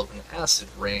the middle of an acid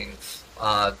rain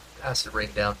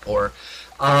downpour.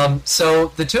 So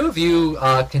the two of you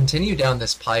continue down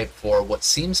this pipe for what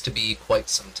seems to be quite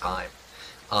some time.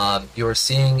 You're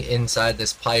seeing inside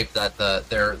this pipe that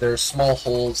there are small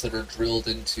holes that are drilled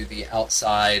into the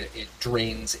outside. It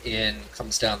drains in,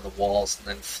 comes down the walls, and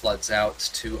then floods out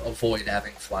to avoid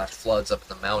having flash floods up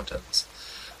in the mountains.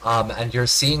 And you're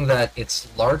seeing that it's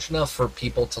large enough for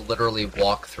people to literally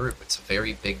walk through. It's a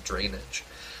very big drainage.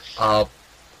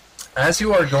 As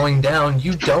you are going down,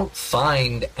 you don't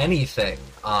find anything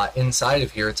inside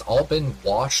of here. It's all been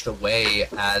washed away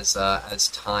as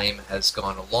time has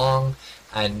gone along.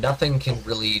 And nothing can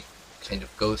really kind of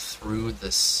go through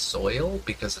the soil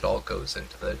because it all goes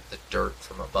into the dirt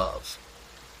from above.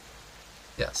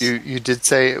 Yes. You did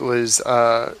say it was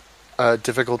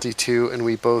difficulty 2, and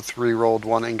we both re-rolled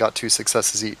 1 and got 2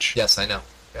 successes each. Yes, I know.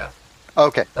 Yeah.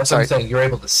 Okay. That's sorry. what I'm saying. You're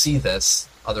able to see this.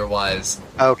 Otherwise.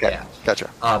 Okay. Yeah. Gotcha.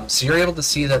 So you're able to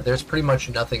see that there's pretty much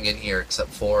nothing in here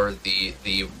except for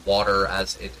the water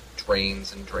as it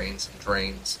drains and drains and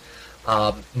drains.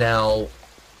 Now.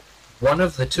 One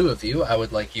of the two of you, I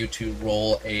would like you to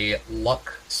roll a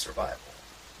luck survival.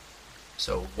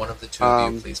 So one of the two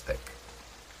of you, please pick.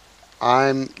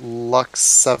 I'm luck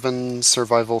 7,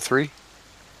 survival 3.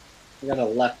 I got a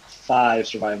luck 5,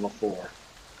 survival 4.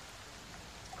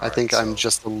 I think I'm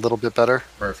just a little bit better.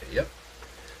 Murphy, yep.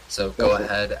 So go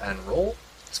ahead and roll.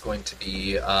 It's going to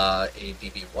be a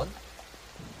BB1.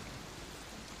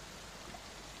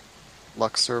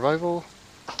 Luck survival.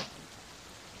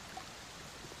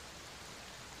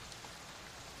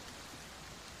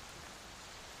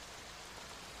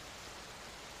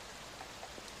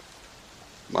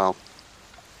 Wow.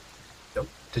 Nope.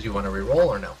 Did you want to re-roll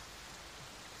or no?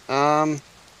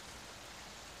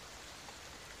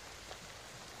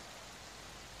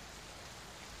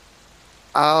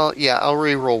 I'll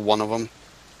re-roll one of them.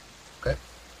 Okay.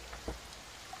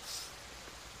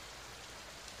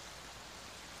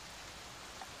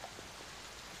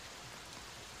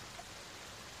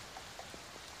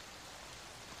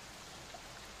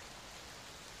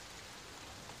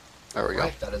 There we go.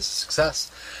 Right, that is a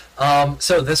success.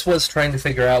 So this was trying to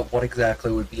figure out what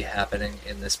exactly would be happening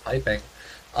in this piping.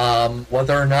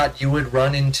 Whether or not you would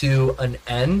run into an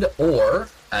end, or,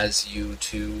 as you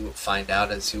two find out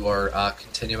as you are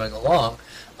continuing along,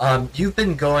 you've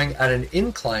been going at an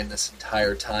incline this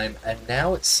entire time, and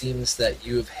now it seems that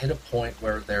you have hit a point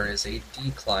where there is a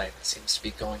decline. It seems to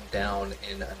be going down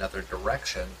in another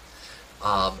direction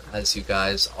as you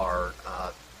guys are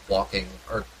walking,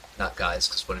 or not guys,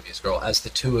 because one of you is a girl. As the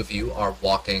two of you are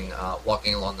walking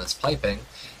along this piping,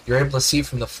 you're able to see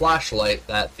from the flashlight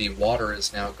that the water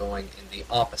is now going in the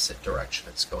opposite direction.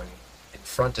 It's going in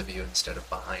front of you instead of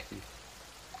behind you.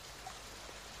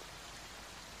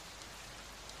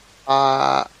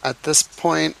 At this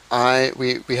point,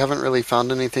 we haven't really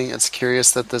found anything. It's curious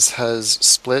that this has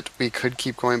split. We could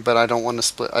keep going, but I don't want to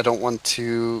split. I don't want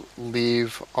to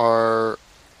leave our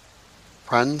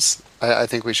friends. I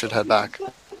think we should head back.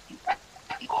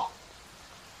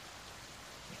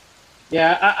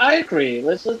 Yeah, I agree.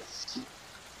 Let's.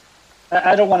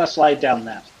 I don't want to slide down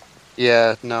that.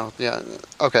 Yeah. No. Yeah.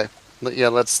 Okay. Yeah.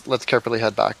 Let's carefully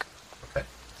head back.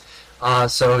 Okay.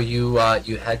 So you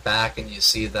head back and you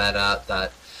see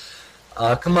that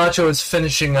Camacho is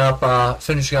finishing up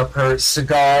her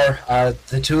cigar.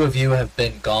 The two of you have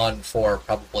been gone for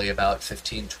probably about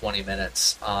 15-20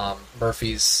 minutes.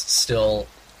 Murphy's still,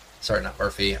 sorry, not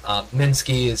Murphy.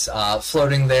 Minsky is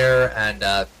floating there,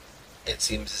 and it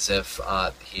seems as if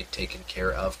he had taken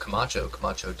care of Camacho.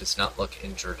 Camacho does not look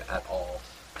injured at all,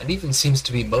 and even seems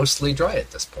to be mostly dry at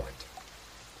this point.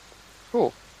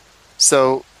 Cool.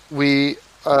 So we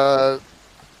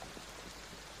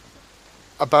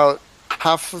about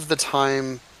half of the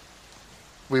time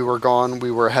we were gone,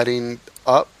 we were heading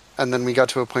up, and then we got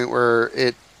to a point where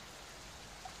it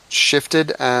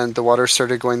shifted and the water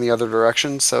started going the other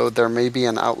direction, so there may be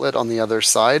an outlet on the other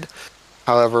side.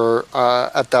 However,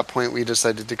 at that point we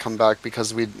decided to come back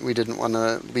because we didn't want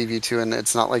to leave you two, and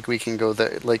it's not like we can go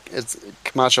there. Like,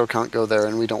 Camacho can't go there,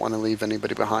 and we don't want to leave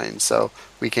anybody behind, so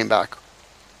we came back.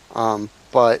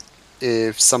 But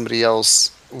if somebody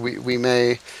else, we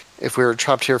may, if we were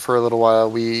trapped here for a little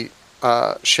while,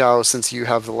 Xiao, since you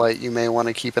have the light, you may want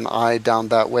to keep an eye down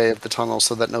that way of the tunnel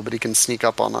so that nobody can sneak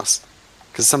up on us.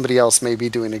 Because somebody else may be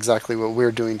doing exactly what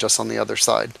we're doing, just on the other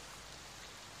side.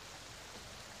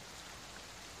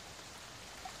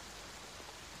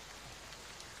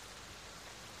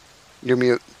 You're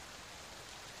mute.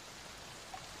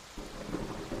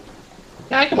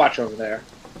 Yeah, I can watch over there.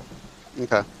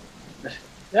 Okay.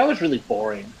 That was really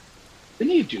boring. They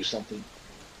need to do something.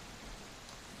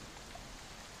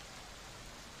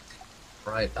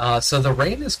 Right. So the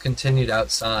rain has continued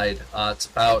outside. It's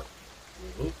about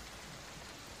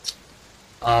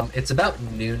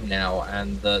noon now,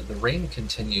 and the rain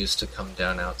continues to come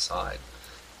down outside.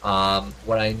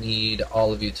 What I need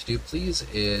all of you to do, please,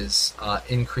 is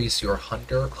increase your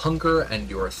hunger and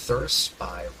your thirst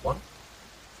by 1.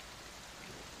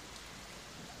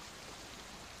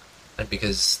 And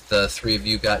because the 3 of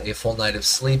you got a full night of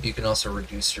sleep, you can also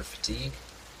reduce your fatigue.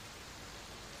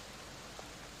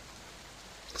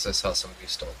 Because I saw some of you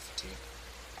still have fatigue.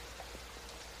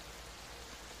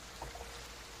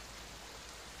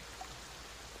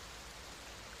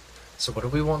 So what do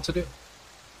we want to do?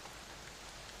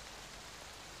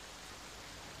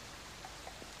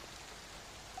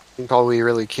 I think all we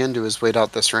really can do is wait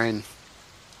out this rain.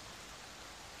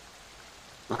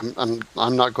 I'm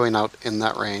not going out in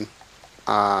that rain.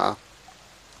 I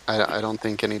don't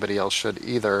think anybody else should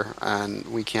either, and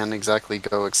we can't exactly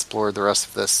go explore the rest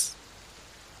of this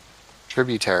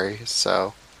tributary,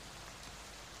 so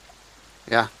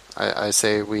yeah, I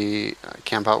say we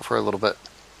camp out for a little bit.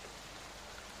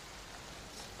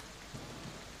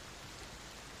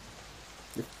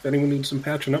 If anyone needs some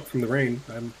patching up from the rain,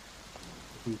 I can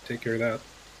take care of that.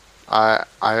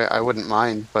 I wouldn't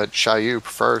mind, but Shayu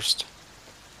first.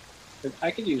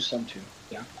 I could use some too.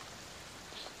 Yeah.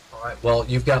 All right. Well,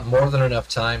 you've got more than enough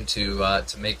time to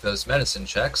make those medicine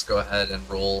checks. Go ahead and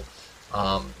roll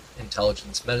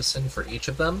intelligence medicine for each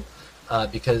of them,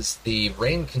 because the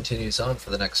rain continues on for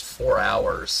the next 4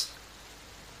 hours.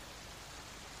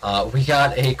 We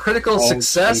got a critical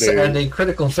success and a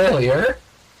critical failure.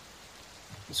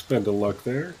 Spend a luck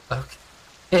there.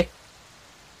 Okay.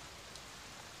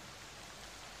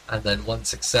 And then 1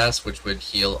 success, which would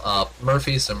heal up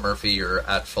Murphy. So Murphy, you're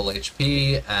at full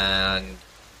HP, and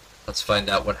let's find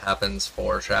out what happens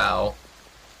for Zhao.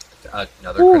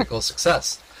 Another critical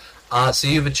success. So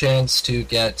you have a chance to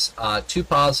get 2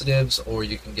 positives, or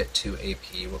you can get 2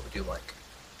 AP. What would you like?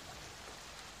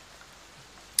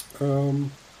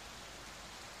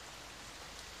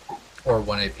 Or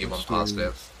 1 AP, 1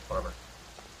 positive, whatever.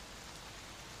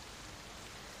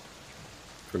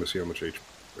 Going to see how much AP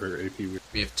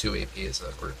we have 2 AP as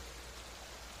a group.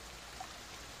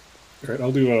 Alright,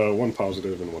 I'll do 1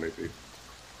 positive and 1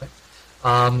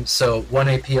 AP. So 1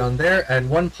 AP on there, and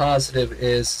 1 positive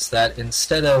is that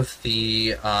instead of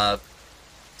the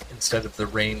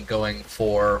rain going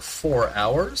for 4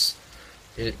 hours,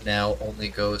 it now only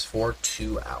goes for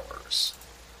 2 hours.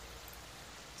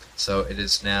 So it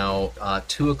is now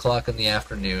 2 o'clock in the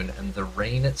afternoon, and the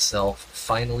rain itself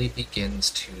finally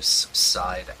begins to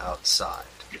subside outside.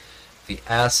 The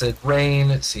acid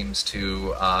rain seems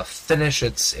to finish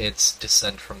its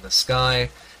descent from the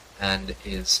sky, and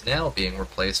is now being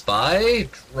replaced by,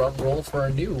 drum roll for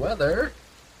a new weather,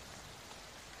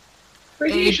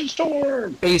 Radiation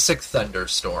storm! Basic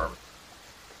thunderstorm.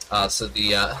 So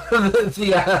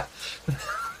the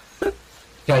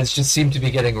guys just seem to be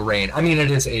getting rain. I mean,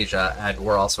 it is Asia, and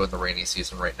we're also in the rainy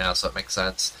season right now, so it makes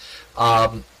sense.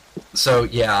 So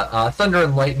yeah, thunder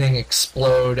and lightning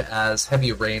explode as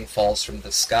heavy rain falls from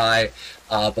the sky,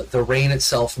 but the rain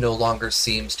itself no longer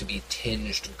seems to be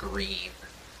tinged green.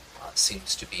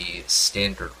 Seems to be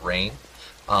standard rain.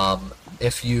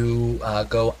 If you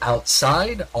go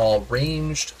outside, all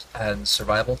ranged and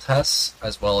survival tests,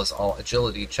 as well as all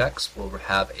agility checks, will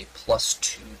have a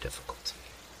 +2 difficulty.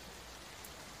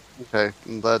 Okay,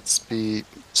 let's be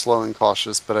slow and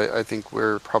cautious, but I think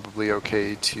we're probably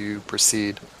okay to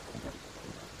proceed.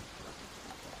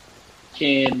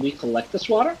 Can we collect this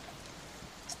water?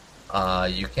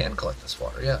 You can collect this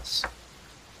water, yes.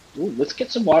 Ooh, let's get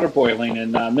some water boiling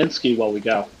in Minsky while we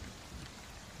go.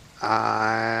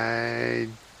 I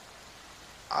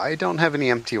don't have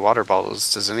any empty water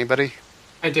bottles. Does anybody?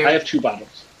 I do. I have 2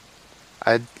 bottles.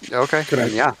 Okay.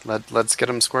 Yeah. Let's get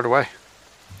them squared away.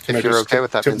 If you're okay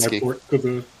with that,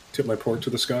 Minsky. Tip my port to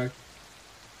the sky.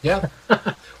 Yeah.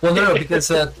 Well, no, because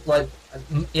like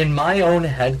in my own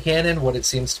headcanon, what it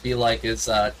seems to be like is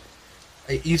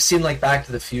you've seen like Back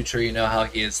to the Future. You know how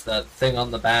he is the thing on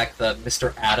the back, the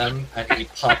Mr. Atom, and he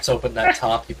pops open that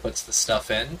top. He puts the stuff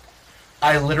in.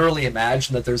 I literally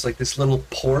imagine that there's like this little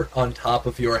port on top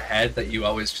of your head that you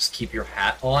always just keep your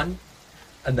hat on,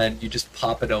 and then you just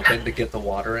pop it open to get the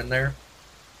water in there.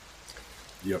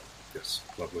 Yep. Yes.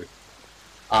 Lovely.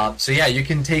 So yeah, you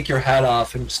can take your hat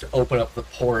off and just open up the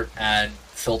port and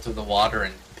filter the water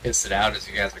and piss it out as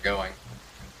you guys are going.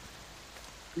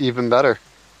 Even better.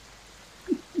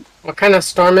 What kind of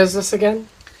storm is this again?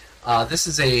 This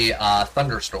is a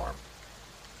thunderstorm.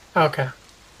 Okay.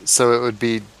 So it would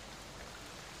be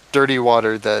dirty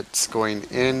water that's going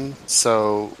in,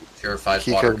 so Purified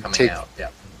he water could coming take- out. Yeah.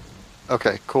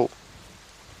 okay, cool.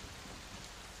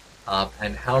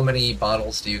 And how many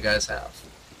bottles do you guys have?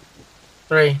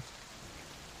 3.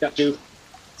 Got 2.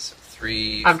 So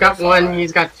 3. I've 4, got 1, 5.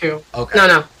 he's got 2. Okay.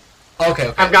 No.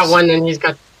 Okay. I've got 1 and she's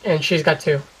got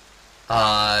 2.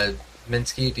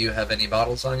 Minsky, do you have any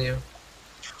bottles on you?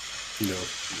 No.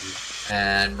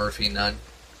 And Murphy, none?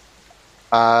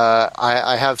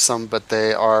 I have some, but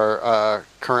they are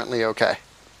currently okay.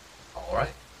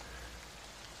 Alright.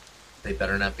 They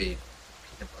better not be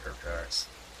peanut butter jars.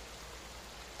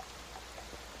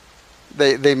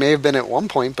 They may have been at one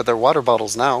point, but they're water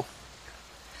bottles now.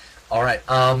 All right.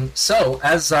 So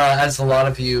as a lot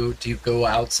of you, do you go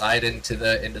outside into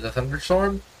the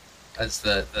thunderstorm as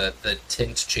the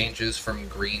tint changes from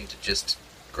green to just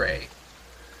gray?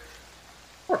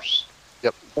 Of course.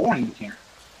 Yep. Boring here.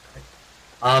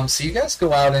 So you guys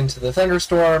go out into the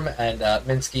thunderstorm, and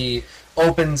Minsky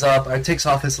opens up, takes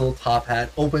off his little top hat,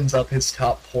 opens up his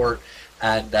top port,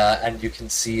 and you can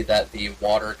see that the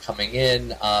water coming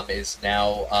in is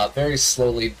now very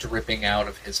slowly dripping out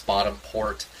of his bottom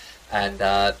port. And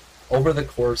over the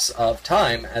course of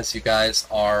time, as you guys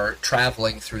are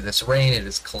traveling through this rain, it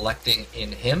is collecting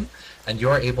in him, and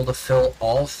you're able to fill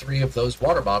all 3 of those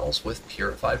water bottles with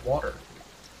purified water.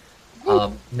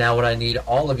 Now what I need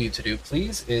all of you to do,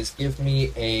 please, is give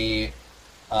me a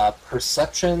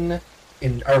perception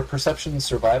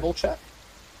survival check.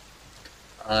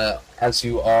 As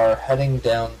you are heading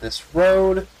down this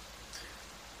road,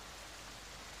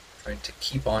 trying to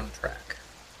keep on track.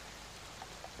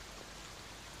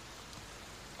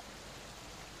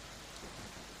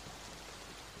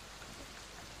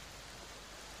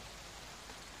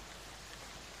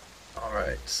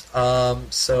 Alright,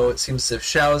 so it seems as if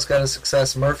Shao's got a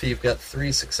success. Murphy, you've got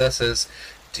 3 successes.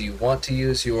 Do you want to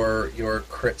use your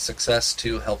crit success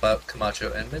to help out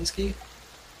Camacho and Minsky?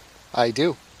 I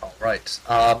do. Alright,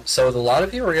 so a lot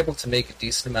of you are able to make a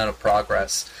decent amount of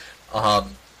progress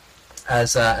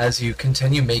as you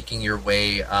continue making your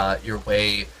way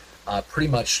pretty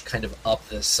much kind of up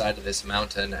this side of this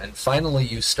mountain, and finally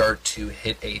you start to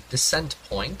hit a descent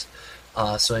point.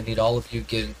 So I need all of you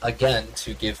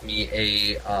to give me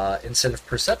a instead of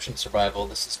perception survival,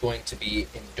 this is going to be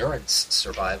endurance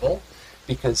survival,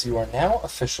 because you are now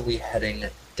officially heading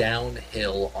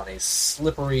downhill on a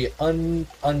slippery,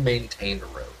 unmaintained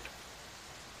road.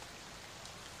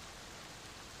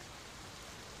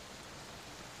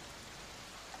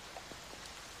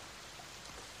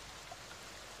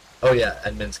 Oh yeah,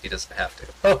 and Minsky doesn't have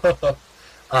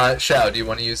to. Shao, do you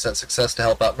want to use that success to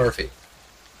help out Murphy?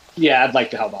 Yeah, I'd like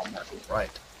to help out Murphy.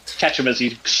 Right. Catch him as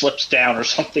he slips down or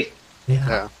something.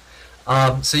 Yeah.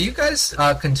 So you guys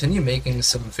continue making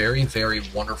some very, very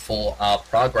wonderful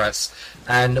progress,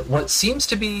 and what seems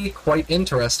to be quite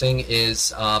interesting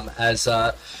is as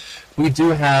we do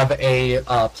have a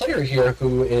player here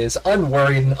who is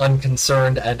unworried and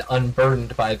unconcerned and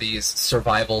unburdened by these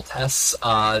survival tests.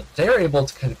 They're able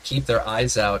to kind of keep their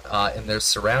eyes out in their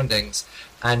surroundings,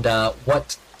 and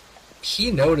what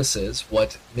he notices,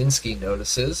 what Minsky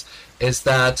notices, is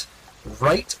that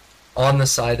right on the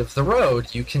side of the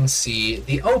road you can see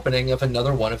the opening of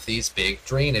another one of these big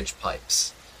drainage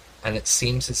pipes. And it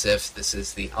seems as if this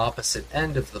is the opposite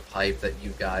end of the pipe that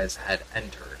you guys had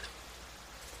entered.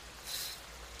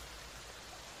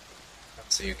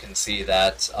 So you can see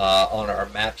that on our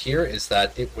map here is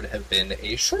that it would have been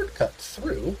a shortcut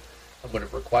through and would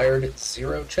have required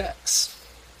 0 checks.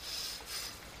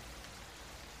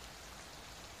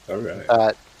 All right.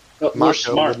 But we're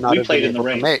Camacho smart. would not We have played been in the able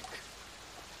to rain. make.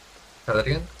 Try that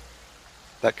again?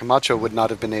 That Camacho would not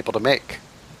have been able to make.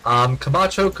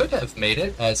 Camacho could have made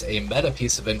it as a meta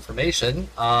piece of information.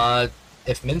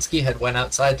 If Minsky had went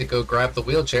outside to go grab the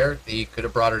wheelchair, he could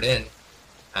have brought it in,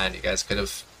 and you guys could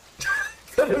have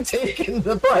taken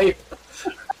the pipe.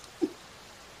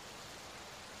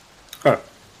 Huh.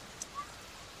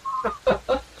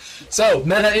 So,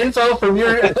 meta info from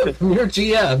your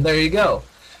GM. There you go.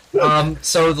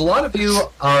 So a lot of you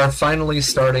are finally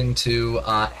starting to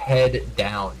head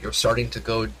down. You're starting to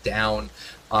go down,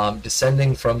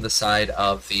 descending from the side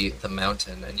of the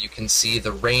mountain, and you can see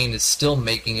the rain is still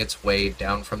making its way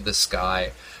down from the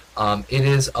sky. It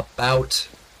is about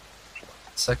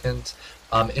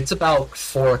it's about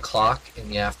 4 o'clock in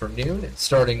the afternoon. It's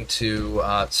starting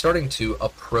to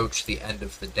approach the end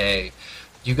of the day.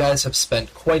 you guys have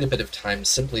spent quite a bit of time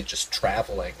simply just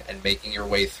traveling and making your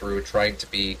way through, trying to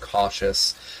be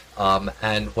cautious.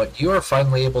 And what you are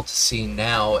finally able to see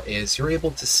now is you're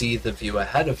able to see the view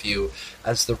ahead of you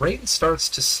as the rain starts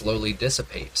to slowly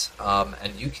dissipate.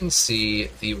 And you can see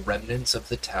the remnants of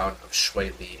the town of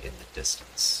Shuili in the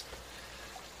distance.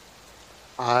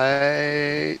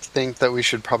 I think that we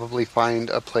should probably find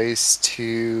a place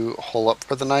to hole up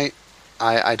for the night.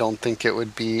 I don't think it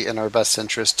would be in our best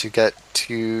interest to get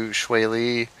to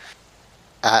Shuili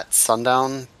at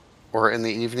sundown or in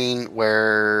the evening,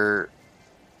 where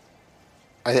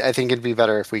I think it'd be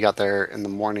better if we got there in the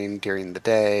morning during the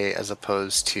day as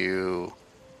opposed to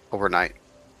overnight.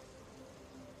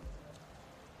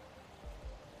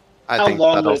 How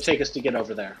long would it take us to get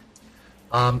over there?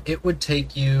 It would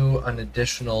take you an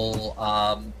additional,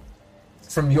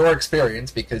 from your experience,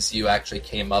 because you actually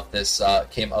came up this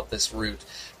route.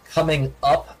 Coming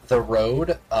up the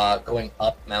road, going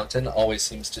up mountain always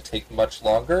seems to take much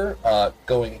longer.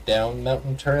 Going down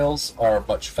mountain trails are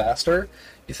much faster.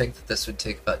 You think that this would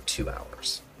take about 2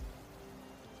 hours.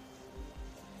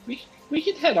 We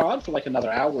could head on for like another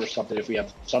hour or something if we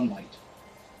have sunlight.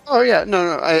 Oh yeah,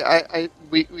 no,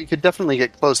 we could definitely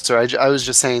get closer. I was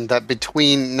just saying that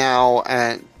between now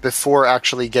and before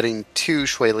actually getting to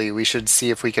Shuili, we should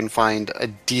see if we can find a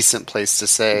decent place to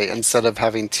stay instead of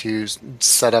having to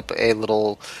set up a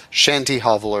little shanty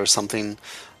hovel or something.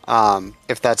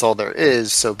 If that's all there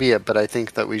is, so be it. But I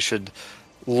think that we should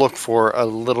look for a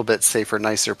little bit safer,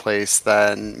 nicer place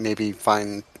than maybe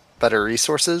find better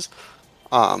resources.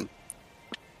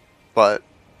 But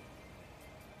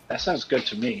that sounds good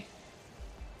to me.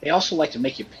 They also like to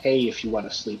make you pay if you want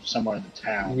to sleep somewhere in the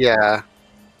town. Yeah.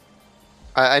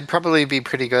 I'd probably be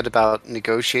pretty good about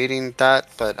negotiating that,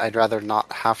 but I'd rather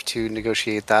not have to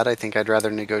negotiate that. I think I'd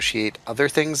rather negotiate other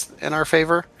things in our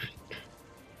favor.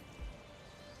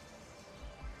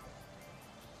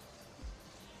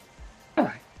 All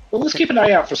right. Well, let's keep an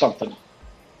eye out for something.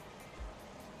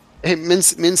 Hey,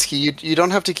 Minsky, you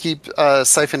don't have to keep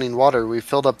siphoning water. We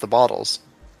filled up the bottles.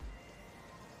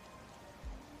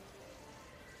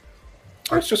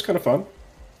 It's just kind of fun.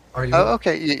 Are you? Oh,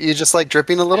 okay. You just like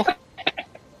dripping a little?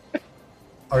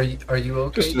 Are you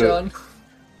okay, Just John?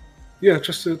 Yeah,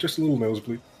 just a little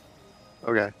nosebleed.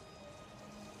 Okay.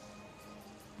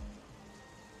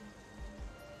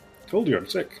 Told you I'm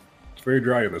sick. It's very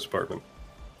dry in this apartment.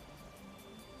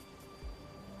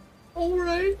 All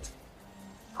right.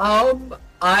 I'm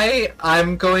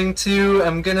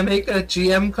gonna make a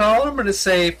GM call. I'm gonna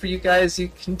say for you guys, you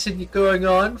continue going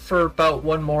on for about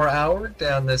 1 more hour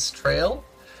down this trail.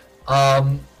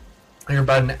 You're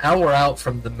about an hour out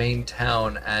from the main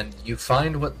town, and you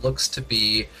find what looks to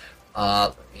be.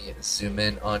 Let me zoom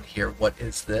in on here. What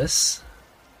is this?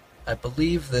 I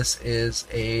believe this is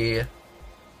a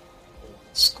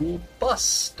school bus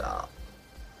stop.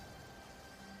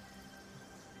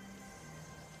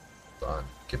 Hold on.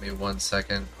 Give me 1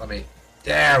 second.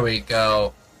 There we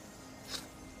go.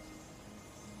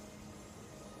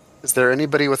 Is there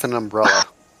anybody with an umbrella?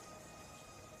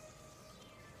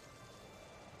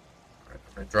 I'm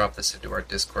going to drop this into our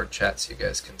Discord chat so you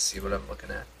guys can see what I'm looking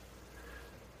at.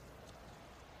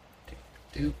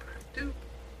 Doop, doop, doop.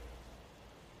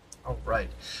 All right.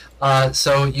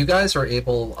 So you guys are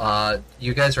able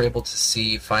to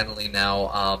see finally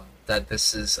now that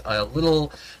this is a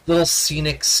little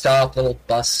scenic stop, little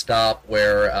bus stop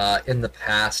where in the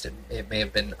past it may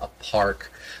have been a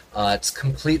park. It's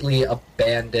completely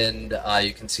abandoned.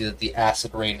 You can see that the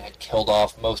acid rain had killed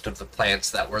off most of the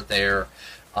plants that were there.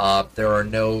 There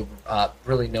are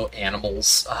really no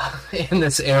animals in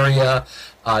this area.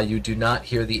 You do not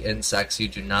hear the insects. You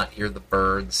do not hear the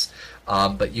birds.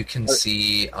 But you can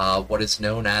see what is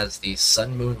known as the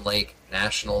Sun Moon Lake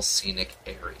National Scenic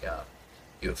Area.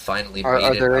 You have finally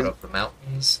made it out of the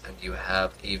mountains, and you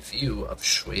have a view of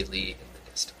Shuili in the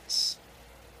distance.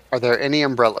 Are there any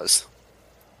umbrellas?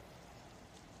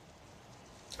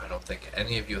 I don't think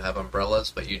any of you have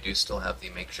umbrellas, but you do still have the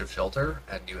makeshift shelter,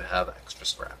 and you have extra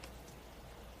scrap.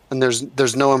 And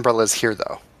there's no umbrellas here,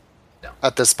 though? No.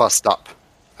 At this bus stop?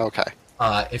 Okay.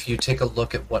 If you take a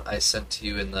look at what I sent to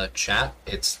you in the chat,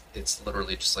 it's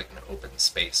literally just like an open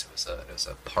space. It was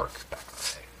a park back in the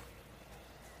day.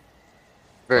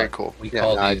 Very cool. We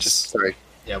call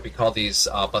these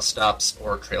bus stops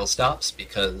or trail stops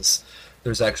because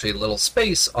there's actually a little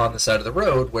space on the side of the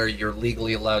road where you're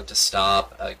legally allowed to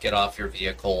stop, get off your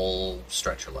vehicle,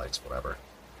 stretch your legs, whatever.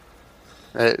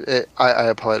 I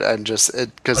apologize.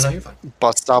 Because you're fine.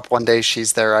 Bus stop, one day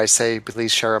she's there, I say,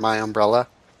 please share my umbrella.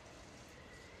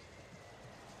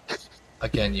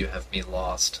 Again, you have me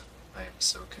lost. I am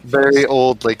so confused. Very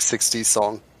old, like 60s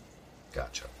song.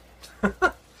 Gotcha.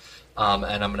 And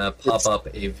I'm gonna pop up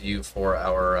a view for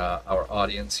our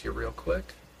audience here real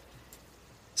quick.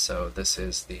 So this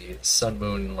is the Sun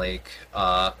Moon Lake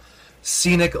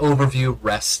scenic overview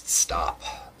rest stop.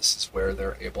 This is where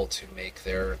they're able to make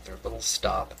their little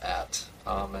stop at,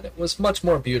 and it was much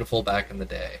more beautiful back in the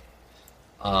day.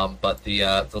 But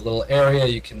the little area,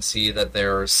 you can see that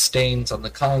there are stains on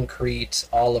the concrete.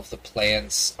 All of the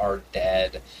plants are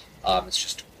dead. It's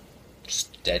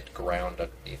just dead ground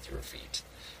underneath your feet.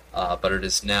 But it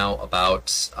is now about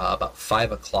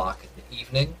 5 o'clock in the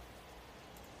evening,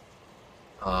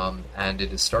 and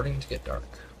it is starting to get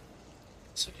dark.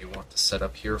 So do you want to set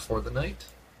up here for the night?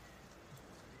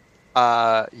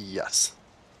 Yes.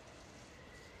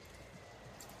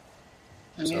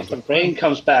 I mean, if the rain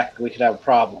comes back, we could have a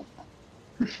problem.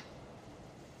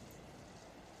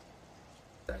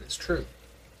 That is true.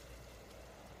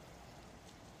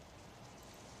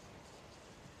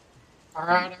 All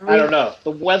right, I don't know.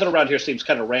 The weather around here seems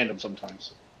kind of random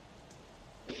sometimes.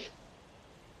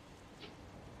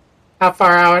 How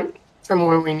far out from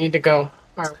where we need to go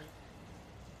are we?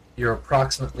 You're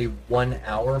approximately 1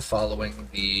 hour following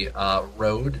the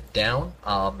road down.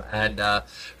 And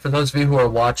for those of you who are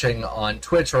watching on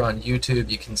Twitch or on YouTube,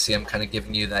 you can see I'm kind of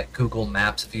giving you that Google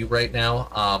Maps view right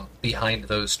now. Behind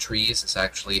those trees is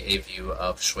actually a view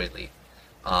of Shui Li.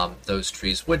 Those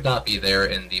trees would not be there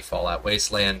in the Fallout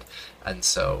Wasteland, and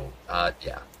so,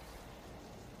 yeah,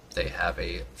 they have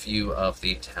a view of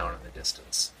the town in the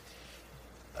distance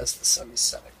as the sun is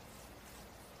setting.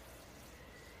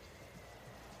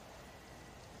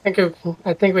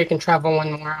 I think we can travel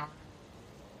 1 more hour.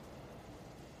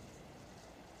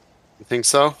 You think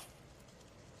so?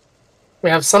 We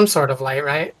have some sort of light,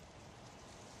 right?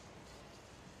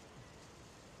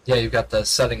 Yeah, you've got the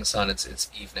setting sun. It's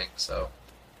evening, so.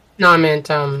 No, I meant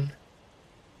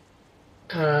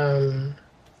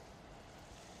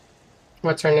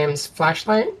what's her name's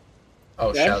flashlight?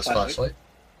 Oh, Yeah, Shao's flashlight. flashlight.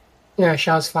 Yeah,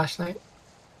 Xiao's flashlight.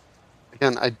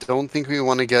 Again, I don't think we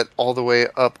want to get all the way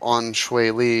up on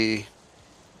Shui Li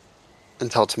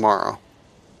until tomorrow.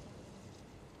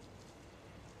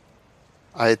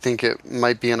 I think it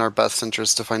might be in our best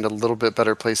interest to find a little bit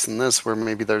better place than this, where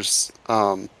maybe there's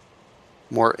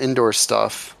more indoor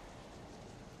stuff,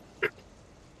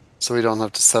 so we don't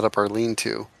have to set up our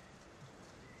lean-to.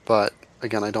 But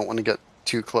again, I don't want to get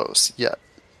too close yet.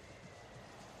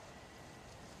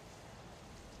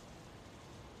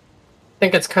 I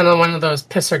think it's kind of one of those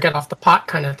piss or get off the pot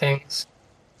kind of things.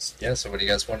 Yeah, so what do you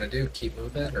guys want to do? Keep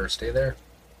moving or stay there?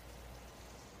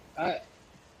 I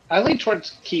lean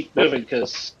towards keep moving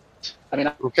because, I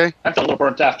mean, Okay? I felt a little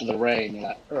burnt after the rain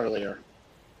earlier.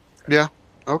 Yeah.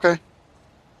 Okay.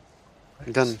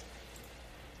 Again,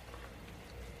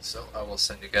 So I will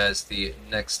send you guys the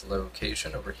next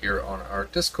location over here on our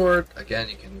Discord. Again,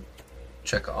 you can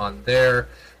check on there.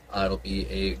 It'll be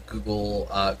a Google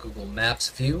Maps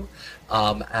view.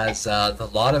 As the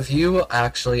lot of you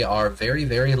actually are very,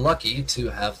 very lucky to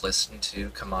have listened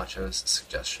to Camacho's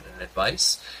suggestion and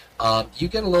advice. You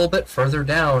get a little bit further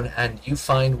down and you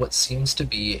find what seems to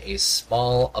be a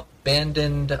small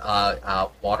abandoned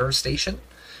water station.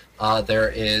 There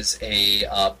is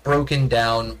a broken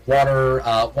down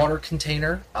water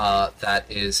container that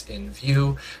is in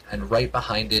view, and right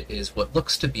behind it is what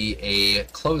looks to be a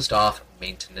closed off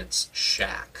maintenance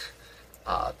shack.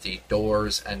 The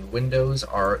doors and windows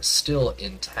are still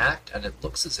intact, and it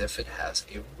looks as if it has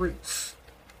a roof.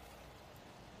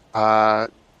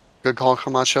 good call,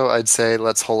 Camacho. I'd say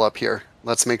let's hole up here.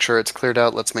 Let's make sure it's cleared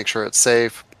out. Let's make sure it's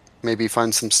safe. Maybe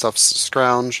find some stuff to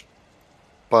scrounge.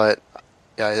 But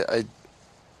yeah,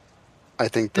 I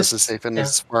think this is safe and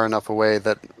it's far enough away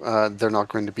that they're not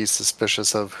going to be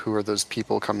suspicious of who are those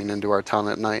people coming into our town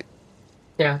at night.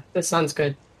 Yeah, this sounds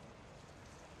good.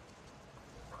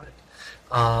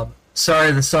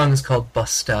 Sorry, the song is called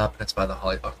Bus Stop. It's by the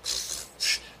Holly. Oh,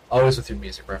 always with your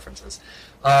music references.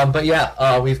 But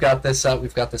yeah, we've got this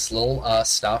little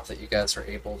stop that you guys are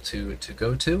able to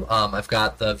go to. I've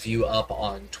got the view up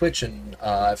on Twitch and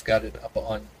I've got it up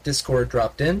on Discord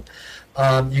dropped in.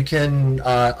 You can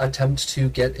attempt to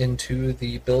get into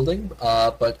the building,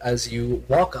 but as you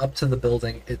walk up to the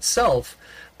building itself,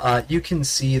 you can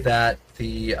see that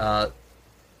the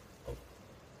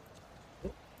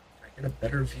a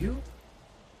better view?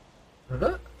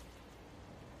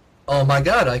 Oh my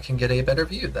god, I can get a better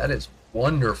view. That is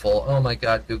wonderful. Oh my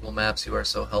god, Google Maps, you are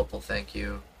so helpful. Thank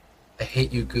you. I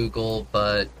hate you, Google,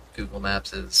 but Google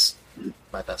Maps is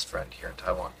my best friend here in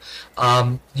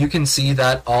Taiwan. You can see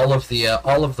that all of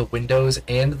the windows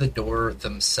and the door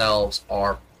themselves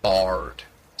are barred.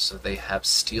 so they have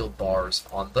steel bars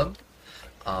on them,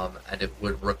 and it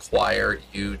would require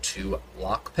you to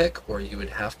lockpick, or you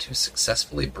would have to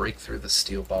successfully break through the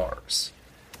steel bars.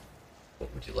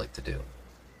 What would you like to do?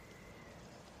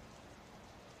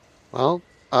 Well,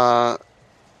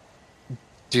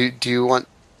 do you want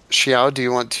Xiao? Do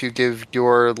you want to give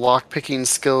your lockpicking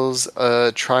skills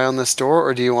a try on this door,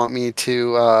 or do you want me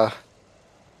to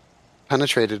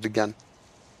penetrate it again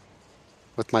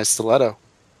with my stiletto?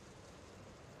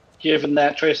 Given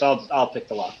that choice, I'll pick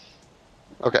the lock.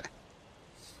 Okay.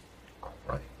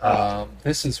 Right.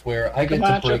 This is where I get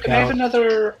Come on, to break can I have out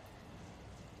another?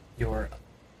 your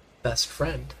best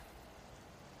friend.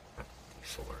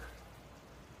 Before.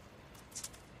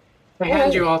 I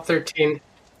hand you all 13.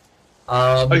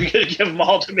 Are you gonna give them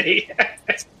all to me?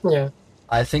 Yeah.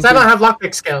 I think 'Cause I don't have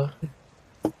lockpick skill.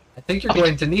 I think you're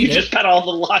going to You need it. just got all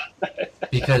the lock.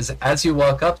 Because as you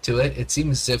walk up to it, it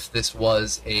seems as if this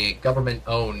was a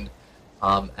government-owned,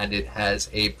 and it has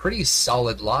a pretty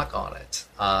solid lock on it.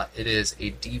 It is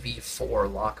a DV4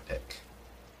 lockpick.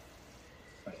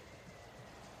 I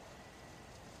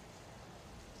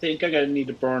think I'm gonna need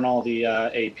to burn all the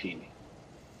AP.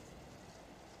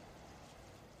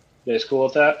 You guys cool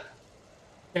with that?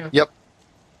 Yeah. Yep.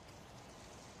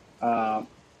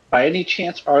 By any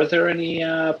chance, are there any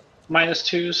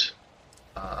 -2s?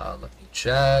 Let me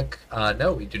check.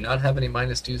 No, we do not have any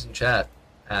 -2s in chat,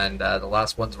 and the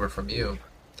last ones were from you.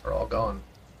 They're all gone.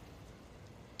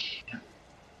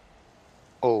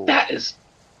 Oh. That is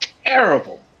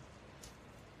terrible.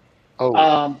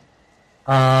 Oh.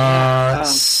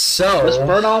 So Let's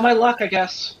burn all my luck, I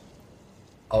guess.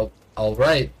 all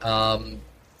right.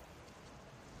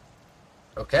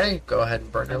 Okay, go ahead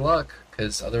and burn your luck,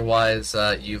 because otherwise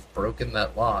you've broken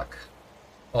that lock.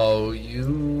 Oh,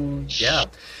 yeah.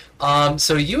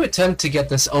 So you attempt to get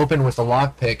this open with a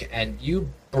lockpick, and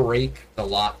you break the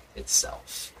lock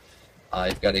itself.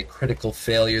 You've got a critical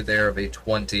failure there of a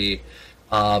 20,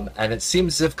 and it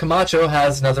seems as if Camacho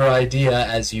has another idea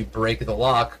as you break the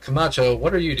lock. Camacho,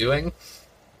 what are you doing?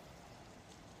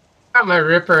 Got my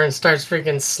ripper and starts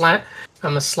freaking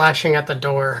slashing at the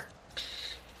door.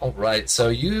 All right, so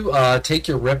you take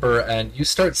your ripper and you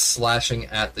start slashing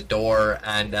at the door,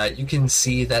 and you can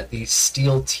see that the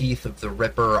steel teeth of the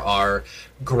ripper are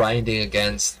grinding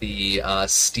against the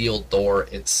steel door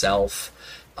itself.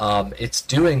 It's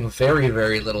doing very,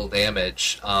 very little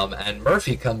damage, and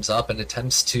Murphy comes up and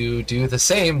attempts to do the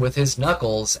same with his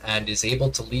knuckles and is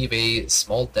able to leave a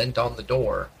small dent on the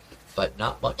door, but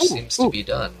not much seems to be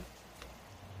done.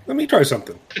 Let me try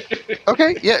something.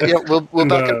 Okay. Yeah. We'll And,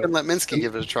 back up and let Minsky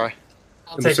give it a try.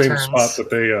 I'll In the take same turns. spot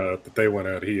that they went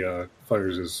at, he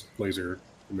fires his laser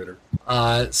emitter.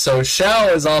 So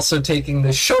Xiao is also taking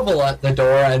the shovel at the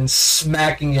door and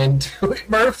smacking into it.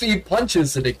 Murphy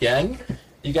punches it again.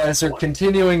 You guys are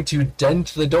continuing to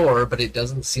dent the door, but it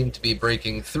doesn't seem to be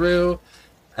breaking through.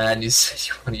 And you said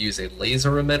you want to use a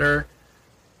laser emitter.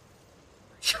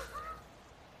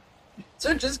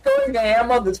 So just going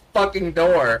ham on this fucking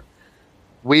door.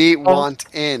 We want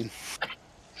in.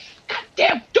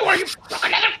 Damn door, you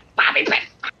fucking bobby pin!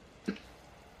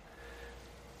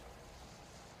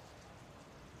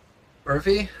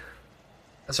 Murphy?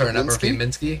 Sorry, not Murphy,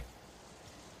 Minsky.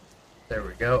 There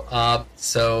we go.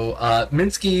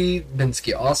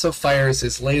 Minsky also fires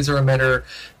his laser emitter,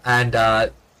 and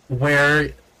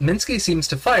where Minsky seems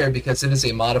to fire, because it is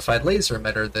a modified laser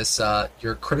emitter, this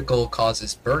your critical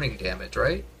causes burning damage,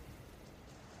 right?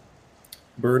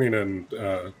 Burning and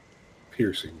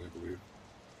piercing, I believe.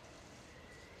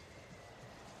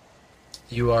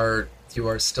 You are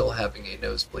still having a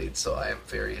nosebleed, so I am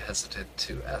very hesitant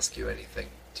to ask you anything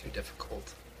too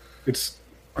difficult. It's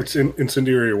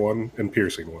incendiary 1 and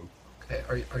piercing 1. Okay,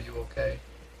 are you okay?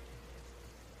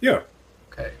 Yeah.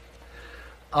 Okay.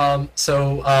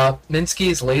 So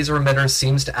Minsky's laser emitter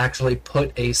seems to actually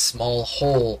put a small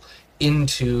hole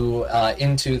into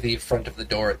the front of the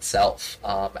door itself,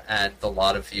 and the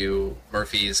lot of you,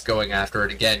 Murphy, is going after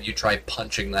it again. You try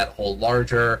punching that hole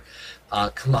larger.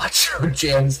 Camacho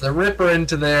jams the ripper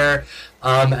into there,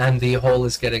 and the hole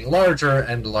is getting larger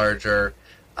and larger.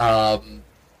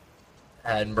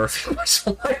 And Murphy was,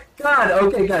 oh my god,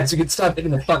 okay guys, you can stop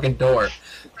hitting the fucking door.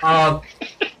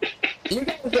 You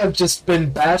guys have just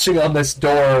been bashing on this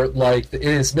door like it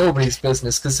is nobody's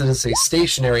business, because it is a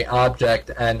stationary object,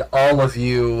 and all of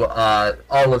you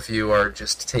are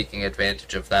just taking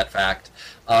advantage of that fact.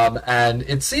 And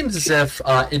it seems as if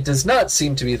it does not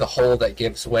seem to be the hole that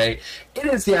gives way. It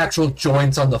is the actual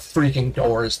joints on the freaking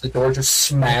doors. The door just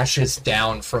smashes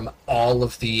down from all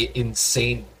of the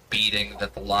insane beating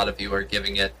that the lot of you are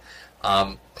giving it.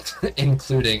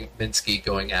 including Minsky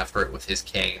going after it with his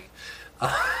cane.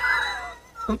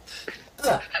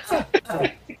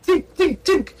 Tink, tink,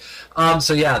 tink.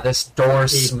 So yeah, this door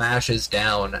smashes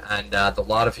down, and a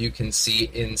lot of you can see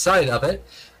inside of it.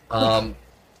 On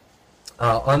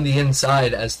the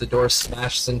inside, as the door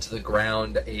smashes into the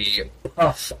ground, a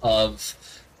puff of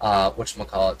a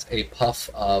puff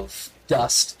of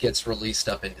dust gets released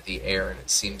up into the air, and it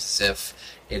seems as if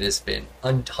it has been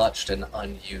untouched and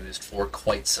unused for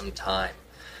quite some time.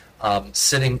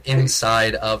 Sitting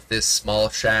inside of this small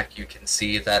shack, you can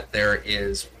see that there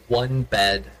is one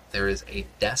bed, there is a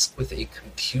desk with a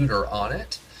computer on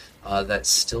it that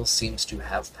still seems to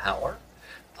have power.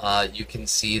 You can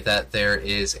see that there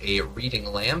is a reading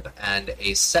lamp and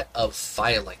a set of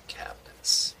filing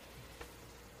cabinets,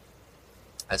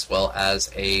 as well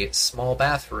as a small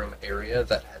bathroom area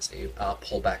that has a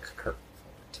pullback curtain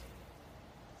for it.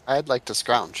 I'd like to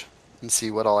scrounge and see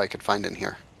what all I could find in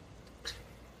here.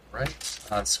 Right.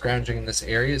 Scrounging in this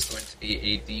area is going to be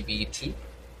a DV2.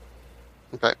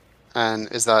 Okay.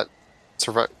 And is that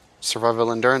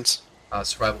survival endurance?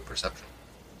 Survival perception.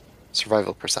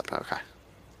 Survival perception, okay.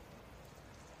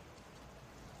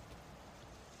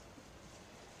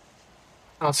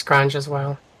 I'll scrounge as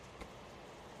well.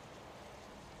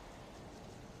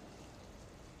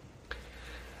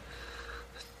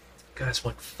 Guys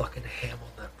went fucking ham on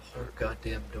that poor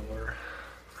goddamn door.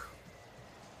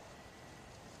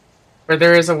 Where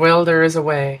there is a will, there is a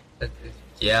way.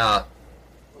 Yeah.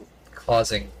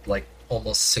 Causing, like,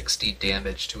 almost 60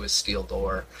 damage to a steel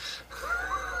door.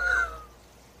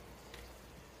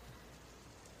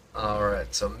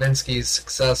 Alright, so Minsky's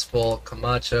successful,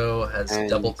 Camacho has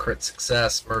double crit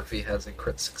success, Murphy has a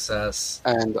crit success.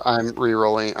 And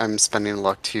I'm spending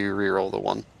luck to reroll the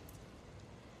 1.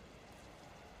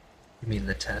 You mean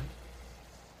the 10?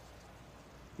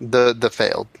 The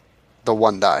failed. The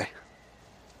 1 die.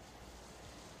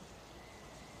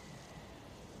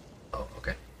 Oh,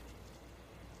 okay.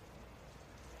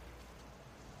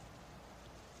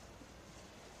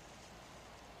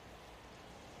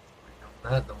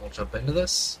 That, then we'll jump into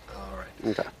this. Alright.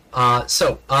 Okay.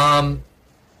 So,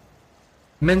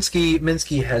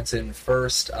 Minsky heads in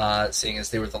first, seeing as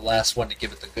they were the last one to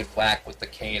give it the good whack with the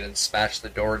cane and smash the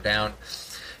door down.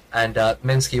 And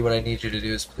Minsky, what I need you to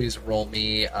do is please roll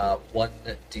me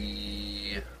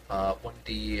 1d. Hold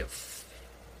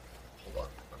on,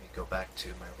 let me go back to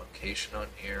my location on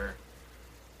here.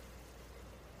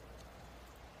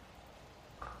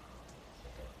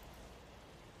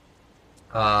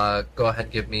 Go ahead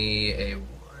and give me a 1,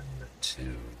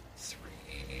 2,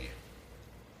 3.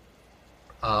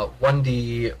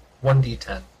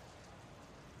 1d10.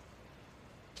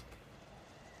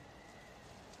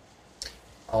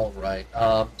 All right.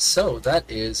 So that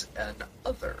is an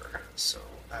other. So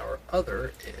our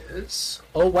other is.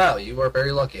 Oh wow, you are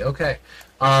very lucky. Okay.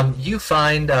 You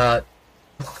find.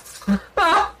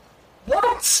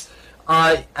 What?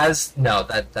 No,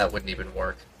 that wouldn't even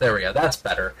work. There we go. That's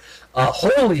better.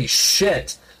 Holy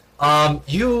shit.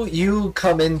 You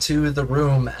come into the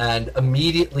room, and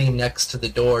immediately next to the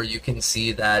door you can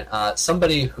see that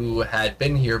somebody who had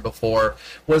been here before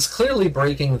was clearly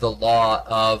breaking the law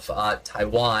of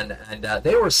Taiwan, and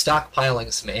they were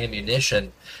stockpiling some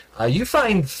ammunition. You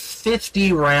find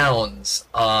 50 rounds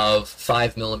of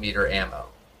 5mm ammo.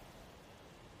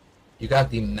 You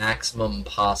got the maximum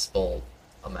possible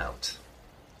amount.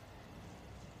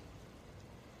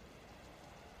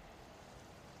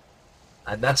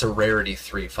 And that's a rarity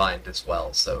 3 find as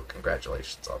well, so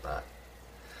congratulations on that.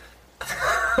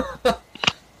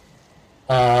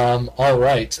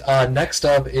 Alright, next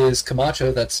up is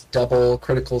Camacho. That's double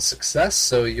critical success,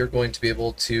 so you're going to be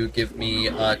able to give me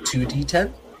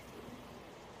 2d10.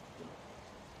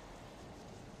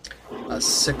 A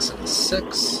 6 and a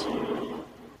 6.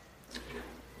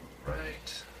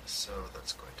 Right, so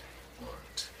that's going to be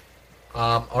important.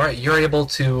 Alright, you're able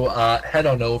to head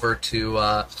on over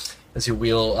to... as you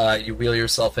wheel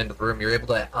yourself into the room, you're able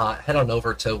to head on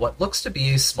over to what looks to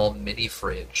be a small mini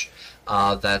fridge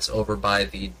that's over by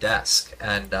the desk.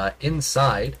 And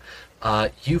inside,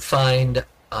 you find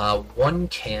 1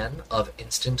 can of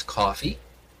instant coffee.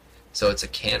 So it's a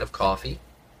can of coffee.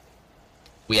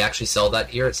 We actually sell that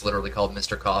here. It's literally called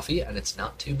Mr. Coffee, and it's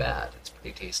not too bad. It's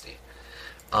pretty tasty.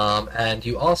 And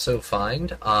you also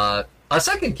find a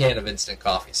second can of instant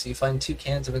coffee. So you find 2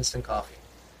 cans of instant coffee.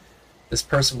 This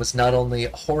person was not only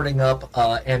hoarding up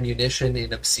ammunition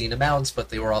in obscene amounts, but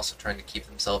they were also trying to keep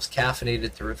themselves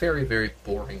caffeinated through a very, very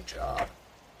boring job.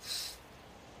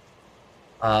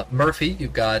 Murphy, you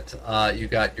got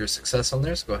your success on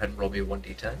there, so go ahead and roll me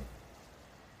 1d10.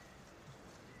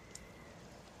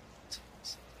 So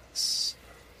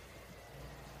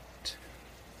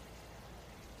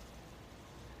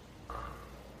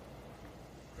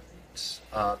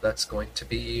That's going to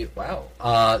be wow.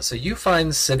 So you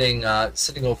find sitting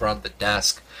over on the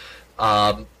desk.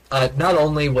 Not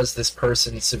only was this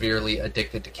person severely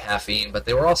addicted to caffeine, but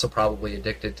they were also probably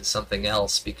addicted to something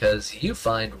else, because you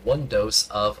find 1 dose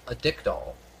of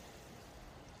Addictol.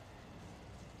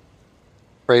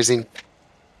 Phrasing.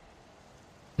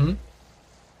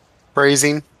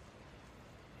 Phrasing.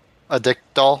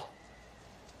 Addictol.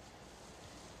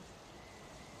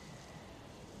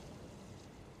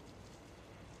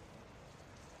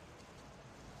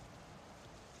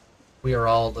 We are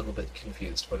all a little bit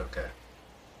confused, but okay.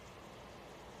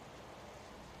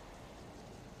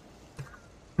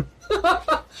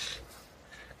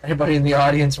 Anybody in the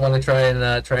audience want to try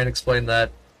and explain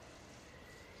that?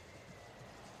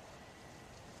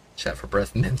 Chat for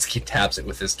breath. Minsky taps it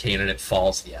with his cane and it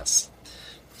falls. Yes.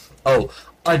 Oh,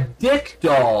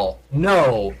 Addictol.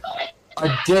 No,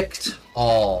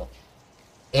 Addictol.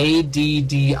 Addictol.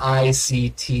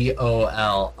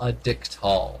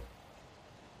 Addictol.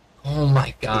 Oh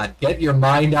my God! Get your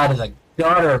mind out of the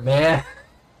gutter, man.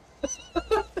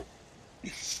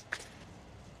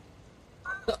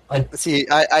 See,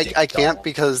 I can't,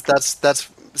 because that's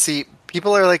see,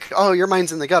 people are like, oh, your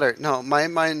mind's in the gutter. No, my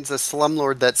mind's a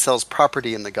slumlord that sells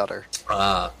property in the gutter.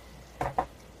 Oh,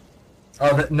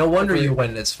 no wonder you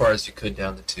went as far as you could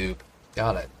down the tube.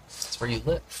 Got it. That's where you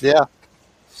live. Yeah.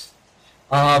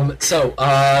 And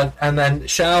then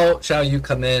Xiao, you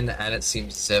come in, and it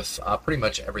seems as if pretty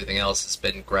much everything else has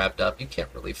been grabbed up. You can't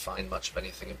really find much of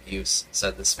anything of use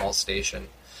inside this small station.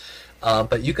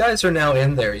 But you guys are now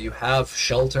in there. You have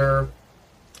shelter.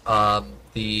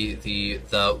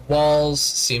 The walls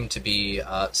seem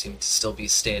to still be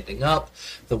standing up.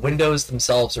 The windows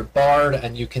themselves are barred,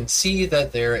 and you can see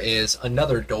that there is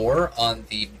another door on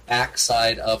the back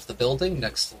side of the building,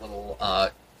 next to the little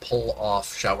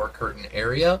pull-off shower curtain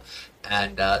area.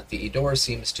 And the door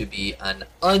seems to be an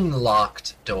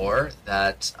unlocked door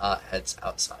that heads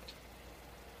outside.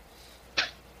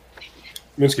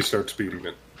 Minsky starts beating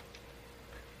it.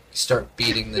 You start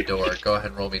beating the door. Go ahead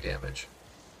and roll me damage.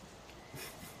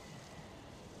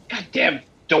 Goddamn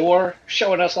door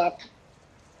showing us up.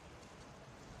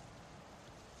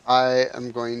 I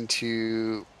am going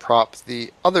to prop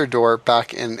the other door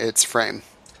back in its frame.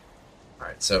 All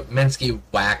right, so Minsky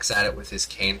whacks at it with his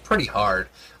cane pretty hard,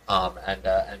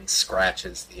 and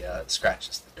scratches the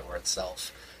door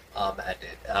itself.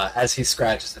 As he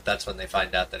scratches it, that's when they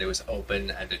find out that it was open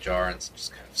and ajar, and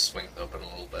just kind of swings open a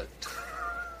little bit.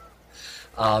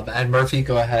 And Murphy,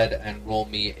 go ahead and roll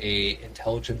me a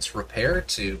intelligence repair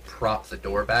to prop the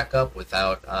door back up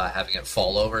without having it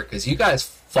fall over, because you guys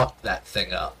fucked that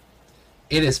thing up.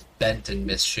 It is bent and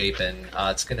misshapen.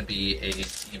 It's going to be a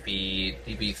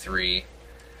DB3.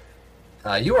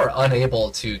 You are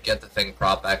unable to get the thing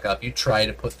propped back up. You try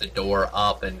to put the door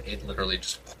up, and it literally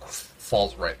just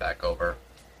falls right back over.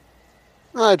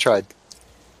 I tried.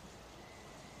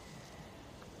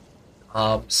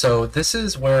 So this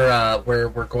is where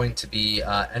we're going to be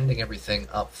ending everything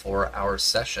up for our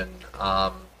session.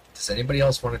 Does anybody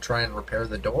else want to try and repair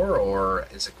the door, or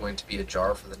is it going to be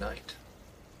ajar for the night?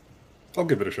 I'll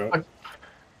give it a shot.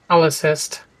 I'll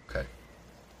assist. Okay.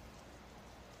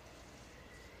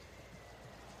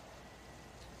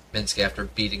 Minsky, after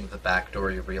beating the back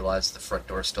door, you realize the front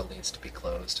door still needs to be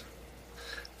closed.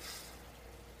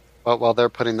 But while they're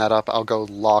putting that up, I'll go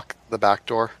lock the back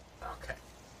door. Okay.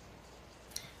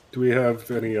 Do we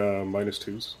have any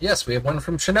 -2s? Yes, we have one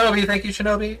from Shinobi. Thank you,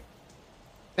 Shinobi.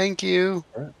 Thank you.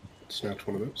 All right, snatch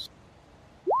one of those.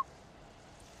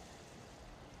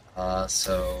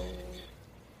 So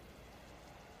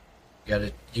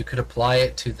you could apply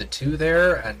it to the 2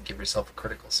 there and give yourself a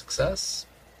critical success.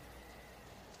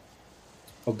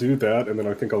 I'll do that, and then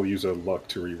I think I'll use a luck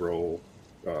to re-roll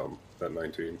that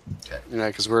 19. Okay. Yeah,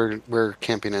 because we're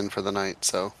camping in for the night,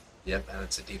 so. Yep, and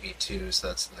it's a DB2, so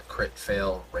that's in the crit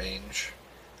fail range.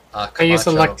 I use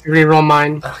the luck to reroll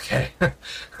mine. Okay. I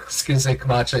was going to say,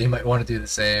 Camacho, you might want to do the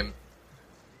same.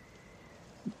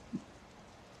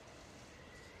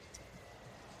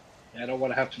 I don't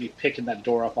want to have to be picking that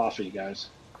door up off of you guys.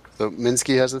 So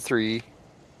Minsky has a 3.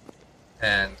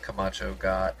 And Camacho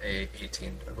got a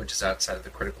 18, which is outside of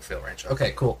the critical fail range.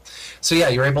 Okay, cool. So yeah,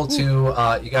 you're able to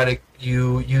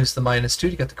you use the -2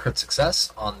 to get the crit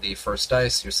success on the first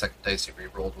dice. Your second dice you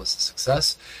re-rolled was a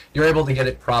success. You're able to get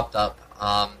it propped up.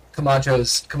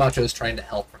 Camacho's trying to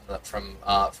help from from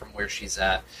where she's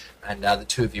at, and the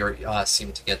two of you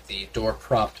seem to get the door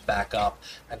propped back up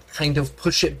and kind of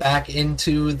push it back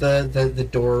into the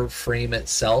door frame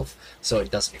itself, so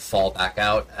it doesn't fall back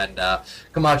out. And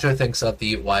Camacho thinks of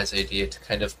the wise idea to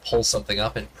kind of pull something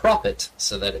up and prop it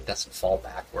so that it doesn't fall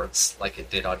backwards like it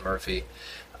did on Murphy.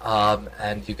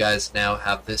 And you guys now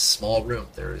have this small room.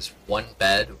 There is one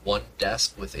bed, one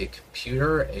desk with a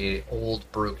computer, a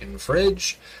old broken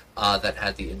fridge that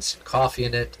had the instant coffee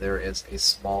in it. There is a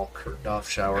small curtained-off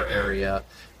shower area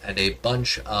and a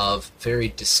bunch of very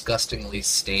disgustingly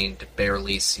stained,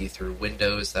 barely see-through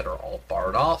windows that are all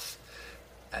barred off.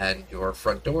 And your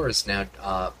front door is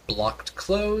now blocked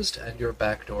closed, and your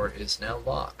back door is now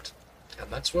locked. And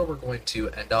that's where we're going to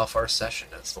end off our session,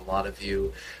 as a lot of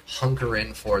you hunker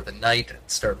in for the night and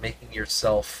start making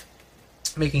yourself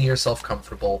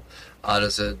comfortable.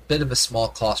 There's a bit of a small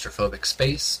claustrophobic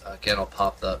space. Again, I'll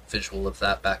pop the visual of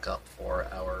that back up for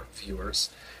our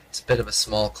viewers. It's a bit of a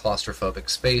small claustrophobic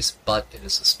space, but it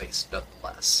is a space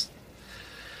nonetheless.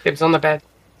 Dibs on the bed.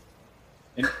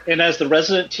 And as the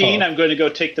resident teen, I'm going to go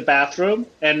take the bathroom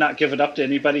and not give it up to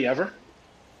anybody ever.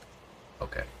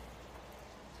 Okay.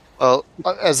 Well,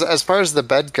 as far as the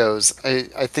bed goes,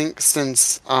 I think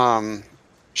since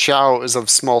Xiao is of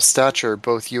small stature,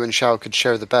 both you and Xiao could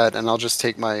share the bed, and I'll just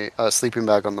take my sleeping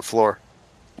bag on the floor.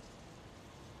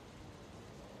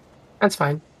 That's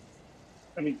fine.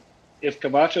 I mean, if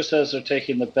Camacho says they're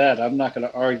taking the bed, I'm not going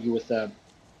to argue with them.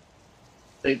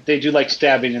 They do like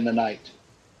stabbing in the night.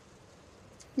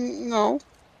 No.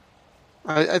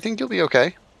 I think you'll be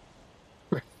okay.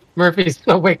 Murphy's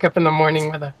gonna wake up in the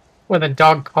morning with a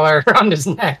dog collar around his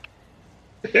neck.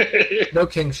 No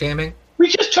king shaming. We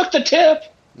just took the tip.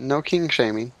 No king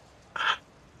shaming.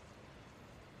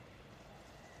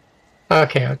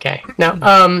 Okay. Now,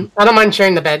 I don't mind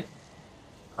sharing the bed.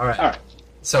 All right.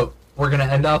 So we're going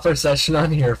to end off our session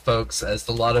on here, folks, as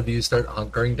a lot of you start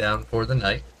hunkering down for the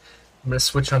night. I'm going to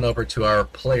switch on over to our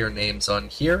player names on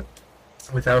here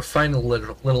with our final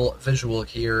little visual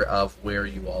here of where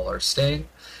you all are staying.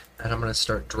 And I'm going to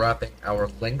start dropping our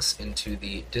links into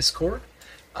the Discord.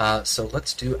 So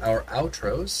let's do our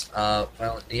outros.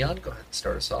 Violent Neon, go ahead and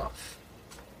start us off.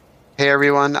 Hey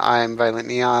everyone, I'm Violent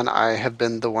Neon. I have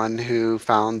been the one who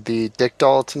found the dick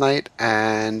doll tonight,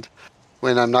 and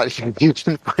when I'm not here, you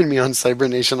can find me on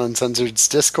Cybernation Uncensored's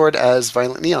Discord as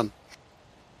Violent Neon.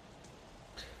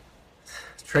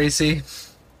 Tracy.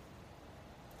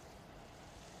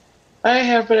 I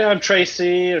have been on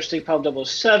Tracy, or Steve Palm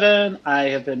 007. I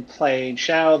have been playing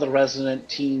Xiao, the resident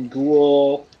teen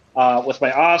ghoul, with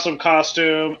my awesome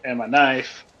costume and my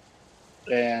knife,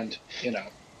 and,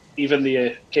 even the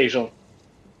occasional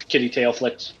kitty tail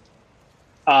flicks.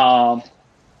 And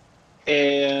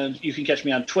you can catch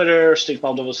me on Twitter,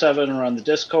 StinkPalm007, or on the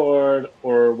Discord,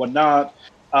 or whatnot.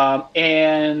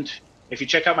 And if you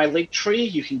check out my link tree,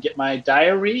 you can get my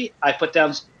diary. I put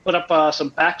up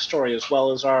some backstory as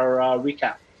well as our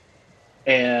recap.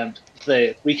 And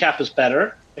the recap is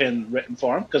better in written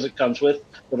form because it comes with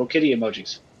little kitty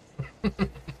emojis.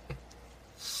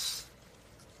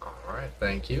 All right,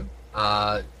 thank you.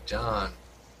 John.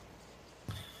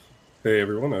 Hey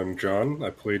everyone, I'm John. I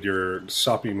played your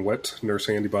sopping wet Nurse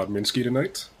Handybot Minsky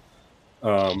tonight.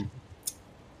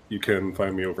 You can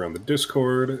find me over on the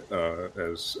Discord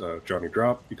as Johnny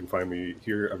Drop. You can find me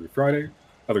here every Friday.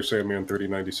 Other Sandman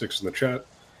 3096 in the chat.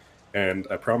 And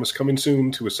I promise coming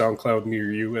soon to a SoundCloud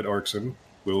near you at Arkson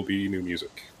will be new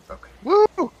music. Okay.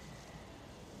 Woo!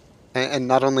 And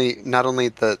not only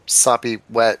the soppy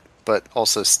wet, but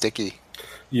also sticky.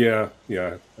 Yeah.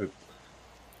 I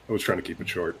was trying to keep it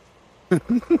short.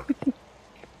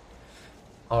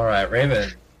 All right,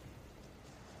 Raven.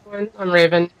 I'm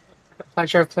Raven. The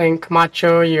pleasure of playing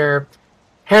Camacho. You're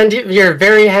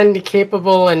very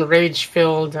handy-capable and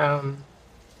rage-filled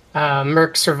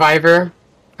merc survivor.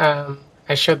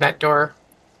 I showed that door.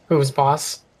 Who's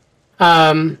boss?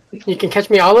 You can catch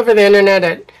me all over the internet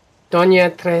at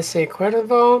Doña Trece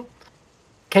Cuervo.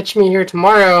 Catch me here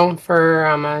tomorrow for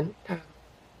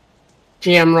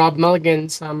GM Rob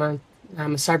Mulligan's. I'm a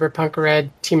Cyberpunk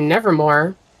Red Team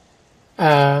Nevermore.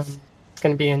 It's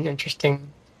going to be an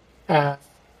interesting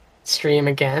stream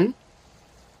again.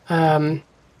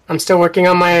 I'm still working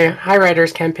on my High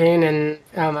Riders campaign, and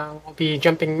I'll be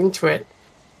jumping into it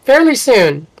fairly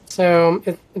soon. So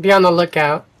be on the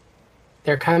lookout.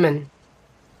 They're coming.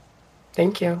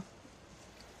 Thank you.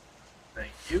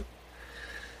 Thank you.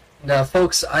 Now,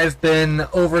 folks, I've been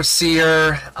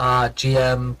Overseer,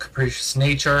 GM Capricious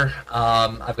Nature.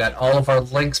 I've got all of our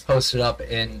links posted up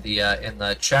in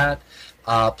the chat.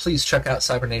 Please check out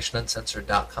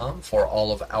CybernationUncensored.com for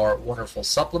all of our wonderful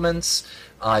supplements.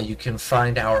 You can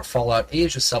find our Fallout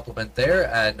Asia supplement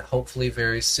there, and hopefully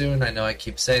very soon, I know I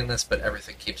keep saying this, but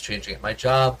everything keeps changing at my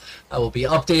job, I will be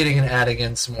updating and adding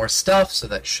in some more stuff, so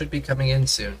that should be coming in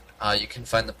soon. You can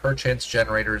find the Perchance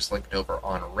generators linked over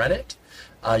on Reddit.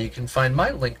 You can find my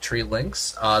Linktree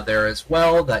links there as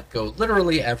well that go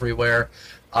literally everywhere,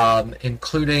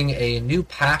 including a new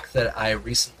pack that I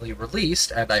recently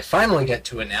released, and I finally get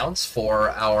to announce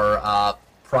for our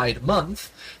Pride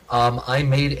Month. I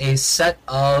made a set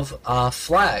of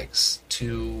flags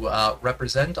to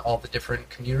represent all the different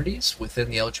communities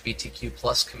within the LGBTQ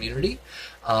plus community,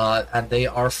 and they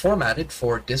are formatted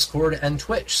for Discord and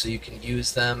Twitch, so you can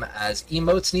use them as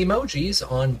emotes and emojis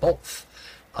on both.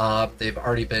 They've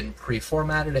already been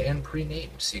pre-formatted and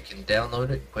pre-named, so you can download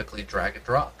it and quickly drag and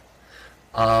drop.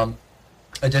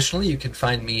 Additionally, you can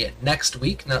find me next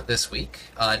week, not this week,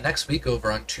 next week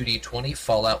over on 2D20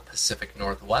 Fallout Pacific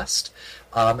Northwest,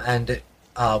 and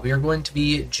we are going to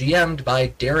be GM'd by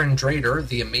Darren Drader,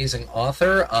 the amazing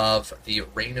author of The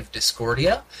Reign of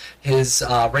Discordia. His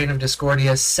Reign of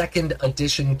Discordia 2nd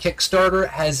edition Kickstarter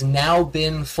has now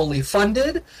been fully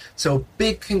funded, so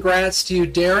big congrats to you,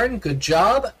 Darren. Good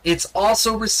job. It's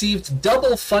also received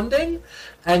double funding,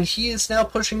 and he is now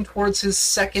pushing towards his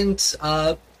second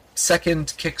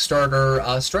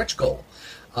Kickstarter stretch goal,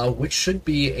 which should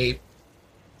be a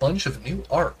bunch of new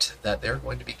art that they're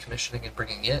going to be commissioning and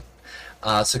bringing in.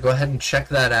 So go ahead and check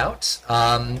that out.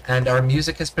 And our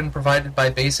music has been provided by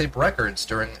Base Ape Records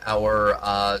during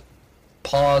our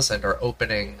pause and our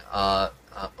opening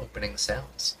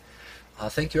sounds.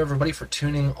 Thank you, everybody, for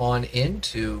tuning on in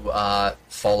to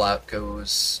Fallout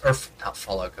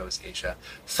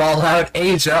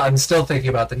Asia. I'm still thinking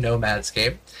about the Nomads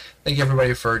game. Thank you,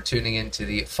 everybody, for tuning in to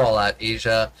the Fallout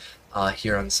Asia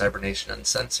here on Cybernation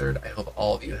Uncensored. I hope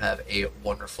all of you have a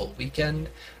wonderful weekend.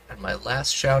 And my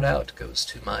last shout-out goes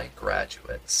to my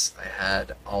graduates. I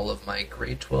had all of my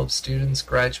grade 12 students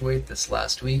graduate this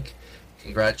last week.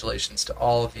 Congratulations to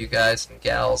all of you guys and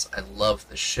gals. I love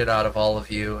the shit out of all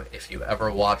of you. If you ever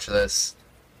watch this,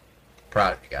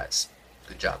 proud of you guys.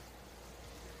 Good job.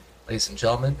 Ladies and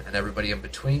gentlemen, and everybody in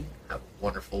between, have a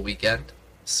wonderful weekend.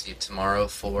 See you tomorrow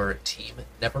for Team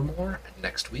Nevermore, and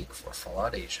next week for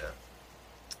Fallout Asia.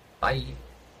 Bye.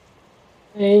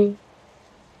 Hey.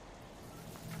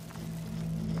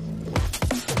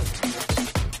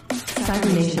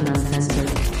 Cybernation Uncensored.